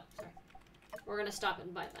 Oh, sorry. We're gonna stop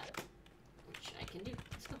and buy that. Which I can do.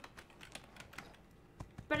 Let's go.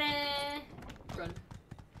 Run.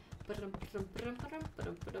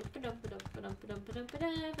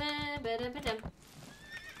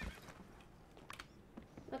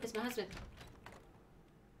 Look, it's my husband.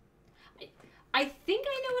 I think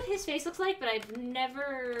I know what his face looks like, but I've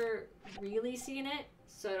never really seen it,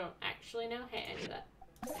 so I don't actually know. Hey, I knew that.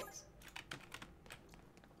 Thanks.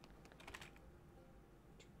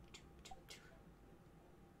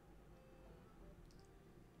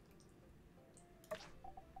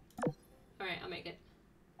 Alright, I'll make it.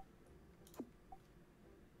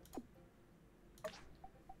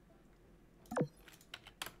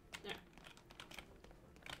 There.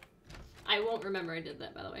 I won't remember I did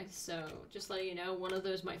that, by the way, so just let you know, one of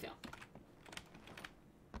those might fail.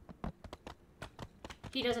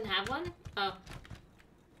 He doesn't have one? Oh.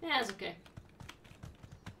 Yeah, that's okay.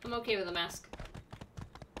 I'm okay with a mask.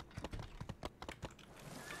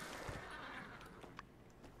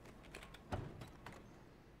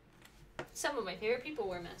 Some of my favorite people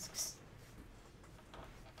wear masks.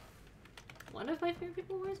 One of my favorite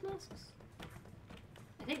people wears masks?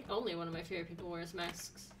 I think only one of my favorite people wears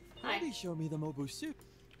masks. Hi. Maybe show me the mobile suit.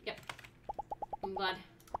 Yep. I'm glad.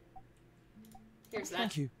 Here's that.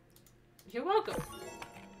 Thank you. You're welcome.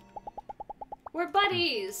 We're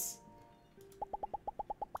buddies!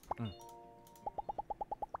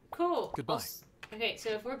 Cool. Goodbye. Okay,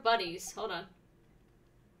 so if we're buddies, hold on.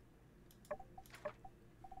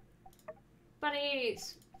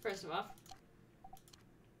 Buddies! First of all,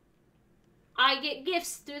 I get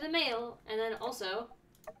gifts through the mail, and then also...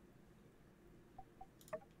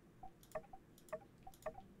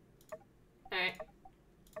 Alright.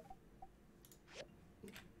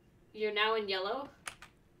 You're now in yellow.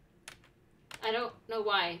 I don't know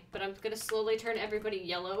why, but I'm gonna slowly turn everybody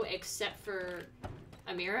yellow except for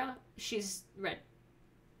Amira. She's red.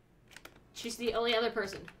 She's the only other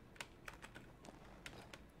person.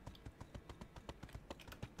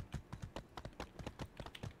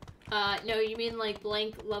 No, you mean like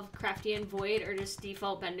blank Lovecraftian void or just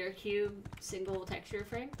default Bender Cube single texture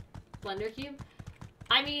frame? Blender Cube?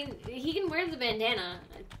 I mean, he can wear the bandana.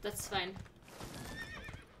 That's fine.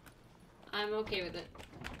 I'm okay with it.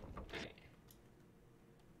 Alright.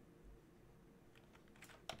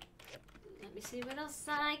 Let me see what else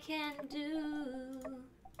I can do.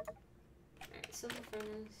 Alright, silver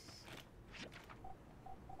furnace.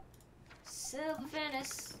 Silver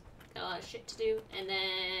furnace. Got a lot of shit to do. And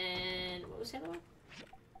then... what was the other one?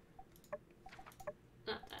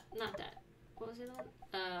 Not that. Not that. What was the other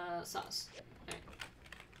one? Sauce. Alright.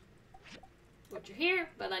 Butcher here,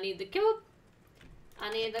 but I need the cube. I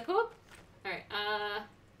need the cube. Alright,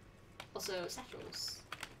 also satchels.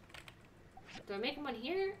 Do I make them on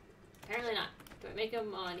here? Apparently not. Do I make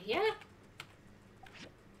them on here?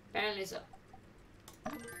 Apparently so.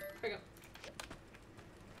 There we go.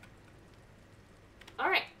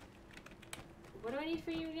 Alright. What do I need for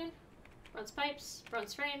you again? Bronze pipes,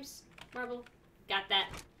 bronze frames, marble. Got that.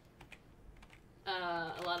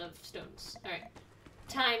 A lot of stones. Alright.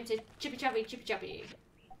 Time to chippy choppy, chippy choppy.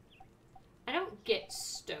 I don't get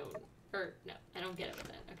stone. Or, no, I don't get it with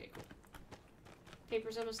that. Okay, cool.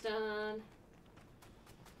 Paper's almost done.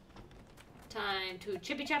 Time to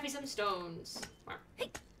chippy choppy some stones.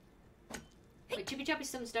 Wait, chippy choppy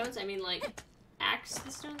some stones? I mean, like, axe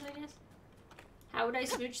the stones, I guess? How would I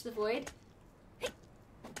smooch the void?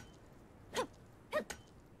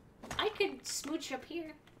 I could smooch up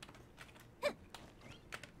here.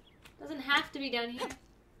 Doesn't have to be down here.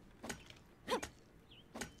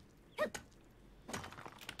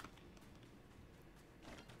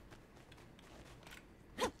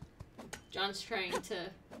 John's trying to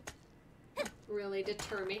really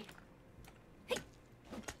deter me.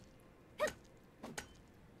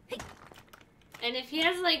 And if he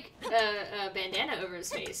has, like, a bandana over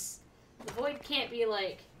his face, the void can't be,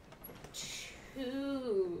 like,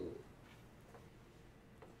 too,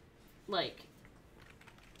 like,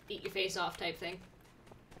 eat your face off type thing.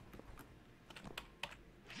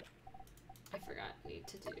 I forgot. Need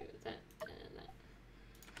to do that and that.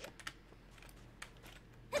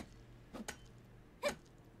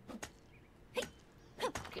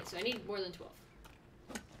 Okay, so I need more than 12.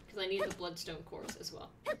 Because I need the bloodstone cores as well.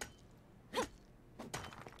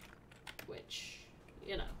 Which,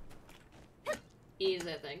 you know, is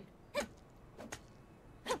a thing.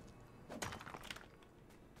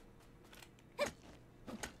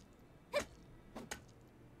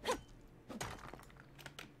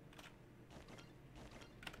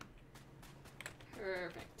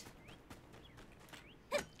 Perfect.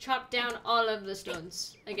 Chop down all of the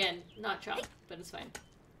stones. Again, not chop, but it's fine.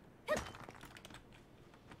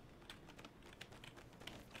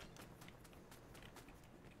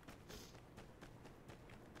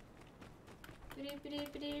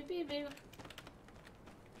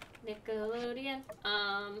 Nickelodeon.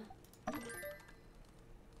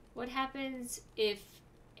 What happens if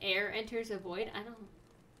air enters a void? I don't...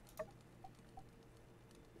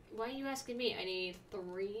 Why are you asking me? I need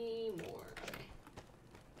 3 more. Okay.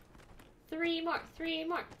 3 more, 3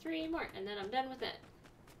 more, 3 more, and then I'm done with it.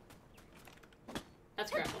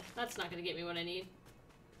 That's gravel. That's not gonna get me what I need.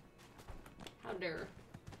 How dare.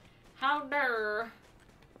 How dare.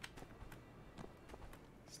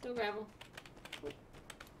 Still gravel. Oop.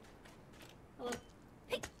 Hello.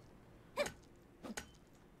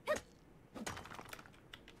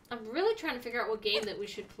 I'm really trying to figure out what game that we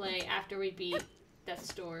should play after we beat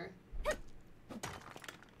Death's Door.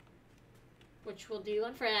 Which we'll do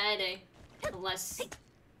on Friday. Unless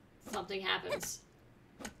something happens.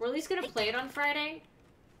 We're at least gonna play it on Friday.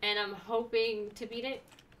 And I'm hoping to beat it.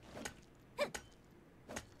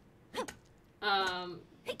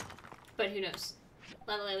 But who knows?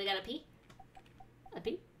 By the way, we gotta pee.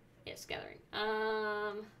 Yes, gathering.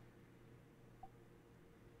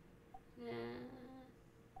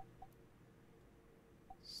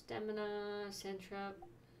 Stamina, Sandrock.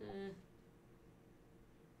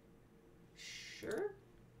 Sure?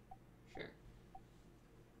 Sure.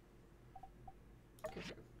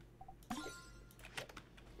 Confirm.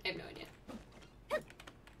 I have no idea.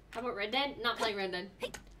 How about Red Dead? Not playing Red Dead.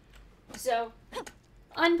 So,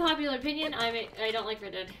 unpopular opinion, I don't like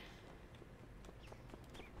Red Dead.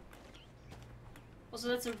 Also,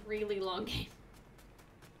 that's a really long game.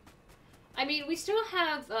 I mean, we still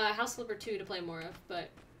have House Flipper 2 to play more of, but...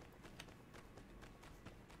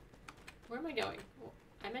 Where am I going? Well,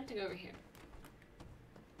 I meant to go over here.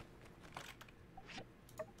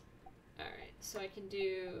 Alright, so I can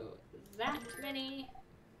do that many.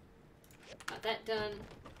 Got that done.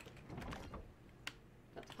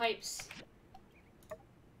 Got the pipes.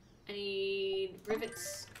 I need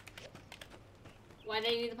rivets. Why do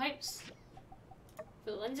I need the pipes?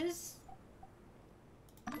 For the lenses?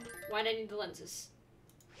 Why do I need the lenses?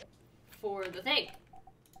 For the thing.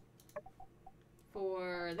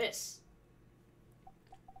 For this.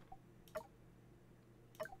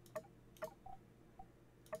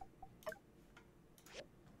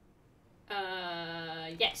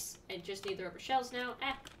 Yes. I just need the rubber shells now.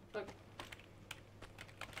 Ah, fuck.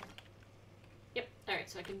 Yep, alright,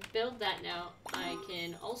 so I can build that now. I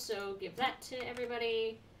can also give that to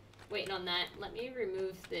everybody. Waiting on that. Let me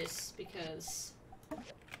remove this because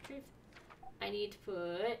I need to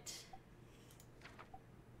put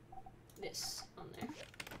this on there.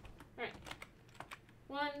 Alright.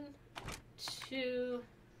 1, 2.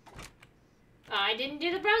 I didn't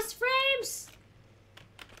do the browse frames!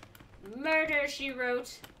 Murder, she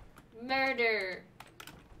wrote. Murder.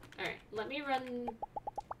 Alright, let me run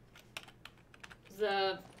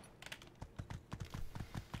the...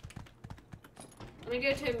 Let me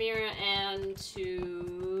go to Amira and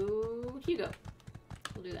to Hugo.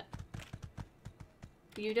 We'll do that.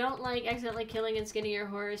 You don't like accidentally killing and skinning your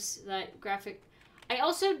horse, that graphic... I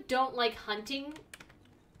also don't like hunting,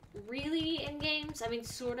 really, in games. I mean,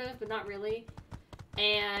 sort of, but not really.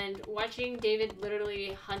 And watching David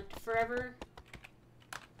literally hunt forever,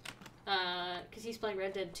 because he's playing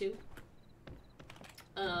Red Dead 2.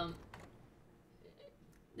 That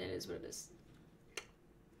is what it is.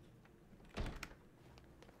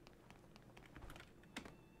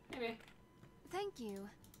 Anyway. Thank you.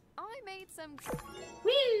 I made some...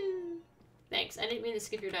 Woo! Thanks. I didn't mean to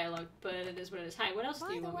skip your dialogue, but it is what it is. Hi, what else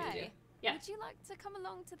do you want me to do? Yeah. Would you like to come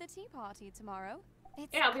along to the tea party tomorrow?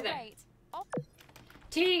 It's Yeah, I'll be there. great. Oh.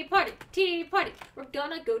 Tea party! Tea party! We're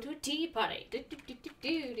gonna go to a tea party! Do, do, do, do,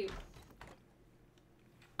 do, do.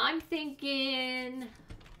 I'm thinking...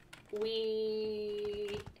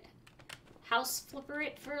 we... house flipper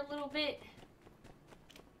it for a little bit.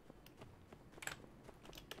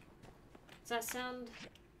 Does that sound...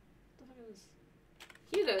 What the fuck is...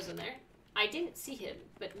 Hugo's in there. I didn't see him,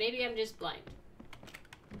 but maybe I'm just blind.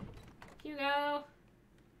 Hugo!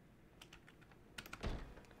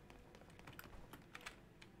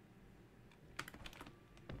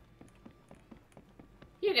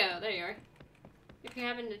 Hugo, there you are. If you're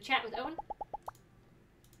having a chat with Owen.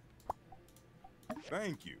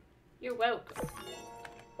 Thank you. You're welcome.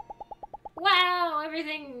 Wow,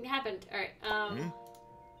 everything happened. Alright,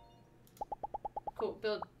 Cool,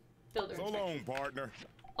 builder. So long, partner.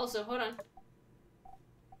 Also, hold on.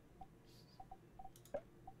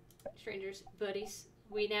 Strangers, buddies.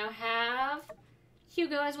 We now have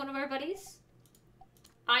Hugo as one of our buddies.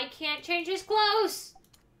 I can't change his clothes!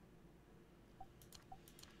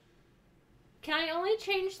 Can I only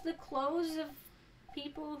change the clothes of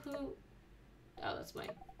people who... Oh, that's my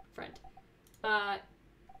friend. Can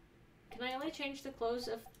I only change the clothes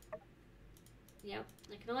of... Yeah,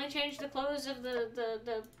 I can only change the clothes of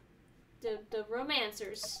the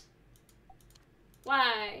romancers.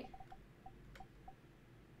 Why?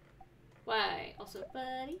 Why? Also,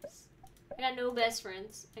 buddies. I got no best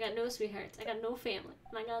friends. I got no sweethearts. I got no family.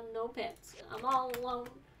 And I got no pets. I'm all alone.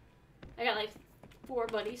 I got like 4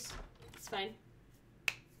 buddies. It's fine.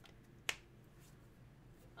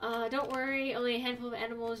 Don't worry, only a handful of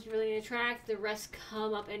animals you really need to track. The rest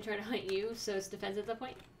come up and try to hunt you, so it's defense at that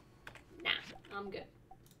point. Nah, I'm good.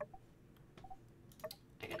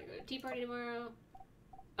 I gotta go to tea party tomorrow.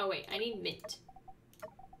 Oh wait, I need mint.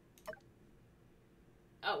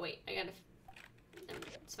 Oh wait, I gotta...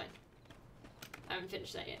 It's fine. I haven't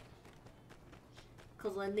finished that yet.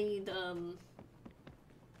 Cause I need,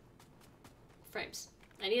 frames.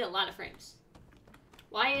 I need a lot of frames.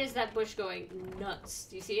 Why is that bush going nuts?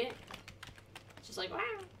 Do you see it? It's just like, wow.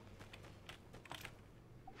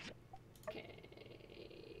 Okay.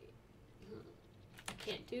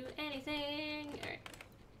 do anything. Alright.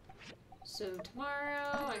 So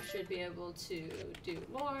tomorrow I should be able to do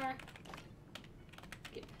more.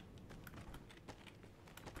 Yep.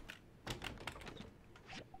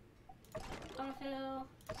 Autofill,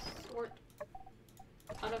 sort.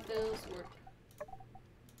 Autofill, sort.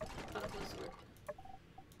 Autofill, sort.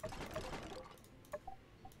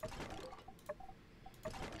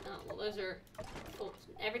 Oh, well those are full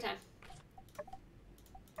every time.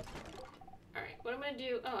 Alright, what I'm gonna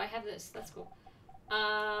do, oh, I have this, that's cool.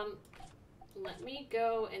 Let me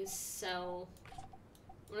go and sell,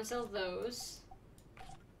 I'm gonna sell those.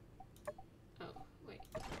 Oh, wait.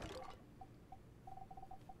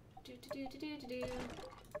 Do. There we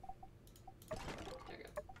go.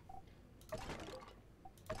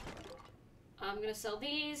 I'm gonna sell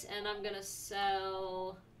these, and I'm gonna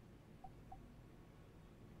sell...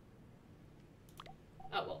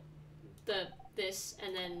 Oh, well, this,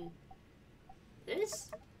 and then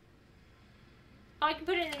this? Oh, I can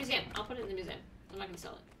put it in the museum. I'll put it in the museum. I'm not gonna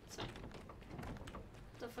sell it. It's fine.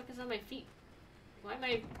 What the fuck is on my feet? Why am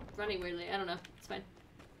I running weirdly? I don't know. It's fine.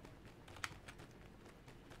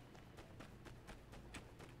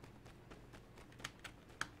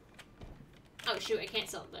 Oh shoot, I can't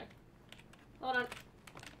sell it there. Hold on.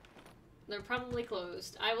 They're probably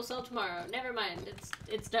closed. I will sell tomorrow. Never mind.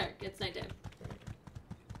 It's dark. It's nighttime.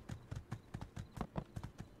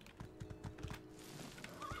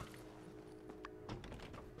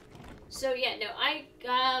 So yeah, no,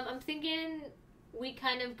 I'm thinking we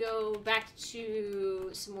kind of go back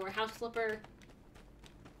to some more House Flipper.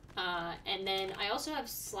 And then I also have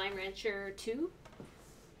Slime Rancher 2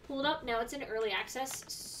 pulled up. Now it's in early access,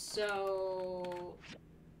 so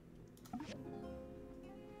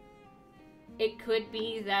it could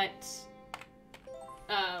be that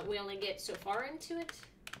we only get so far into it.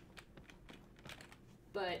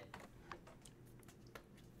 But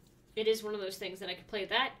it is one of those things that I could play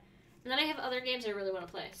that. And then I have other games I really want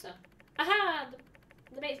to play, so... Aha!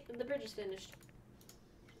 The bridge is finished.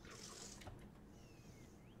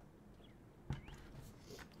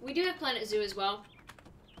 We do have Planet Zoo as well.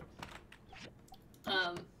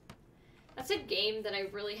 That's a game that I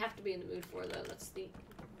really have to be in the mood for, though. That's the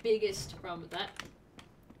biggest problem with that.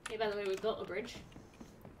 Hey, by the way, we built a bridge.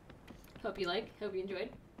 Hope you enjoyed.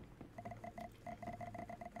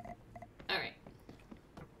 Alright.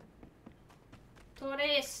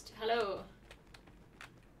 Tourist! Hello.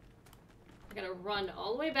 I gotta run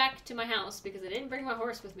all the way back to my house because I didn't bring my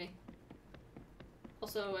horse with me.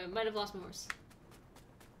 Also, I might have lost my horse.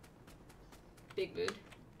 Big mood.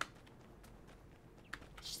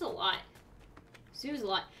 It's just a lot. Zoo's a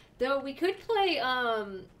lot. Though we could play,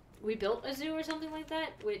 we built a zoo or something like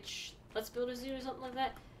that, which, let's build a zoo or something like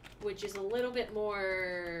that, which is a little bit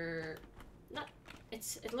more,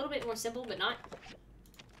 it's a little bit more simple, but not.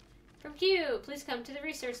 From Q, please come to the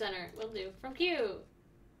research center. Will do. From Q.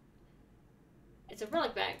 It's a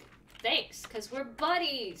relic bag. Thanks, because we're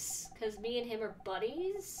buddies. Because me and him are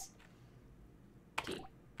buddies.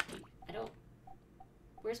 I don't...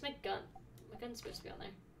 Where's my gun? My gun's supposed to be on there.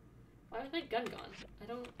 Why was my gun gone? I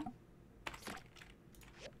don't...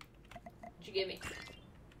 What'd you give me?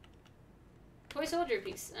 Toy soldier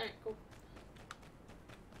piece. Alright, cool.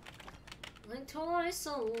 Like toy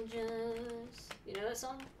soldiers. You know that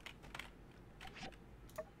song?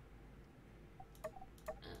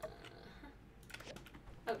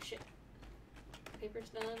 Oh shit. Paper's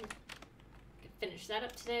done. Can finish that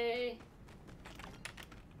up today.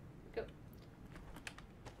 Go.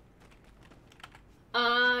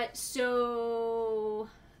 So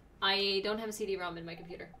I don't have a CD-ROM in my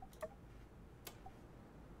computer.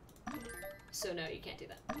 So no, you can't do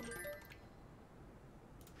that.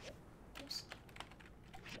 Oops.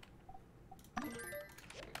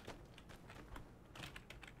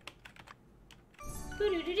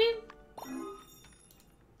 Boo-doo-doo-doo.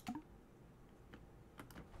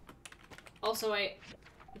 Also, I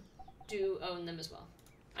do own them as well.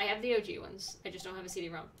 I have the OG ones. I just don't have a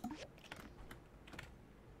CD-ROM.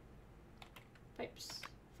 Pipes.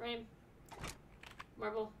 Frame.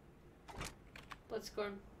 Marble.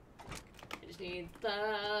 Bloodscorn. I just need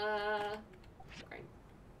the... Grind.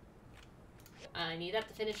 I need that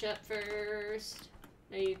to finish up first.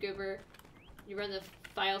 No, you goober. You run the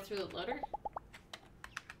file through the loader?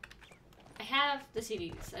 I have the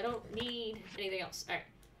CDs. I don't need anything else. Alright.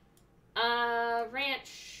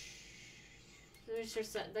 Ranch.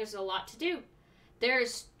 There's a lot to do.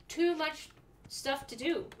 There's too much stuff to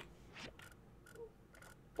do.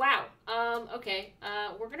 Wow. Okay.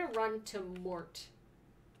 We're gonna run to Mort.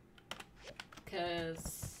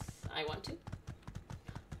 Because I want to.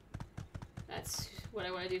 That's what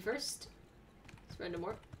I want to do first. So Friend of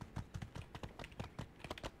more.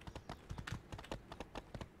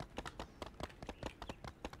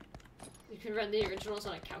 You can run the originals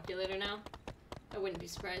on a calculator now. I wouldn't be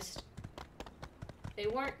surprised. They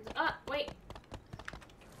weren't. Ah, wait.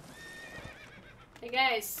 Hey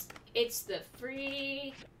guys, it's the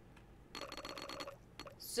free.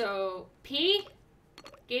 So, pee,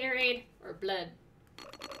 Gatorade, or blood?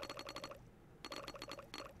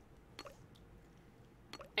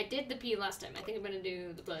 I did the pee last time. I think I'm gonna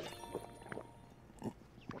do the blood.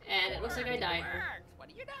 And it looks like I died. What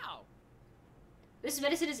do you know? This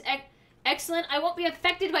medicine is excellent. I won't be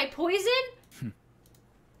affected by poison?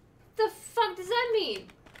 The fuck does that mean?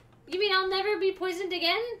 You mean I'll never be poisoned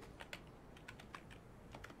again?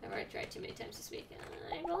 I've already tried too many times this week.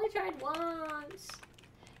 I've only tried once.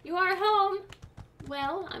 You are home.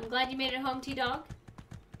 Well, I'm glad you made it home, T-Dog.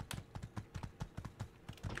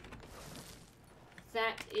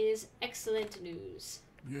 That is excellent news.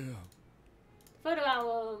 Yeah. Photo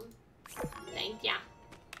album. Thank ya.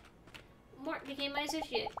 Mort became my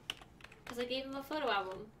associate. Because I gave him a photo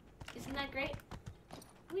album. Isn't that great?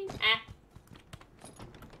 I mean,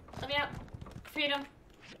 Let me out. Freedom.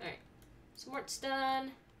 Alright. So Mort's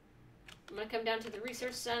done. I'm gonna come down to the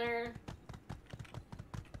research center.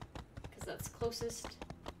 Because that's closest.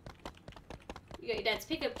 You got your dad's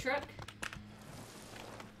pickup truck.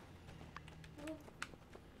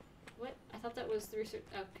 What? I thought that was the research.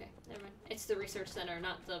 Okay, never mind. It's the research center,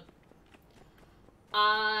 not the.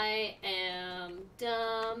 I am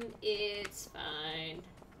dumb. It's fine.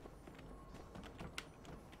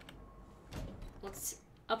 What's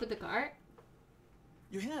up with the car?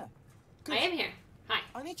 You're here. I am here. Hi.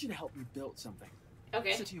 I need you to help me build something.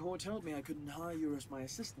 Okay. City Hall told me I couldn't hire you as my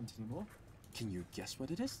assistant anymore. Can you guess what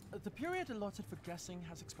it is? The period allotted for guessing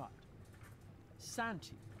has expired.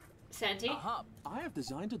 Santi. Santi? Aha. I have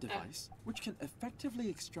designed a device which can effectively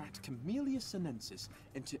extract Camellia sinensis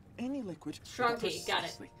into any liquid. Shrunky, got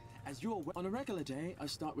it. As you're on a regular day, I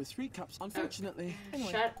start with 3 cups. Unfortunately,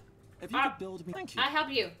 anyway. Shut if you up. could build me, thank you. I help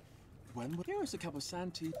you. Here is a cup of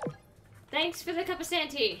Santi. Thanks for the cup of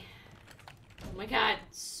Santi. Oh my god,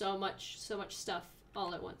 so much stuff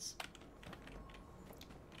all at once.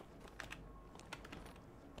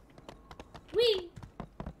 Whee!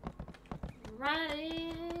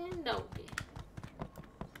 Right. No.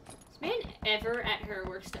 Is Man ever at her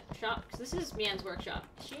workshop? Because this is Mian's workshop.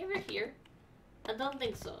 Is she ever here? I don't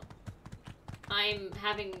think so. I'm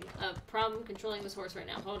having a problem controlling this horse right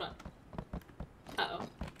now. Hold on. Uh-oh.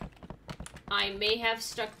 I may have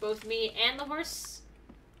stuck both me and the horse.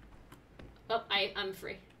 Oh, I'm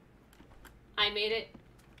free. I made it.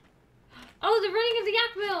 Oh, the running of the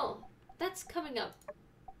yak mill! That's coming up.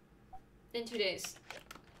 In 2 days.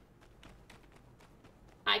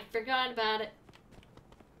 I forgot about it.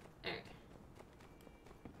 Alright.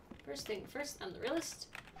 First thing first, I'm the realist.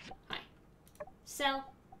 Hi.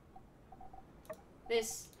 Sell.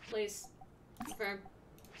 This, please. Confirm.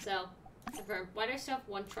 Sell. Confirm. Why do I still have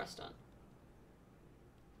 1 trust on?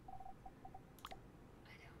 I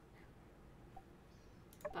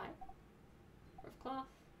don't know. Buy. Rough cloth.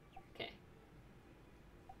 Okay.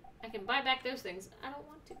 I can buy back those things. I don't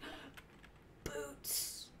want to.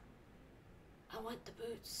 Boots. I want the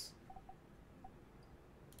boots.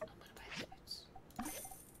 I'm gonna buy the boots.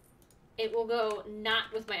 It will go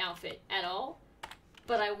not with my outfit at all,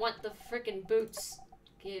 but I want the frickin' boots.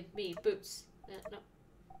 Give me boots. No.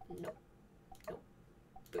 No. No.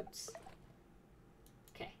 Boots.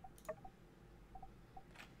 Okay.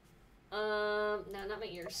 No, not my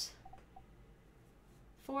ears.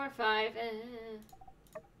 4 or 5.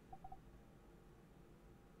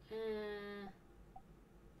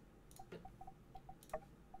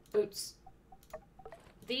 Boots.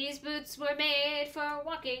 These boots were made for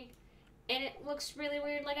walking, and it looks really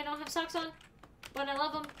weird like I don't have socks on, but I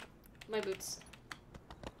love them. My boots.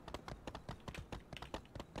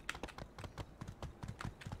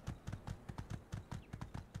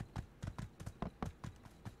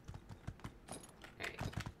 Alright.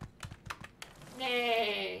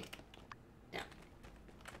 Yay! Down.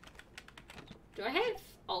 Do I have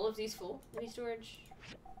all of these full? Mini storage?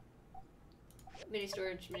 Mini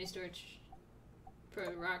storage,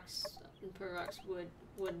 pro rocks, wood,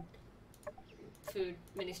 food,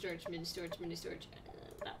 mini storage,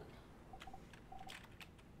 that one.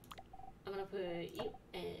 I'm gonna put you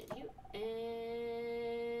and you and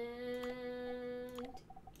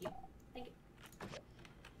you. Thank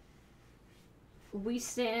you. We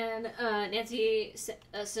stand Nancy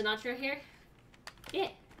Sinatra here. Yeah.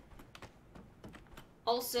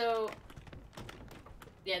 Also,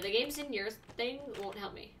 yeah, the games in your thing won't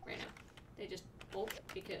help me right now. They just won't,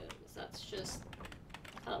 because that's just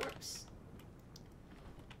how that works.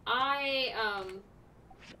 I,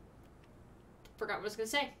 forgot what I was gonna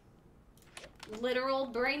say. Literal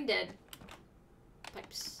brain dead.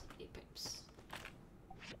 Pipes. 8 pipes.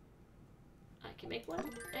 I can make 1,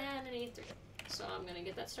 and I need 3. So I'm gonna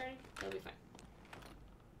get that started. That'll be fine.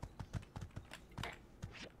 Alright.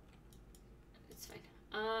 It's fine.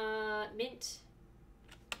 Mint.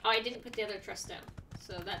 Oh, I didn't put the other truss down,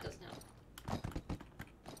 so that doesn't help.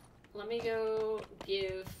 Let me go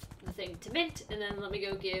give the thing to Mint, and then let me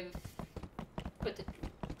go put the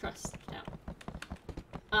truss down.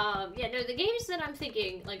 Yeah, no, the games that I'm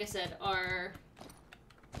thinking, like I said, are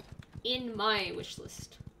in my wish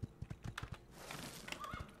list.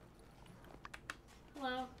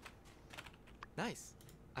 Hello. Nice.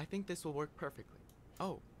 I think this will work perfectly.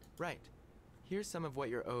 Oh, right. Here's some of what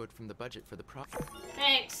you're owed from the budget for the project.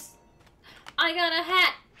 Thanks. I got a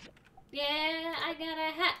hat. Yeah, I got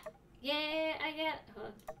a hat. Yeah, hold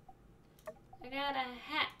on. I got a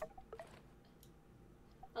hat.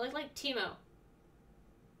 I look like Timo.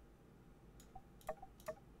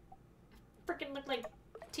 Freaking look like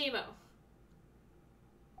Timo.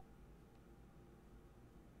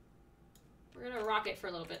 We're gonna rock it for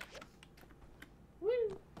a little bit. Woo!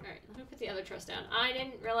 Alright, let me put the other truss down. I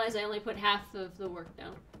didn't realize I only put half of the work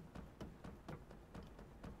down.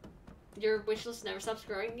 Your wish list never stops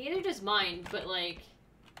growing. Neither does mine, but like...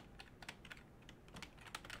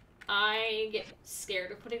 I get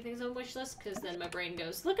scared of putting things on wish list because then my brain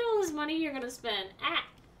goes, look at all this money you're gonna spend. Ah!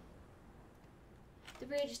 The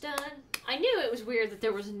bridge is done. I knew it was weird that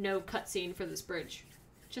there was no cutscene for this bridge.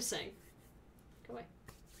 Just saying. Go away.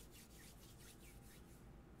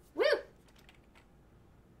 Woo!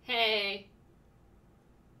 Hey.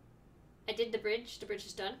 I did the bridge. The bridge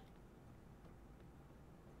is done.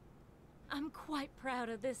 I'm quite proud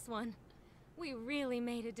of this one. We really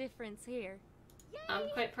made a difference here. I'm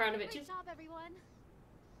quite proud of it too. Great job, everyone.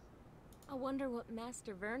 I wonder what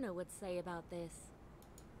Master Verna would say about this.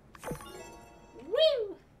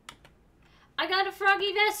 Woo! I got a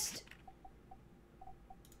froggy vest!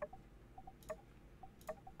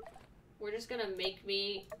 We're just gonna make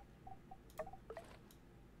me...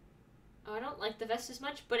 Oh, I don't like the vest as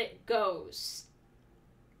much, but it goes.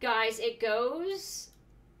 Guys, it goes.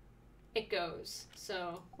 It goes.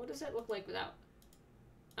 So, what does it look like without?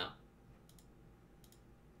 Oh.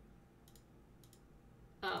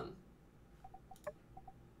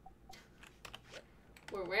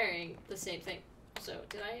 We're wearing the same thing. So,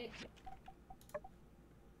 did I?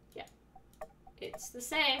 Yeah. It's the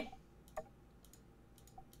same.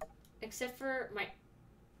 Except for my...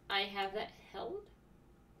 I have that held?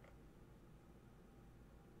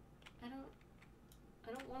 I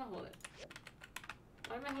don't want to hold it.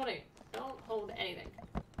 Why am I holding it? Don't hold anything.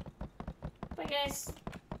 Bye, guys.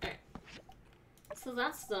 Alright. So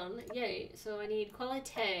that's done. Yay. So I need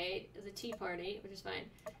qualité, the tea party, which is fine.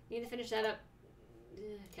 Need to finish that up.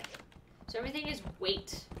 Okay. So everything is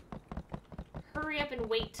wait. Hurry up and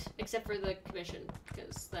wait, except for the commission,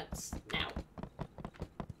 because that's now.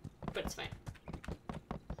 But it's fine.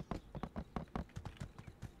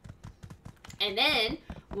 And then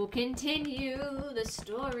we'll continue the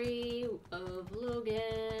story of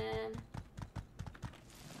Logan.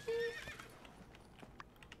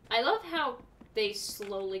 I love how they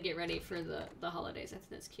slowly get ready for the holidays. I think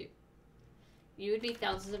that's cute. You would be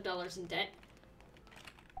thousands of dollars in debt.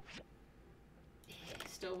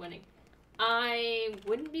 Still winning. I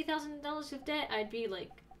wouldn't be thousands of dollars of debt. I'd be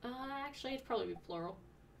like, actually, it'd probably be plural.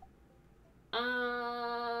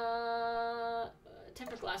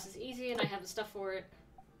 Tempered glass is easy, and I have the stuff for it.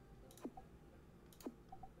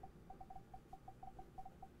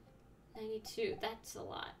 92. That's a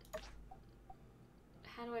lot.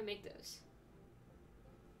 How do I make those?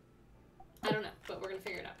 I don't know, but we're gonna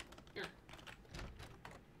figure it out. Yeah.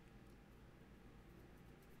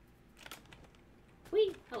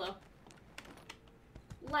 Whee! Hello.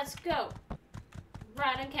 Let's go!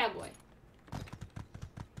 Riding cowboy.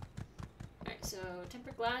 Alright, so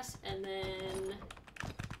tempered glass, and then...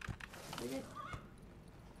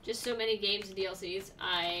 Just so many games and DLCs.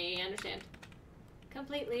 I understand.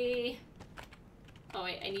 Completely. Oh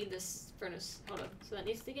wait, I need this furnace. Hold on. So that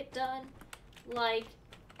needs to get done. Like,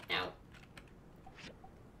 now.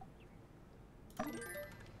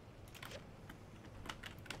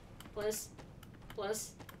 Plus,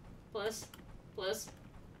 plus, plus, plus,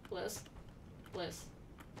 plus, plus,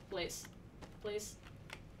 please, please,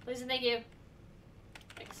 please, and thank you.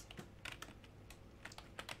 Thanks.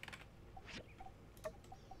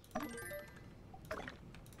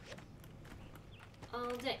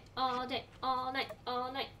 All day, all day, all night,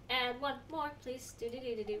 all night. Add one more, please. Do.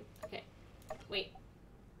 Okay. Wait.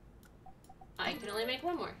 I can only make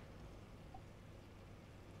one more.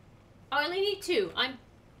 Oh, I only need 2. I'm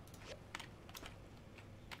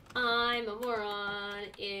a moron.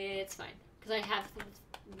 It's fine. Because I have things.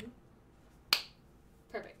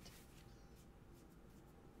 Perfect.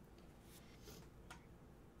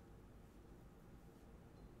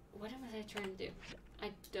 What am I trying to do?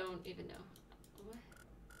 I don't even know. What?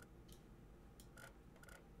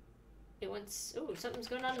 It wants... Ooh, something's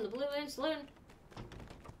going on in the Blue Moon Saloon.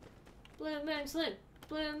 Blue Moon Saloon.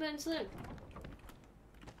 Blue Moon Saloon.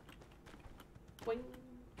 Boing,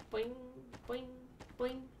 boing, boing,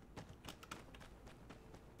 boing.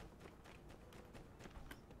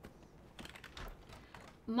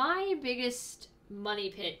 My biggest money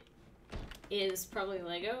pit is probably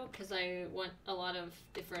Lego, because I want a lot of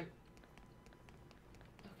different...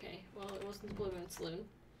 Okay, well, it wasn't the Blue Moon Saloon,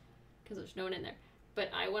 because there's no one in there. But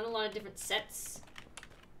I want a lot of different sets.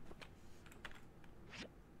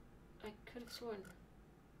 I could have sworn.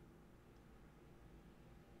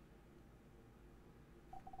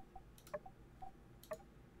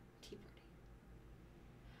 Tea party.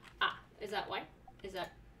 Ah, is that why? Is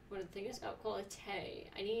that what the thing is? Oh, quality.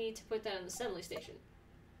 I need to put that on the assembly station.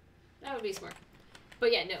 That would be smart.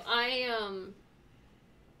 But yeah, no,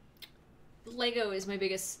 Lego is my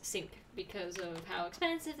biggest sink because of how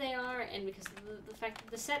expensive they are and because of the fact that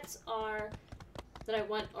the sets that I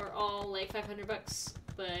want are all like $500,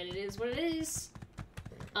 but it is what it is.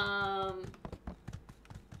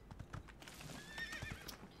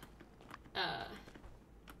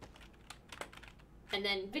 And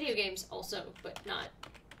then video games also, but not.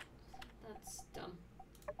 That's dumb.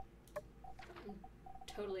 I'm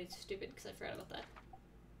totally stupid because I forgot about that.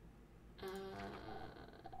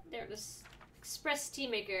 There it is. Express tea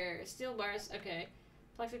maker, steel bars. Okay,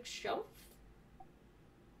 plastic shelf.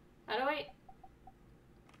 How do I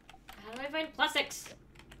find plastics?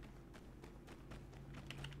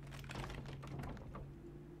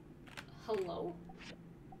 Hello?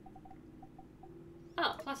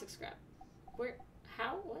 Oh, plastic scrap. Where?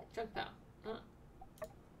 How? What? Junk pile. Well.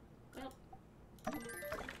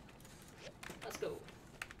 Let's go.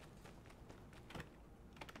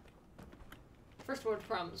 First world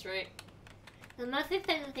problems, right? The most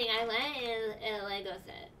expensive thing I want is a Lego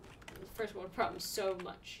set. First world problems so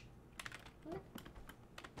much. What?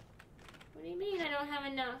 What do you mean I don't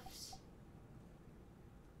have enough?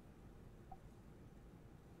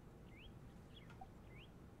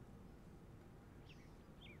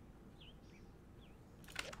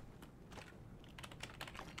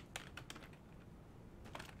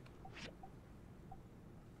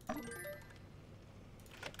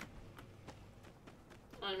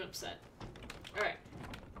 I'm upset. Alright.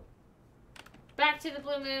 Back to the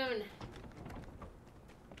Blue Moon.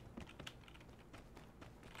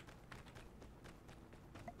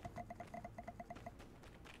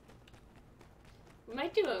 We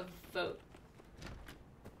might do a vote.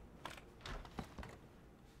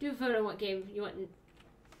 Do a vote on what game you want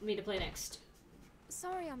me to play next.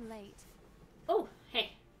 Sorry I'm late. Oh,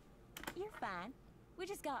 hey. You're fine. We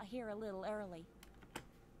just got here a little early.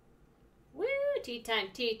 Woo! Tea time,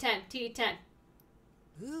 tea time, tea time.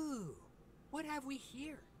 Ooh, what have we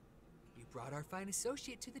here? You brought our fine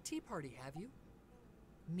associate to the tea party, have you?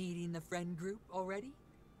 Meeting the friend group already?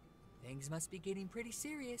 Things must be getting pretty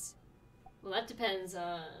serious. Well, that depends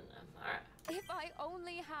on Amara. If I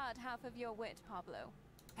only had half of your wit, Pablo.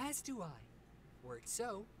 As do I. Were it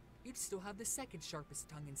so, you'd still have the second sharpest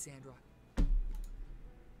tongue in Sandrock.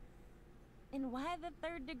 And why the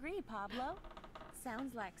third degree, Pablo?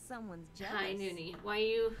 Sounds like someone's jealous. Hi, Noonie. Why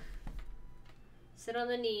you sit on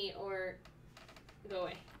the knee or go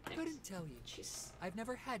away? Thanks. Couldn't tell you. Jeez. I've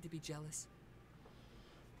never had to be jealous.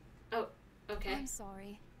 Oh, okay. I'm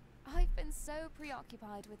sorry. I've been so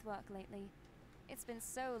preoccupied with work lately. It's been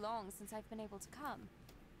so long since I've been able to come.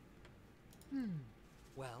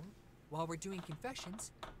 Well, while we're doing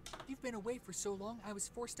confessions, you've been away for so long I was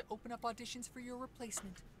forced to open up auditions for your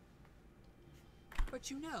replacement.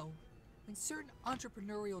 But you know, when certain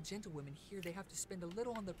entrepreneurial gentlewomen hear they have to spend a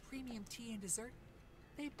little on the premium tea and dessert,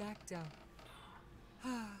 they back down.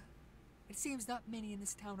 It seems not many in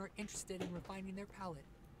this town are interested in refining their palate.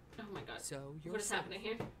 Oh my god. So you're what is happening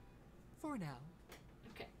here? For now.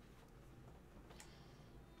 Okay.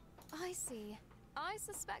 I see. I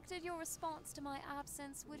suspected your response to my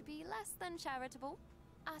absence would be less than charitable.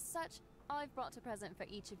 As such, I've brought a present for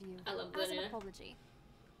each of you. I love as that. an apology.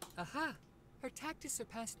 Aha! Her tact is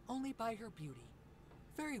surpassed only by her beauty.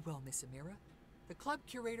 Very well, Miss Amira. The club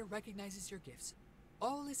curator recognizes your gifts.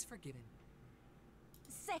 All is forgiven.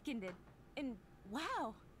 Seconded. And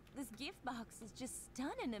wow, this gift box is just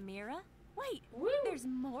stunning, Amira. Wait, Woo. there's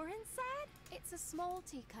more inside? It's a small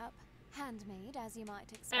teacup, handmade as you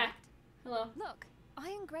might expect. Hello. Look, I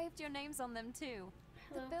engraved your names on them too.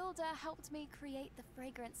 Hello. The builder helped me create the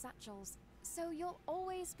fragrant satchels, so you'll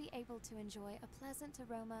always be able to enjoy a pleasant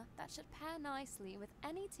aroma that should pair nicely with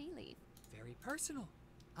any tea leaf. Very personal.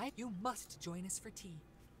 You must join us for tea.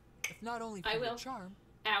 If not only for I your will. charm,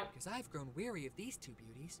 Ow. because I've grown weary of these two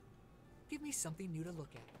beauties. Give me something new to look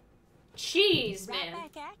at. Jeez, Right man.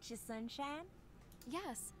 back at you, sunshine.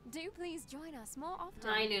 Yes, do please join us more often.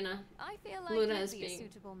 Hi, Nuna. I feel like Luna you'd is be a being-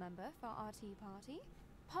 suitable member for our tea party.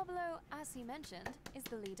 Pablo, as he mentioned, is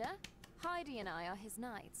the leader. Heidi and I are his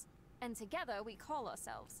knights. And together we call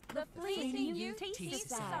ourselves The Fleeting Youth Tea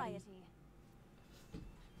Society.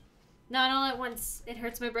 Not all at once. It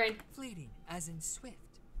hurts my brain. Fleeting, as in swift.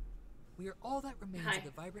 We are all that remains Hi. of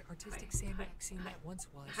the vibrant artistic Hi. Sandrock Hi. scene Hi. that once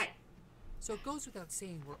was. Hi. So it goes without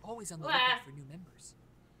saying we're always on the Wah. lookout for new members.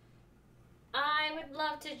 I would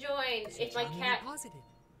love to join if my Genuinely cat positive.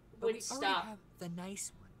 But would we stop. already have the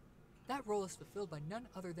nice one. That role is fulfilled by none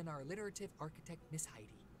other than our alliterative architect, Miss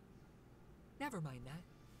Heidi. Never mind that.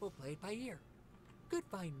 We'll play it by ear. Good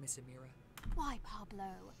find, Miss Amira. Why,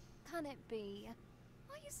 Pablo? Can it be?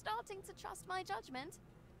 Are you starting to trust my judgment?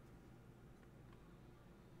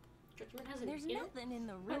 Judgment has an There's in it? nothing in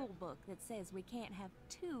the rule book that says we can't have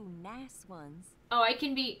two nice ones. Oh, I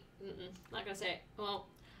can be. Not gonna say it. Well,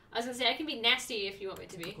 I was gonna say I can be nasty if you want me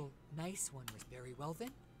to be. Typical nice one was very well then.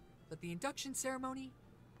 Let the induction ceremony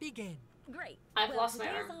begin. Great. I've well, lost my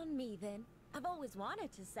today's arm. on me then. I've always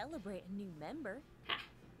wanted to celebrate a new member. Ha.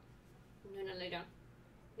 Nuna, lay down.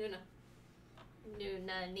 Nuna.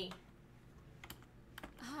 Nuna, knee.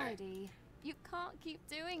 Heidi, you can't keep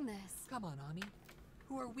doing this. Come on, Ami.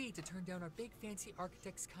 Who are we to turn down our big fancy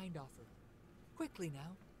architect's kind offer? Quickly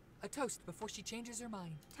now. A toast before she changes her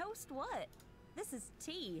mind. Toast what? This is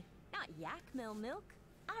tea, not yak mill milk.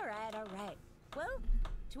 All right. Well,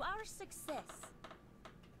 to our success.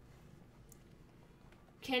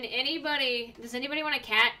 Can anybody? Does anybody want a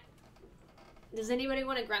cat? Does anybody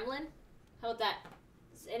want a gremlin? How about that?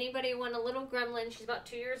 Does anybody want a little gremlin? She's about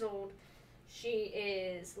 2 years old. She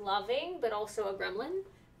is loving, but also a gremlin.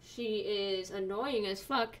 She is annoying as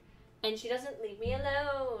fuck, and she doesn't leave me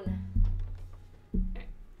alone. Alright,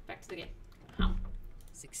 back to the game.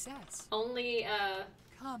 Success. Only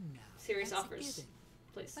Come now. serious That's a offers, given.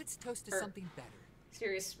 please. Let's toast to Or something better.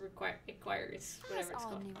 serious inquiries, As whatever it's our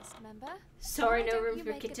called. newest member, Sorry, why no don't room you for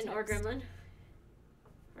make a kitten or toast? gremlin.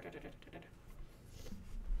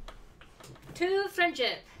 To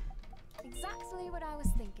friendship. Exactly what I was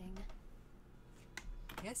thinking.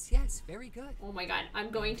 Yes, very good. Oh my god,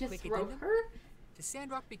 I'm going to Quick throw addendum? her To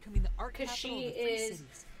Sandrock becoming the art because capital she of the three is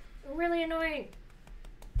cities. really annoying.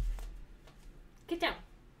 Get down.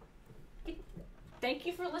 Thank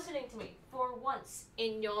you for listening to me for once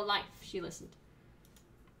in your life. She listened.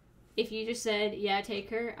 If you just said, yeah, take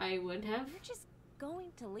her, I would have. You're just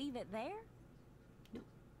going to leave it there?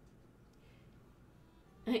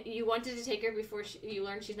 You wanted to take her before you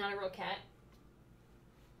learned she's not a real cat.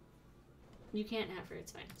 You can't have her,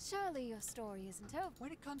 it's fine. Surely your story isn't over.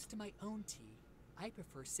 When it comes to my own tea, I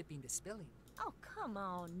prefer sipping to spilling. Oh, come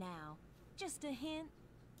on now. Just a hint.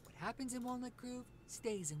 What happens in Walnut Groove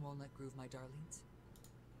stays in Walnut Groove, my darlings.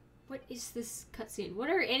 What is this cutscene? What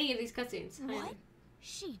are any of these cutscenes? What?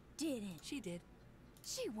 She didn't. She did.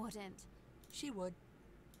 She wouldn't. She would.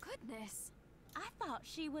 Goodness. I thought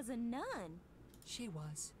she was a nun. She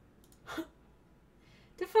was.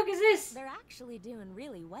 The fuck is this? They're actually doing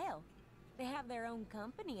really well. They have their own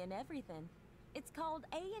company and everything. It's called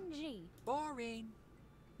A&G. Boring.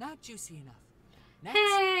 Not juicy enough. Next.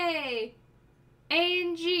 Hey!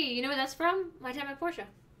 A&G. You know where that's from? My time at Porsche.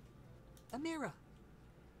 Amira.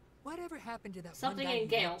 Whatever happened to that Something one guy in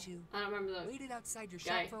who Gale. liked you, I don't remember the waited outside your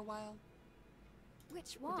guy. shop for a while?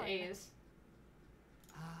 Which What one? the A is.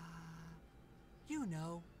 You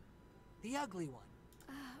know. The ugly one.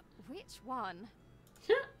 Which one?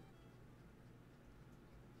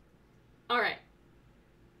 Alright.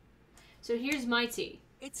 So here's my tea.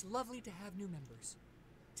 It's lovely to have new members.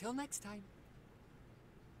 Till next time.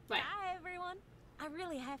 Bye. Bye, everyone. I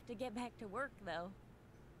really have to get back to work, though.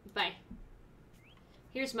 Bye.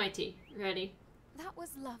 Here's my tea. Ready? That was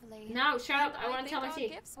lovely. No, shut up. And I want to tell my think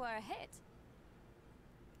tea. our gifts were a hit.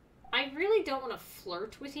 I really don't want to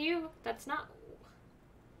flirt with you. That's not...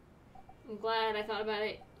 I'm glad I thought about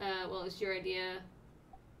it. Well, it's your idea.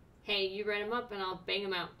 Hey, you write them up and I'll bang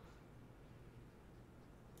them out.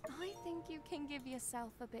 I think you can give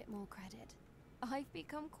yourself a bit more credit. I've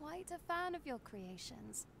become quite a fan of your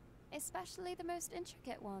creations, especially the most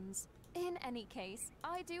intricate ones. In any case,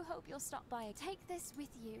 I do hope you'll stop by. Take this with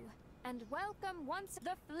you. And welcome once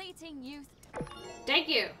the fleeting youth. Thank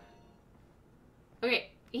you. Okay,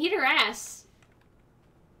 eat her ass.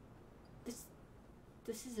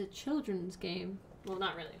 This is a children's game. Well,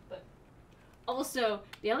 not really, but also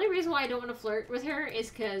the only reason why I don't want to flirt with her is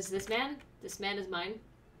because this man is mine.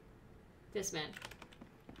 This man,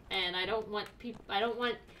 and I don't want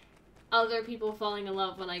other people falling in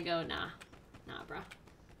love when I go nah, bruh.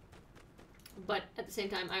 But at the same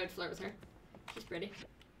time, I would flirt with her. She's pretty.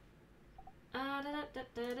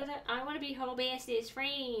 I want to be her bestest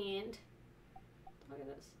friend. Look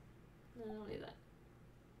at this. No, I don't need that.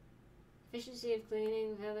 Efficiency of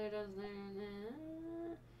cleaning, feather does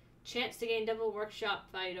there. Chance to gain double workshop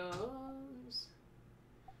items.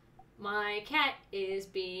 My cat is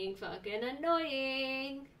being fucking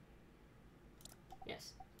annoying.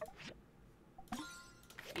 Yes.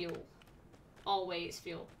 Fuel. Always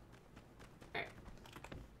fuel. Alright.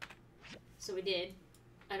 So we did.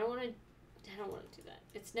 I don't want to do that.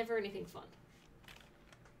 It's never anything fun.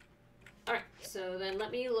 Alright, so then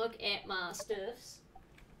let me look at my stuffs.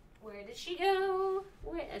 Where did she go?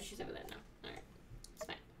 Where? Oh, she's over there now. Alright. It's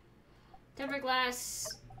fine. Tempered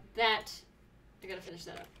glass. That. I gotta finish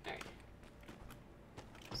that up. Alright.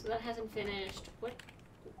 So that hasn't finished. What?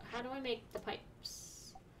 How do I make the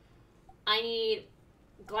pipes? I need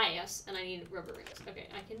glass and I need rubber rings. Okay,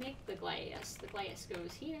 I can make the glass. The glass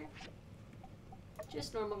goes here.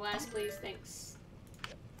 Just normal glass, please. Thanks.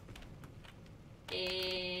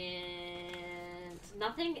 And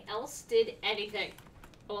nothing else did anything.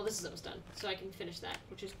 Oh, well, this is almost done, so I can finish that,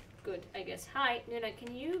 which is good, I guess. Hi, Nuna,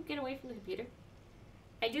 can you get away from the computer?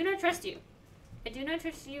 I do not trust you. I do not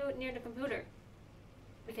trust you near the computer.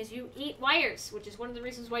 Because you eat wires, which is one of the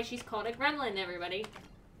reasons why she's called a gremlin, everybody.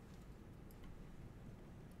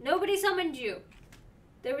 Nobody summoned you.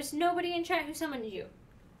 There was nobody in chat who summoned you.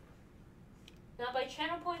 Not by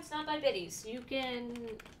channel points, not by biddies. You can...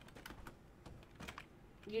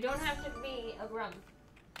 You don't have to be a grum.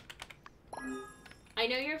 I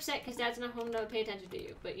know you're upset because Dad's not home to pay attention to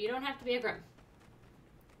you, but you don't have to be a grum.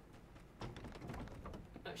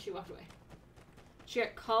 Oh, she walked away. She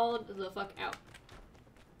got called the fuck out.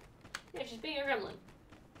 Yeah, she's being a gremlin.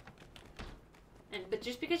 But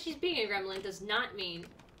just because she's being a gremlin does not mean...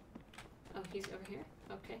 Oh, he's over here?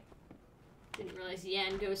 Okay. Didn't realize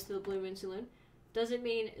Yan goes to the Blue Moon Saloon. Doesn't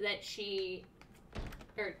mean that she...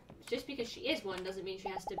 Or, just because she is one doesn't mean she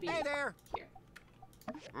has to be Hey there. Here.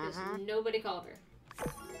 Because nobody called her.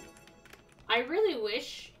 I really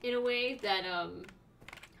wish, in a way, that,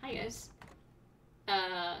 Hi, guys.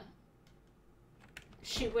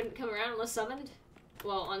 She wouldn't come around unless summoned.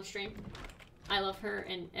 Well, on stream. I love her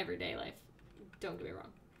in everyday life. Don't get me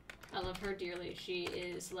wrong. I love her dearly. She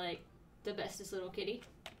is, like, the bestest little kitty.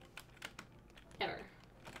 Ever.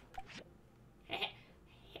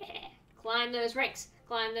 Climb those ranks.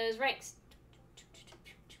 Climb those ranks.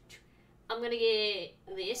 I'm gonna get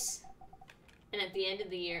this. And at the end of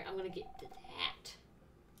the year, I'm gonna get that.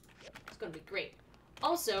 It's gonna be great.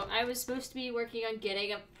 Also, I was supposed to be working on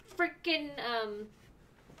getting a freaking,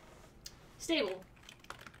 stable.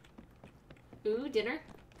 Ooh, dinner.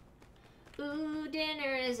 Ooh,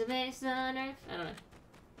 dinner is the best on earth. I don't know.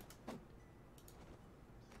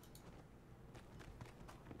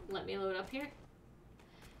 Let me load up here.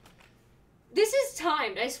 This is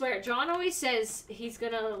timed, I swear. John always says he's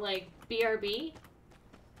gonna, like, BRB.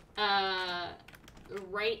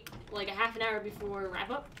 Right, like, a half an hour before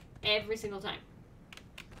wrap-up. Every single time.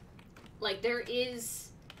 Like, there is...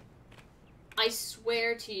 I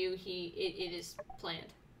swear to you, it is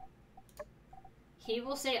planned. He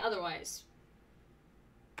will say otherwise.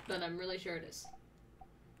 But I'm really sure it is.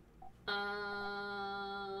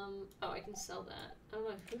 Oh, I can sell that. I don't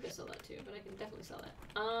know who to sell that to, but I can definitely sell that.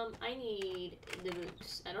 I need the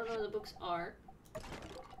books. I don't know where the books are. I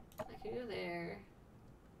can go there.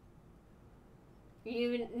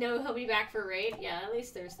 You know he'll be back for raid? Yeah, at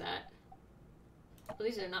least there's that. Well,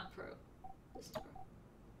 these are not pro. This is pro.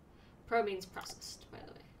 Pro means processed, by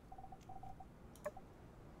the way.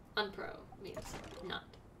 Unpro means not.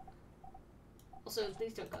 Also,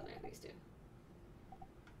 these don't go in there, these do.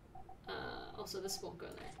 Also, this won't go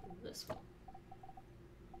in there. This won't.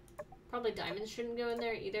 Probably diamonds shouldn't go in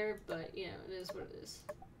there either, but, you know, it is what it is.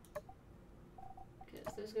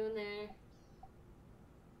 Because those go in there.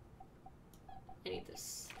 I need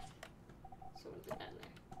this. So I'm gonna put that in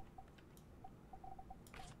there.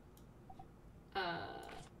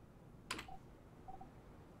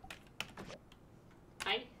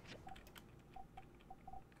 Hi.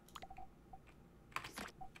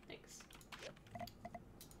 Thanks.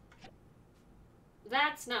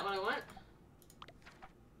 That's not what I want.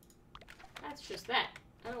 That's just that.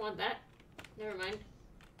 I don't want that. Never mind.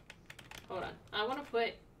 Hold on. I want to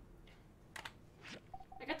put...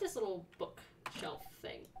 I got this little bookshelf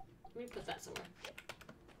thing. Let me put that somewhere.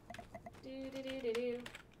 Do.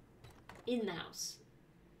 In the house.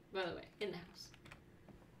 By the way, in the house.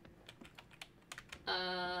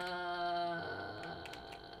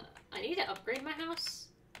 I need to upgrade my house.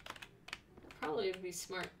 That probably would be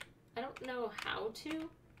smart. I don't know how to.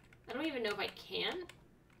 I don't even know if I can.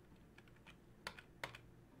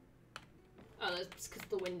 Oh, that's because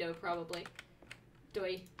the window, probably.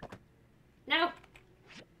 Doi. No!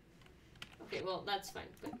 Okay, well, that's fine,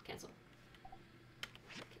 but cancel.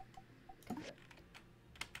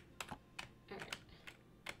 Alright.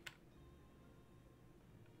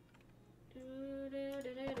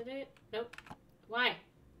 Nope. Why?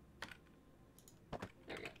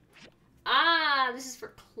 There we go. Ah, this is for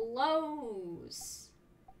clothes.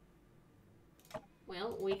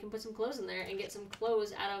 Well, we can put some clothes in there and get some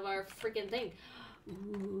clothes out of our freaking thing.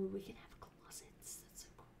 Ooh, we can have closets. That's so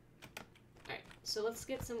cool. Alright, so let's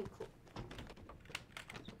get some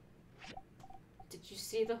Did you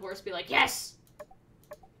see the horse be like, yes?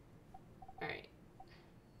 Alright.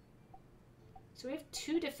 So we have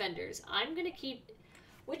 2 defenders. I'm gonna keep...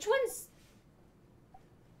 Which one's...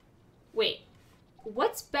 Wait.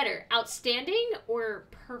 What's better? Outstanding or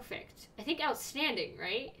perfect? I think outstanding,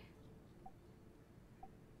 right?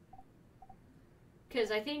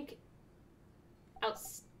 Because I think...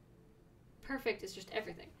 Perfect is just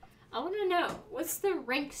everything. I want to know, what's the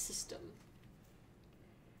rank system?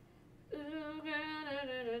 The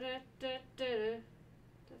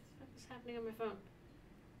fuck is happening on my phone?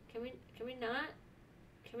 Can we not?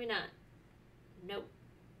 Can we not? Nope.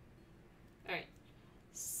 Alright.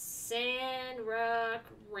 Sandrock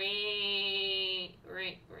ranking.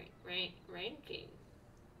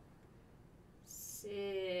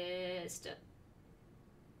 System.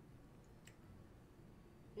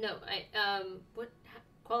 No, what?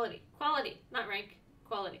 Quality, not rank.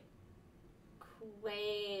 Quality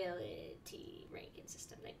ranking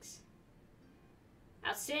system. Thanks.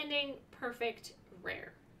 Outstanding, perfect,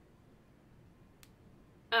 rare.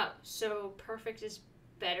 Oh, so perfect is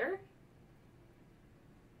better?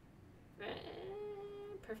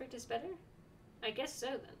 Perfect is better? I guess so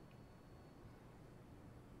then.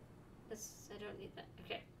 I don't need that.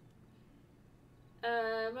 Okay.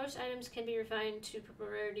 Most items can be refined to purple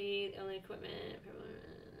rarity. The only equipment.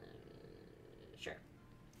 Sure.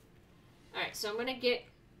 Alright, so I'm gonna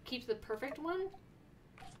keep the perfect one.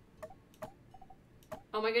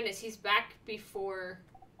 Oh my goodness, he's back before.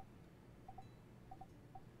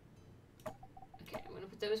 Okay, I'm gonna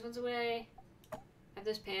put those ones away. I have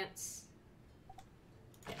those pants.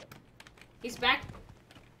 Okay. He's back.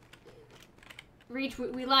 Reach,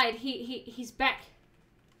 we lied. He's back.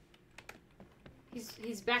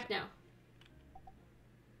 He's back now.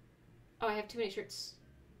 Oh, I have too many shirts.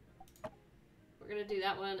 We're gonna do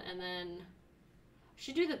that one, and then I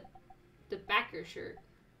should do the backer shirt.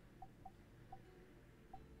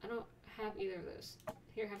 I don't have either of those.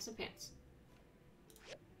 Here, have some pants.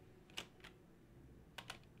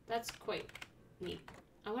 That's quite neat.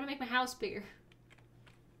 I want to make my house bigger.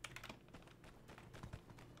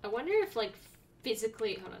 I wonder if, like,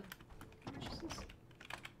 physically... Hold on. How much is this?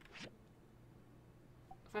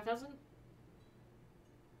 5,000?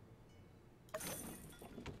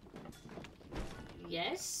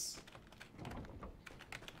 Yes?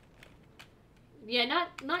 Yeah,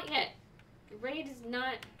 not yet. Raid is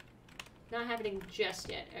not happening just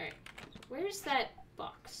yet. Alright. Where's that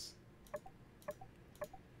box?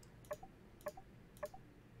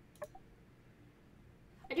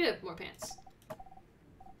 I do have more pants.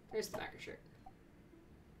 There's the backer shirt.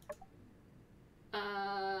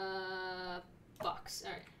 Box.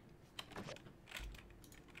 Alright.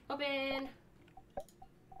 Open.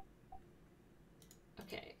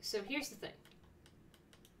 Okay, so here's the thing.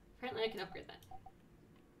 Apparently I can upgrade that.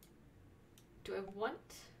 Do I want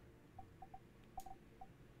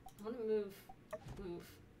to move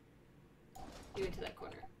you into that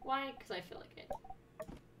corner. Why? Because I feel like it.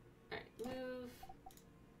 Alright,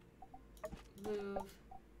 move.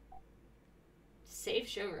 Save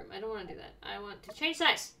showroom. I don't want to do that. I want to change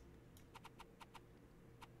size.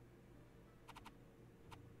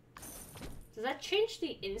 Does that change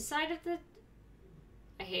the inside of the...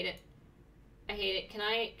 I hate it. I hate it. Can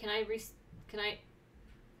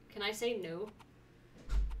I say no?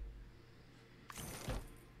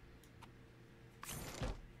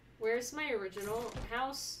 Where's my original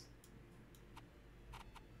house?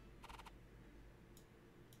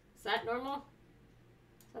 Is that normal?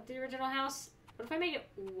 Is that the original house? What if I make it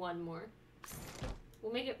one more?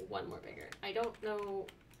 We'll make it one more bigger. I don't know.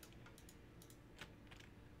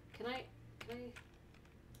 Can I?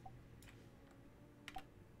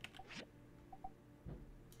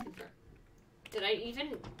 Confirm. Did I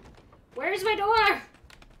even? Where's my door?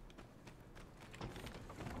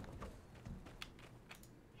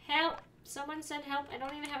 Help! Someone said help. I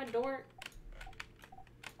don't even have a door.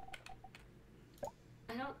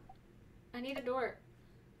 I need a door.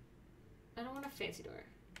 I don't want a fancy door.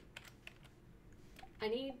 I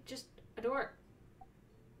need just a door.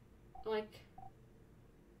 Like,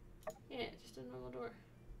 yeah, just a normal door.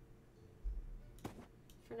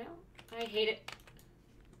 For now. I hate it.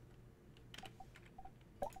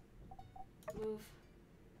 Move.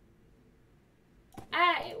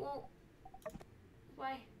 Ah, it won't.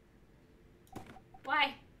 Why?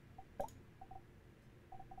 Why?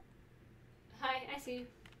 Hi, I see you.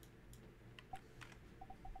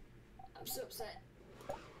 I'm so upset.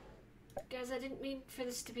 Guys, I didn't mean for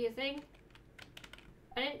this to be a thing.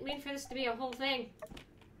 I didn't mean for this to be a whole thing.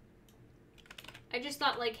 I just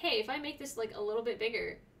thought, like, hey, if I make this, like, a little bit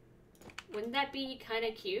bigger, wouldn't that be kind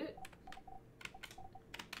of cute?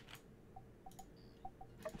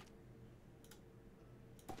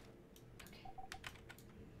 Okay.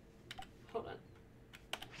 Hold on.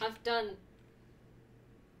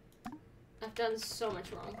 I've done so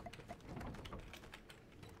much wrong.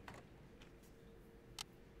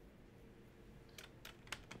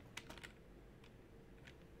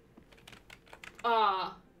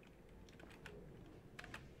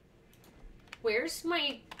 Where's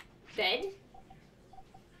my bed?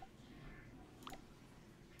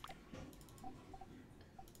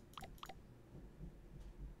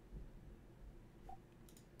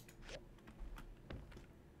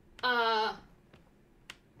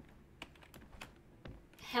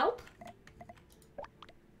 Help?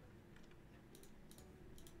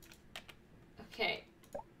 Okay.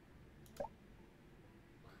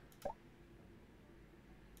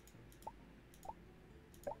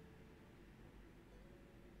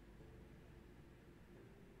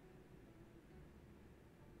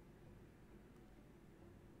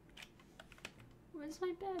 Where's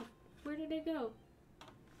my bed? Where did it go?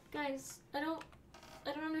 Guys, I don't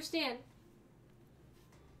understand.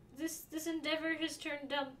 This endeavor has turned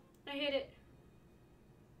dumb. I hate it.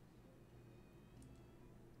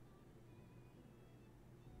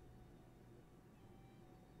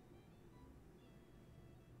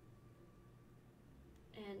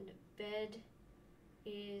 And bed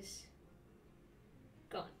is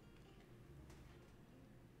gone.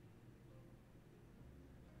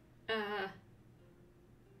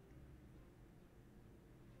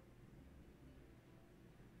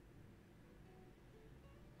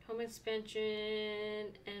 Home expansion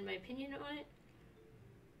and my opinion on it.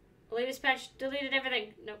 The latest patch deleted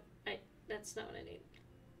everything. Nope, that's not what I need.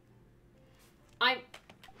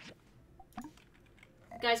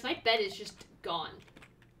 Guys, my bed is just gone.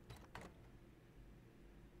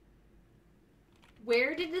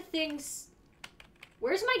 Where did the things...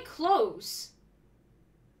 Where's my clothes?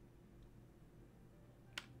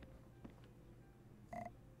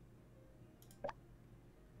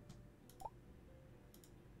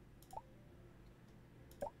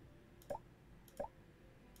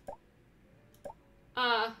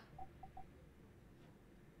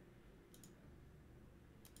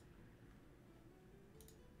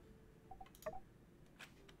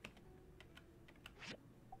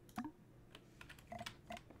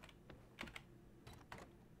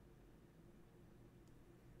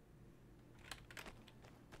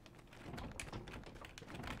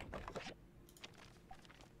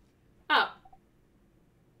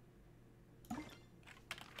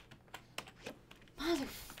 Mother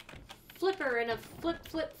flipper and a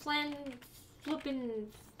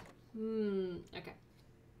flippin'. Okay.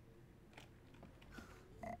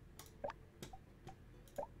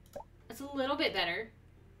 That's a little bit better.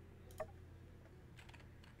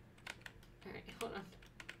 Alright, hold on.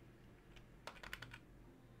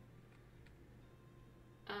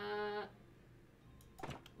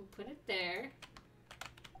 We'll put it there.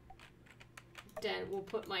 Then we'll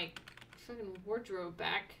put my fucking wardrobe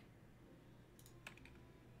back.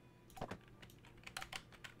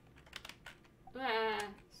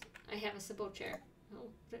 I have a simple chair. Oh,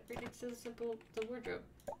 right next to the wardrobe.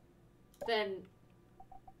 Then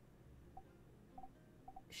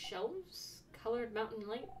shelves? Colored mountain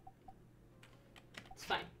light? It's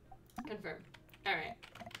fine. Confirm. Alright.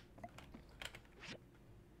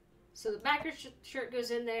 So the backer shirt goes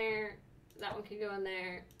in there. That one can go in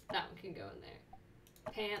there. That one can go in there.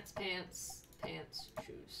 Pants, pants, pants,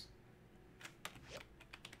 shoes.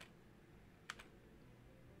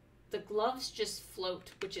 the gloves just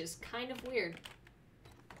float, which is kind of weird.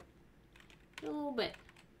 A little bit.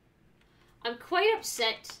 I'm quite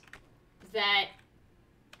upset that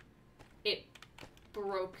it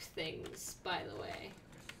broke things, by the way.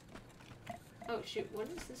 Oh shoot, what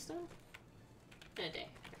is this stuff? In a day.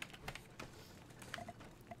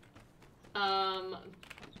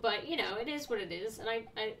 But you know, it is what it is, and I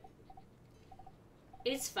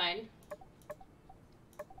it's fine.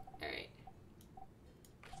 Alright.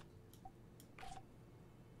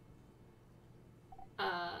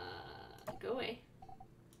 Go away.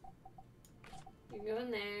 You can go in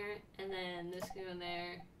there, and then this can go in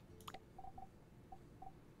there.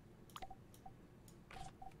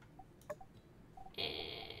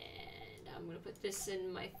 And I'm gonna put this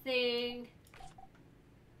in my thing.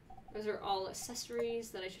 Those are all accessories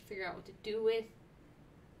that I should figure out what to do with.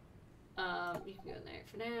 You can go in there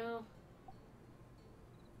for now.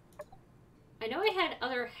 I know I had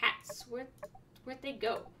other hats. Where'd they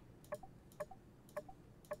go?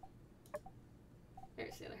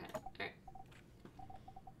 There's the other hat. Alright.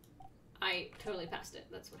 I totally passed it.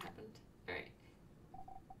 That's what happened. Alright.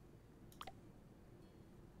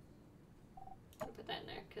 I'll put that in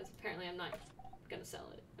there, because apparently I'm not gonna sell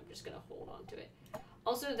it. I'm just gonna hold on to it.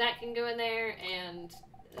 Also, that can go in there, and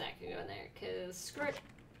that can go in there, because screw it.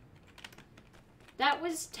 That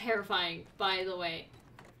was terrifying, by the way.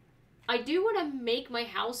 I do want to make my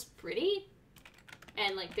house pretty,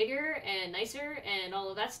 and like bigger and nicer and all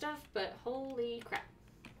of that stuff, but holy crap.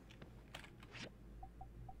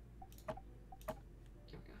 There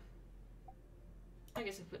we go. I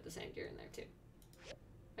guess I put the sand deer in there too.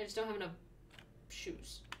 I just don't have enough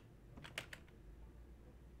shoes.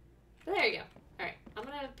 But there you go. Alright, I'm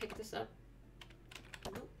gonna pick this up.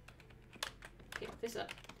 Pick this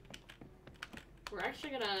up. We're actually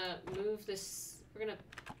gonna move this. We're gonna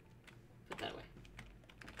put that away.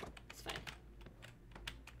 It's fine.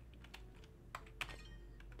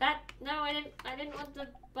 That no, I didn't want the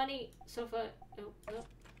bunny sofa. Oh, no.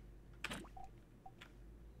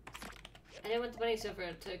 I didn't want the bunny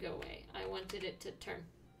sofa to go away. I wanted it to turn.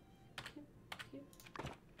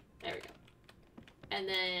 There we go. And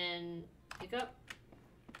then pick up.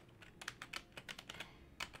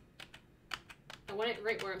 I want it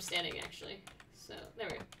right where I'm standing, actually. So, there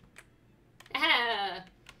we go. Ah!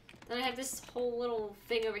 Then I have this whole little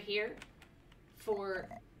thing over here for,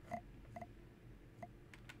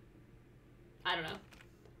 I don't know,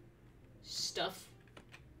 stuff.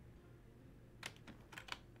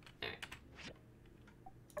 Alright.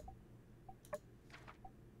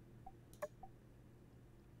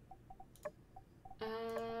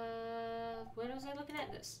 When was I looking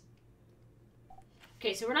at this?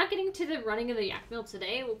 Okay, so we're not getting to the running of the yak mill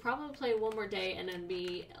today. We'll probably play one more day and then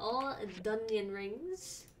be all Dungeon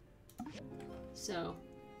Rings. So.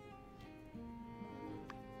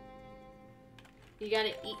 You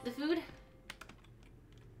gotta eat the food?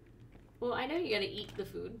 Well, I know you gotta eat the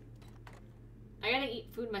food. I gotta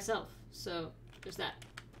eat food myself, so there's that.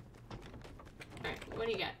 Alright, what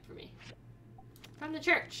do you got for me? From the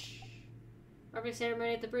church. Rubbing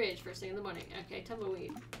ceremony at the bridge, first thing in the morning. Okay,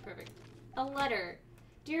 tumbleweed. Perfect. A letter.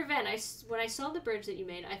 Dear Ven, when I saw the bridge that you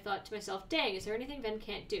made, I thought to myself, dang, is there anything Ven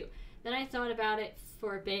can't do? Then I thought about it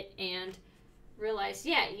for a bit and realized,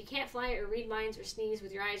 yeah, you can't fly or read minds or sneeze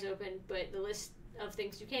with your eyes open, but the list of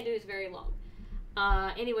things you can do is very long.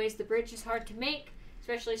 Anyways, the bridge is hard to make,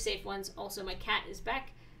 especially safe ones. Also, my cat is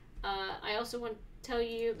back. I also want to tell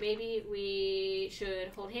you, maybe we should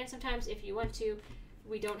hold hands sometimes if you want to.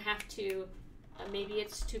 We don't have to. Maybe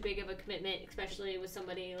it's too big of a commitment, especially with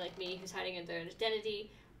somebody like me who's hiding in their identity.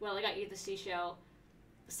 Well, I got you the seashell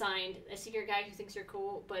signed. A secret guy who thinks you're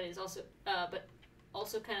cool, but is also,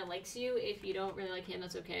 kind of likes you. If you don't really like him,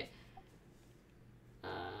 that's okay.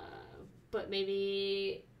 But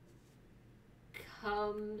maybe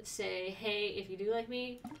come say, hey, if you do like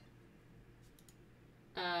me.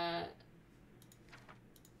 The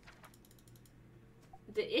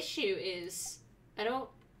issue is, I don't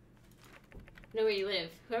know where you live.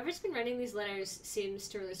 Whoever's been writing these letters seems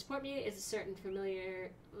to really support me. Is a certain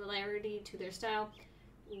familiarity to their style.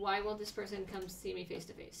 Why won't this person come see me face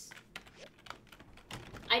to face?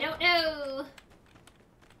 I don't know.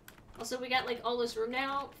 Also, we got like all this room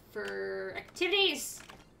now for activities.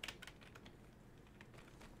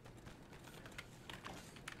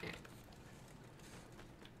 Okay.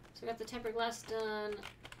 So I got the tempered glass done.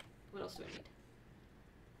 What else do I need?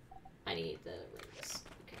 I need the rings.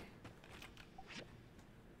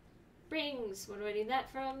 Rings! What do I need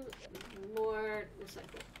that from? More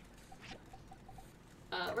recycle.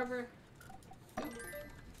 Rubber.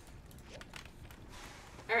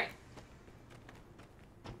 Alright.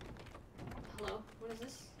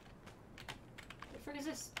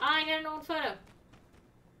 this? Ah, I got an old photo.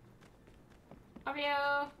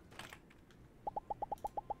 Mario.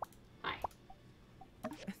 Hi.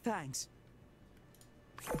 Thanks.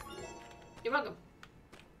 You're welcome.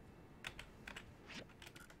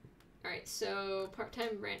 Alright, so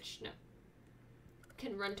part-time ranch. No.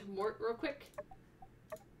 Can run to Mort real quick.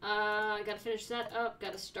 I gotta finish that up.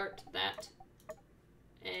 Gotta start that.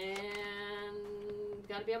 And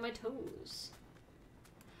gotta be on my toes.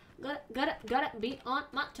 Gotta be on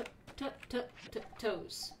my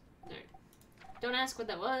toes. Alright. Don't ask what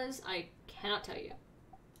that was. I cannot tell you.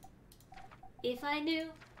 If I knew,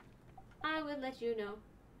 I would let you know.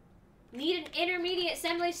 Need an intermediate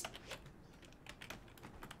assembly.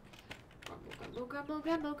 Grumble, grumble,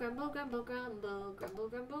 grumble, grumble, grumble, grumble, grumble,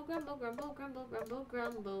 grumble, grumble, grumble, grumble, grumble,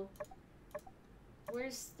 grumble.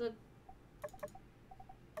 Where's the?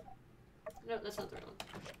 No, that's not the right one.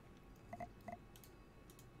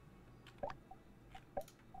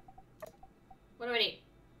 What do I need?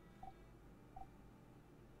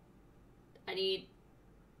 I need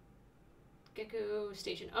Gecko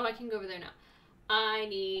Station. Oh, I can go over there now. I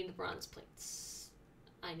need the bronze plates.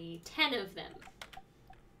 I need 10 of them.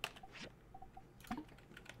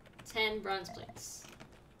 10 bronze plates.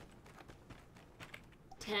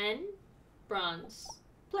 10 bronze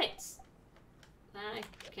plates. I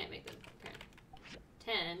can't make them apparent.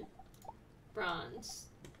 10 bronze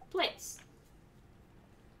plates.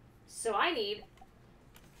 So I need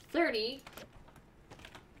 30.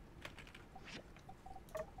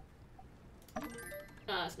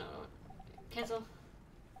 That's not what I want. Cancel.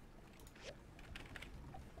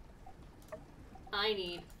 I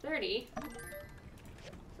need 30. So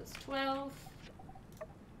that's 12.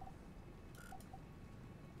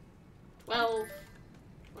 12.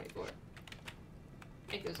 24.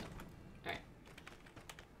 Make those up. Alright.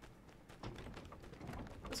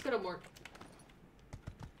 Let's go to Mort.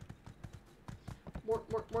 Mort.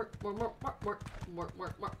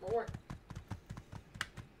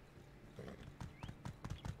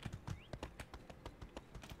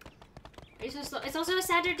 It's just, it's also a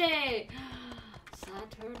Saturday!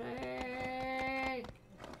 Saturday!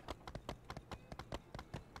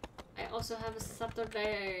 I also have a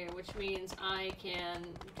Saturday, which means I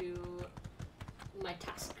can do my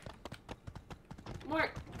task.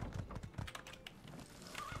 Mort!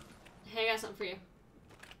 Hey, I got something for you.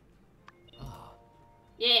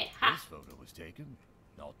 Yeah, ha! This photo was taken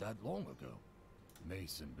not that long ago.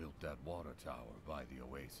 Mason built that water tower by the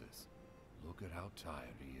oasis. Look at how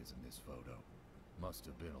tired he is in this photo. Must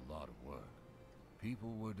have been a lot of work.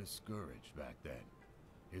 People were discouraged back then.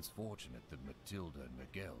 It's fortunate that Matilda and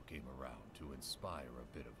Miguel came around to inspire a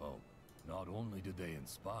bit of hope. Not only did they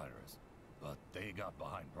inspire us, but they got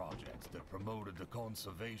behind projects that promoted the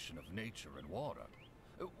conservation of nature and water.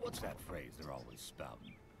 What's that phrase they're always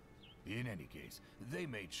spouting? In any case, they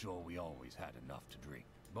made sure we always had enough to drink.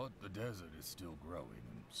 But the desert is still growing,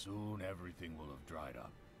 and soon everything will have dried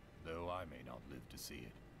up. Though I may not live to see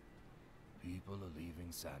it. People are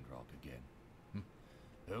leaving Sandrock again.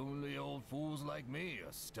 Only old fools like me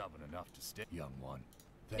are stubborn enough to stay. Young one,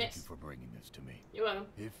 thank you for bringing this to me. You're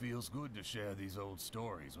welcome. It feels good to share these old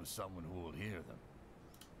stories with someone who will hear them.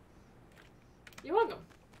 You're welcome.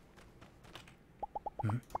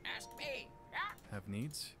 Ask me. Have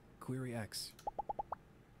needs? Query X.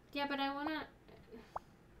 Yeah, but I wanna...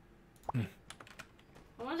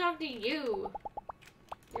 I wanna talk to you.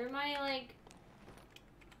 You're my, like...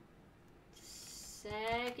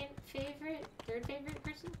 second favorite? Third favorite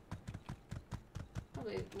person?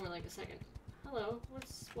 Probably more like a second. Hello,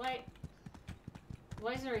 what's... why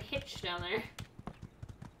is there a hitch down there?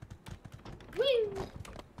 Woo!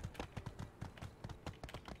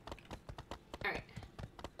 Alright.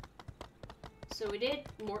 So we did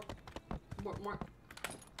more.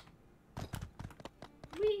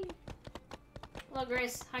 Whee! Hello,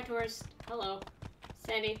 Grace. Hi, tourist. Hello.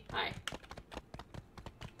 Sandy. Hi.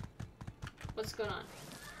 What's going on?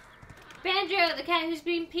 Banjo, the cat who's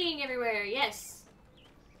been peeing everywhere. Yes.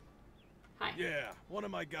 Hi. Yeah, one of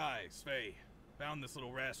my guys, Faye, found this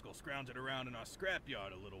little rascal scrounging around in our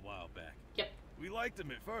scrapyard a little while back. Yep. We liked him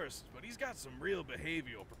at first, but he's got some real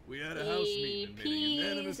behavioral. We had a house meeting and made a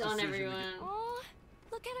unanimous on decision everyone. to get... Aw,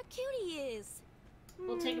 look at how cute he is.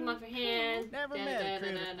 We'll take him off your hand. Never met a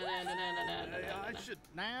critter. I should...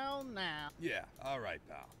 Now. Yeah, alright,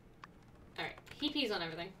 pal. Alright, he pees on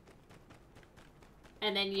everything.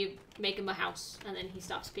 And then you make him a house, and then he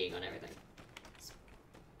stops peeing on everything.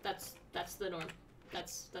 That's the norm.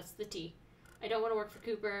 That's the T. I don't want to work for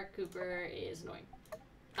Cooper. Cooper is annoying.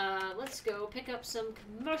 Let's go pick up some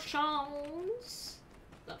commercials.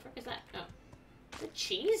 What the frick is that? Oh. The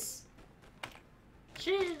cheese?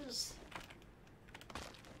 Cheers!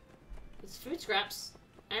 It's food scraps.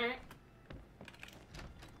 Alright.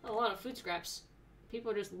 A lot of food scraps. People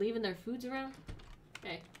are just leaving their foods around.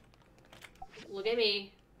 Hey. Look at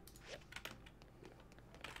me.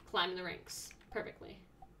 Climbing the ranks. Perfectly.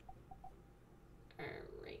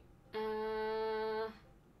 Alright.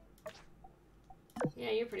 Yeah,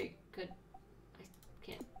 you're pretty good. I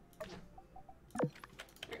can't. No.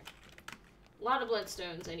 Alright. A lot of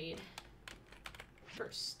bloodstones I need.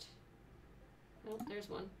 First. Oh, there's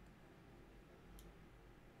one.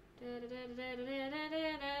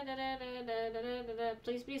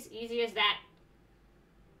 Please be as easy as that.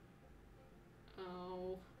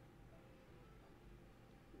 Oh.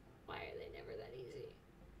 Why are they never that easy?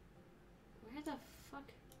 Where the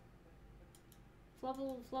fuck?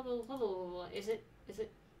 Flubble, flubble, flubble. Is it,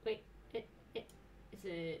 wait, is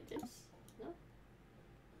it this? No?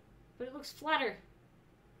 But it looks flatter.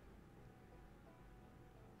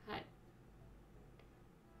 Hi.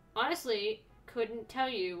 Honestly, couldn't tell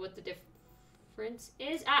you what the difference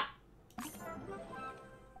is. Ah!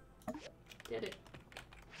 Did it.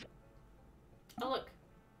 Oh, look.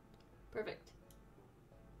 Perfect.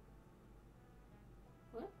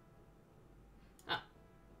 What? Ah.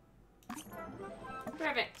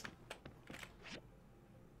 Perfect.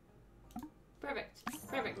 Perfect.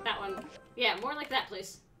 Perfect. That one. Yeah, more like that,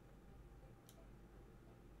 please.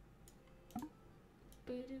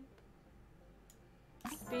 Boop.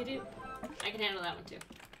 Boop. I can handle that one too.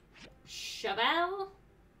 Shovel?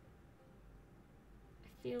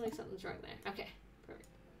 I feel like something's wrong there. Okay, perfect.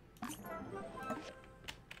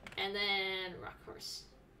 And then rock horse.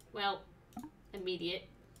 Well, immediate.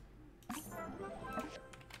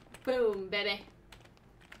 Boom, baby.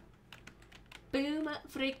 Boom,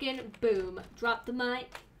 freaking boom. Drop the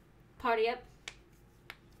mic. Party up.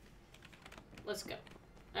 Let's go.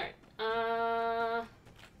 Alright. I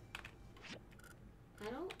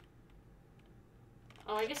don't...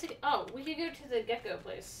 Oh, I guess I could... Oh, we could go to the gecko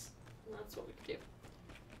place. That's what we could do.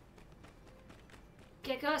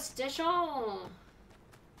 Gecko station!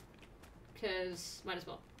 Because, might as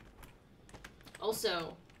well.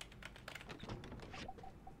 Also,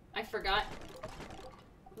 I forgot.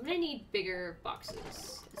 I'm gonna need bigger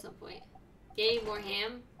boxes at some point. Yay, more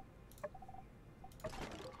ham.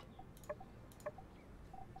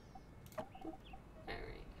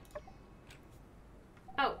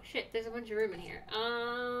 Oh, shit, there's a bunch of room in here.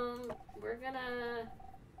 We're gonna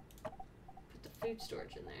put the food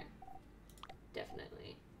storage in there.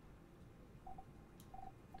 Definitely.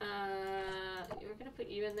 We're gonna put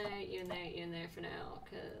you in there, you in there, you in there for now,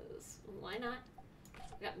 because why not?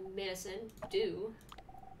 We got medicine, dew.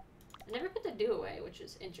 I never put the dew away, which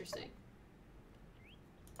is interesting.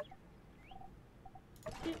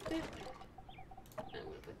 Boop, boop. I'm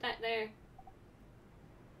gonna put that there.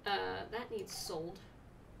 That needs sold.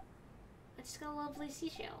 I just got a lovely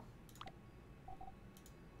seashell.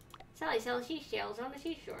 Sally sells seashells on the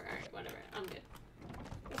seashore. Alright, whatever. I'm good.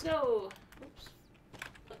 Let's go! Oops.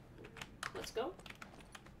 Let's go.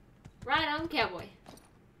 Right on, cowboy.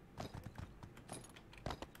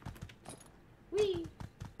 Whee!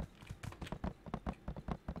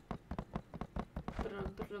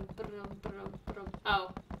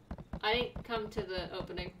 Oh. I didn't come to the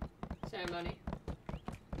opening ceremony.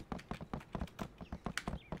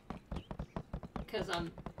 Because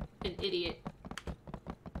I'm an idiot.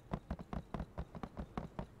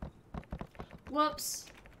 Whoops.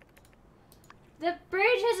 The bridge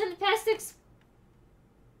has a pest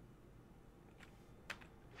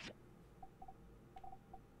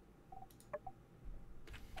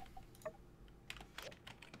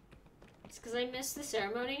It's because I missed the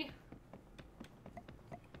ceremony?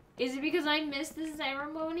 Is it because I missed the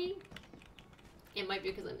ceremony? It might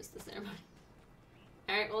be because I missed the ceremony.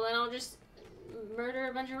 Alright, well then I'll just murder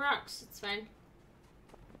a bunch of rocks. It's fine.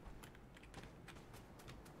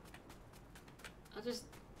 I'll just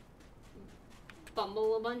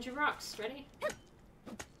bumble a bunch of rocks. Ready?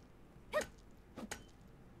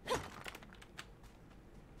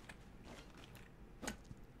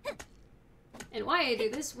 And why I do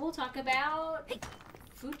this, we'll talk about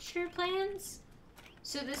future plans.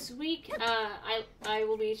 So this week, I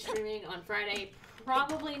will be streaming on Friday.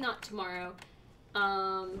 Probably not tomorrow.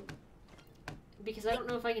 Because I don't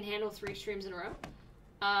know if I can handle 3 streams in a row.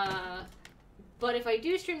 But if I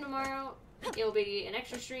do stream tomorrow, it'll be an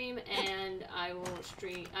extra stream, and I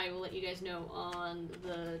will let you guys know on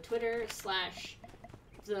the Twitter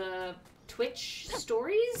 / the Twitch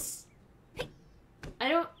stories. I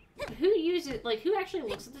don't, who uses, like, who actually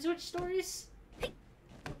looks at the Twitch stories?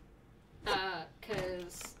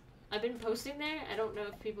 Cause I've been posting there. I don't know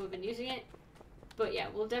if people have been using it, But yeah,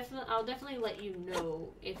 I'll definitely let you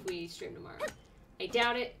know if we stream tomorrow. I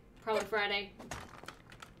doubt it. Probably Friday.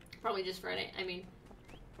 Probably just Friday. I mean,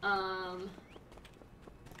 and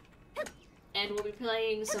we'll be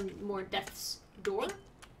playing some more Death's Door.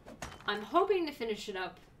 I'm hoping to finish it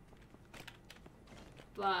up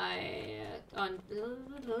by I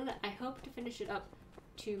hope to finish it up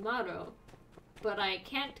tomorrow, but I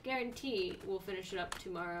can't guarantee we'll finish it up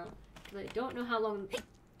tomorrow because I don't know how long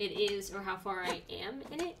it is or how far I am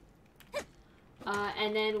in it.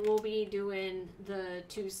 And then we'll be doing the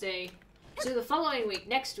Tuesday. So the following week,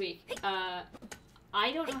 next week, I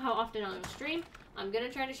don't know how often I'll stream. I'm gonna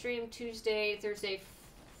try to stream Tuesday, Thursday,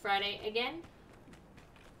 Friday again.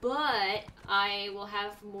 But I will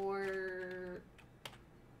have more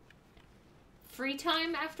free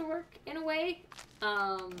time after work in a way.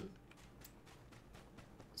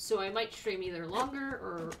 So I might stream either longer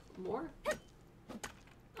or more.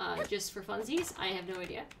 Just for funsies. I have no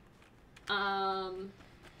idea.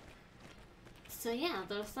 So yeah,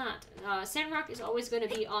 there's that. Sandrock is always going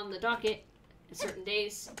to be on the docket at certain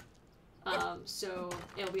days. So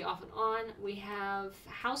it'll be off and on. We have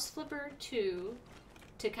House Flipper 2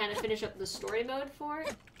 to kind of finish up the story mode for.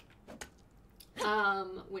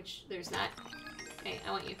 Which there's that. Hey,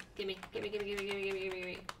 I want you. Gimme.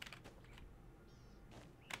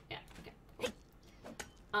 Yeah, okay.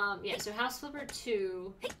 Yeah, so House Flipper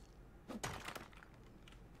 2,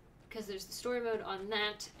 because there's the story mode on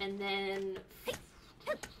that, and then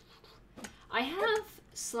I have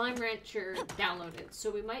Slime Rancher downloaded,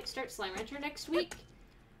 so we might start Slime Rancher next week,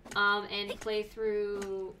 and play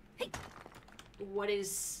through what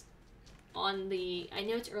is on the, I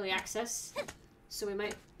know it's early access, so we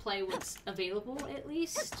might play what's available at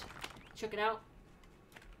least. Check it out.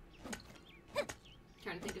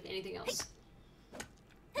 Trying to think of anything else.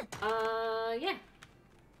 Yeah.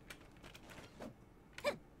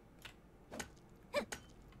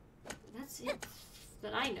 That's it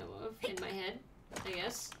that I know of in my head, I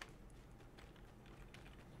guess.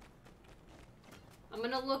 I'm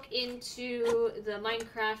gonna look into the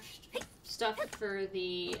Minecraft stuff for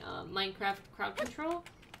the Minecraft crowd control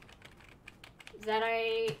that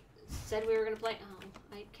I said we were gonna play. Oh,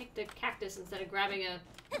 I kicked a cactus instead of grabbing a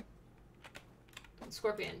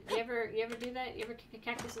scorpion. You ever do that? You ever kick a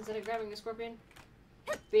cactus instead of grabbing a scorpion?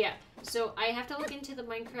 But yeah, so I have to look into the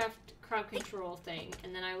Minecraft crowd control thing,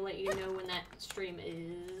 and then I will let you know when that stream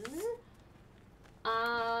is.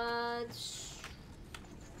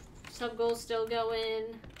 Sub goals still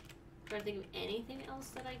going. Trying to think of anything else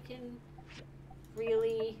that I can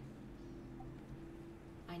really.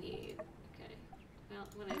 I need. Okay. Well,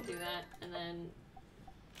 I'm gonna do that, and then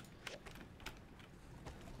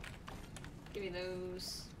give me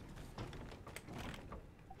those.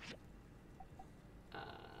 I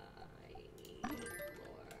need more.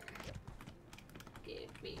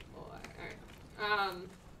 Give me more. Alright.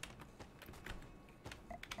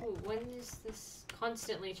 Ooh, when is this?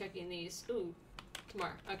 Constantly checking these. Ooh,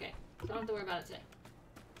 tomorrow. Okay. So I don't have to worry about it today.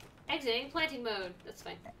 Exiting planting mode. That's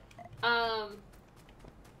fine.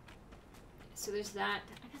 So there's that.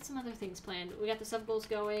 I got some other things planned. We got the sub goals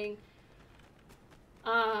going.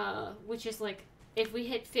 Which is like, if we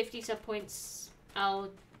hit 50 sub points,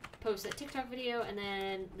 I'll post that TikTok video, and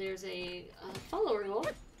then there's a follower goal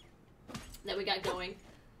that we got going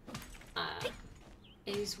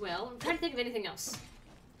as well. I'm trying to think of anything else.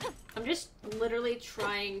 I'm just literally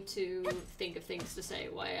trying to think of things to say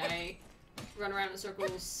while I run around in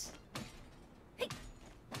circles.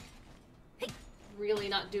 Really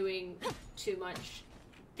not doing too much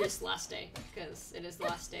this last day, because it is the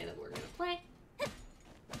last day that we're gonna play.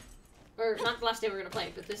 Or, not the last day we're gonna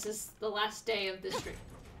play, but this is the last day of this stream.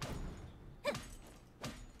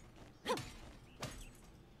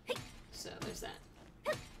 So, there's that.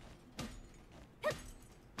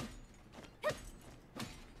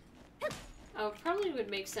 Oh, it probably would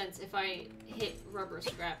make sense if I hit rubber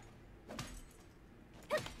scrap.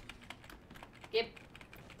 Yep.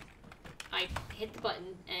 I hit the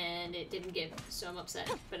button and it didn't give, so I'm upset,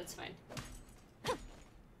 but it's fine.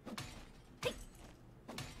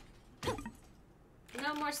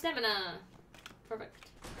 No more stamina.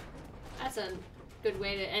 Perfect. That's a good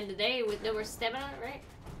way to end the day, with no more stamina, right?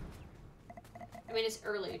 I mean, it's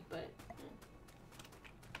early, but...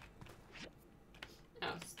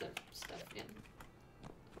 Oh, stuff again.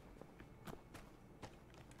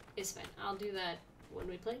 It's fine. I'll do that when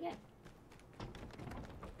we play again.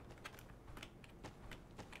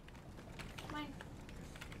 Come on.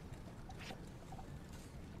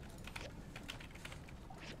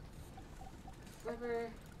 Rubber.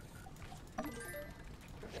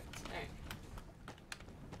 Perfect. Alright.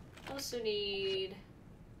 also need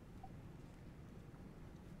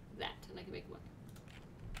that, and I can make one.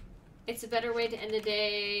 It's a better way to end the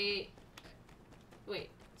day. Wait,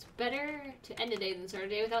 it's better to end a day than start a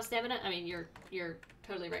day without stamina? I mean, you're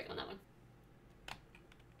totally right on that one.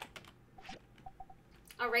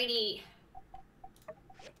 Alrighty.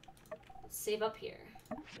 Let's save up here.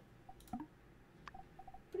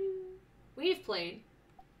 We've played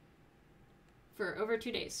for over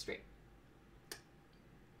 2 days straight.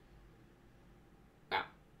 Wow.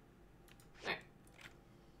 Alright.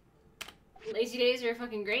 Lazy days are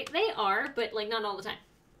fucking great. They are, but like not all the time.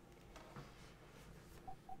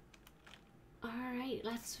 Alright,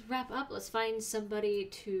 let's wrap up. Let's find somebody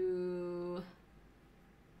to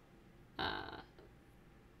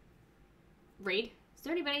raid. Is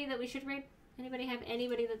there anybody that we should raid? Anybody have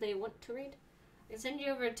anybody that they want to raid? I can send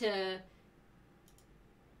you over to...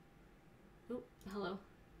 Oh, hello.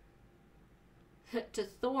 To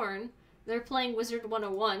Thorn. They're playing Wizard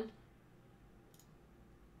 101.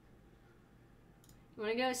 You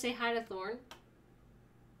want to go say hi to Thorn?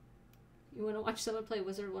 You want to watch someone play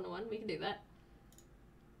Wizard 101? We can do that.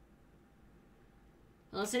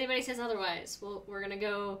 Unless anybody says otherwise. Well, we're gonna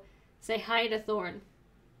go say hi to Thorn.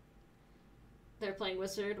 They're playing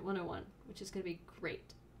Wizard 101, which is gonna be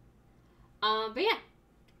great. But yeah.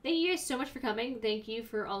 Thank you guys so much for coming. Thank you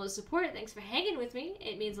for all the support. Thanks for hanging with me.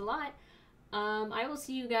 It means a lot. I will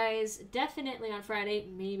see you guys definitely on Friday,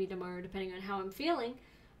 maybe tomorrow, depending on how I'm feeling.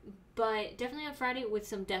 But definitely on Friday with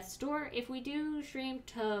some Death's Door. If we do stream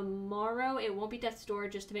tomorrow, it won't be Death's Door,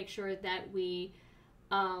 just to make sure that we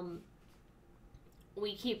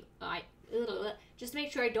keep... just to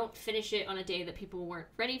make sure I don't finish it on a day that people weren't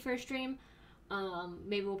ready for a stream.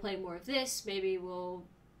 Maybe we'll play more of this. Maybe we'll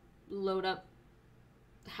load up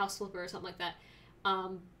House Flipper or something like that.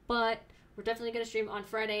 But we're definitely going to stream on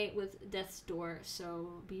Friday with Death's Door,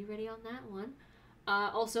 so be ready on that one.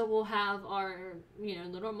 Also, we'll have our,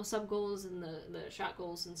 the normal sub goals and the shot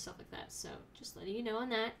goals and stuff like that, so just letting you know on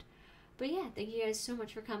that. But yeah, thank you guys so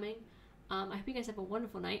much for coming. I hope you guys have a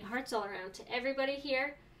wonderful night. Hearts all around to everybody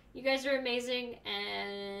here. You guys are amazing,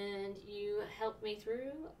 and you helped me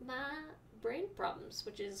through my brain problems,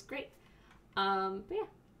 which is great. But yeah.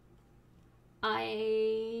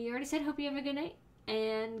 I already said hope you have a good night,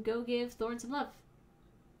 and go give Thorn some love.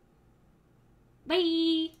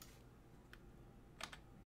 Bye!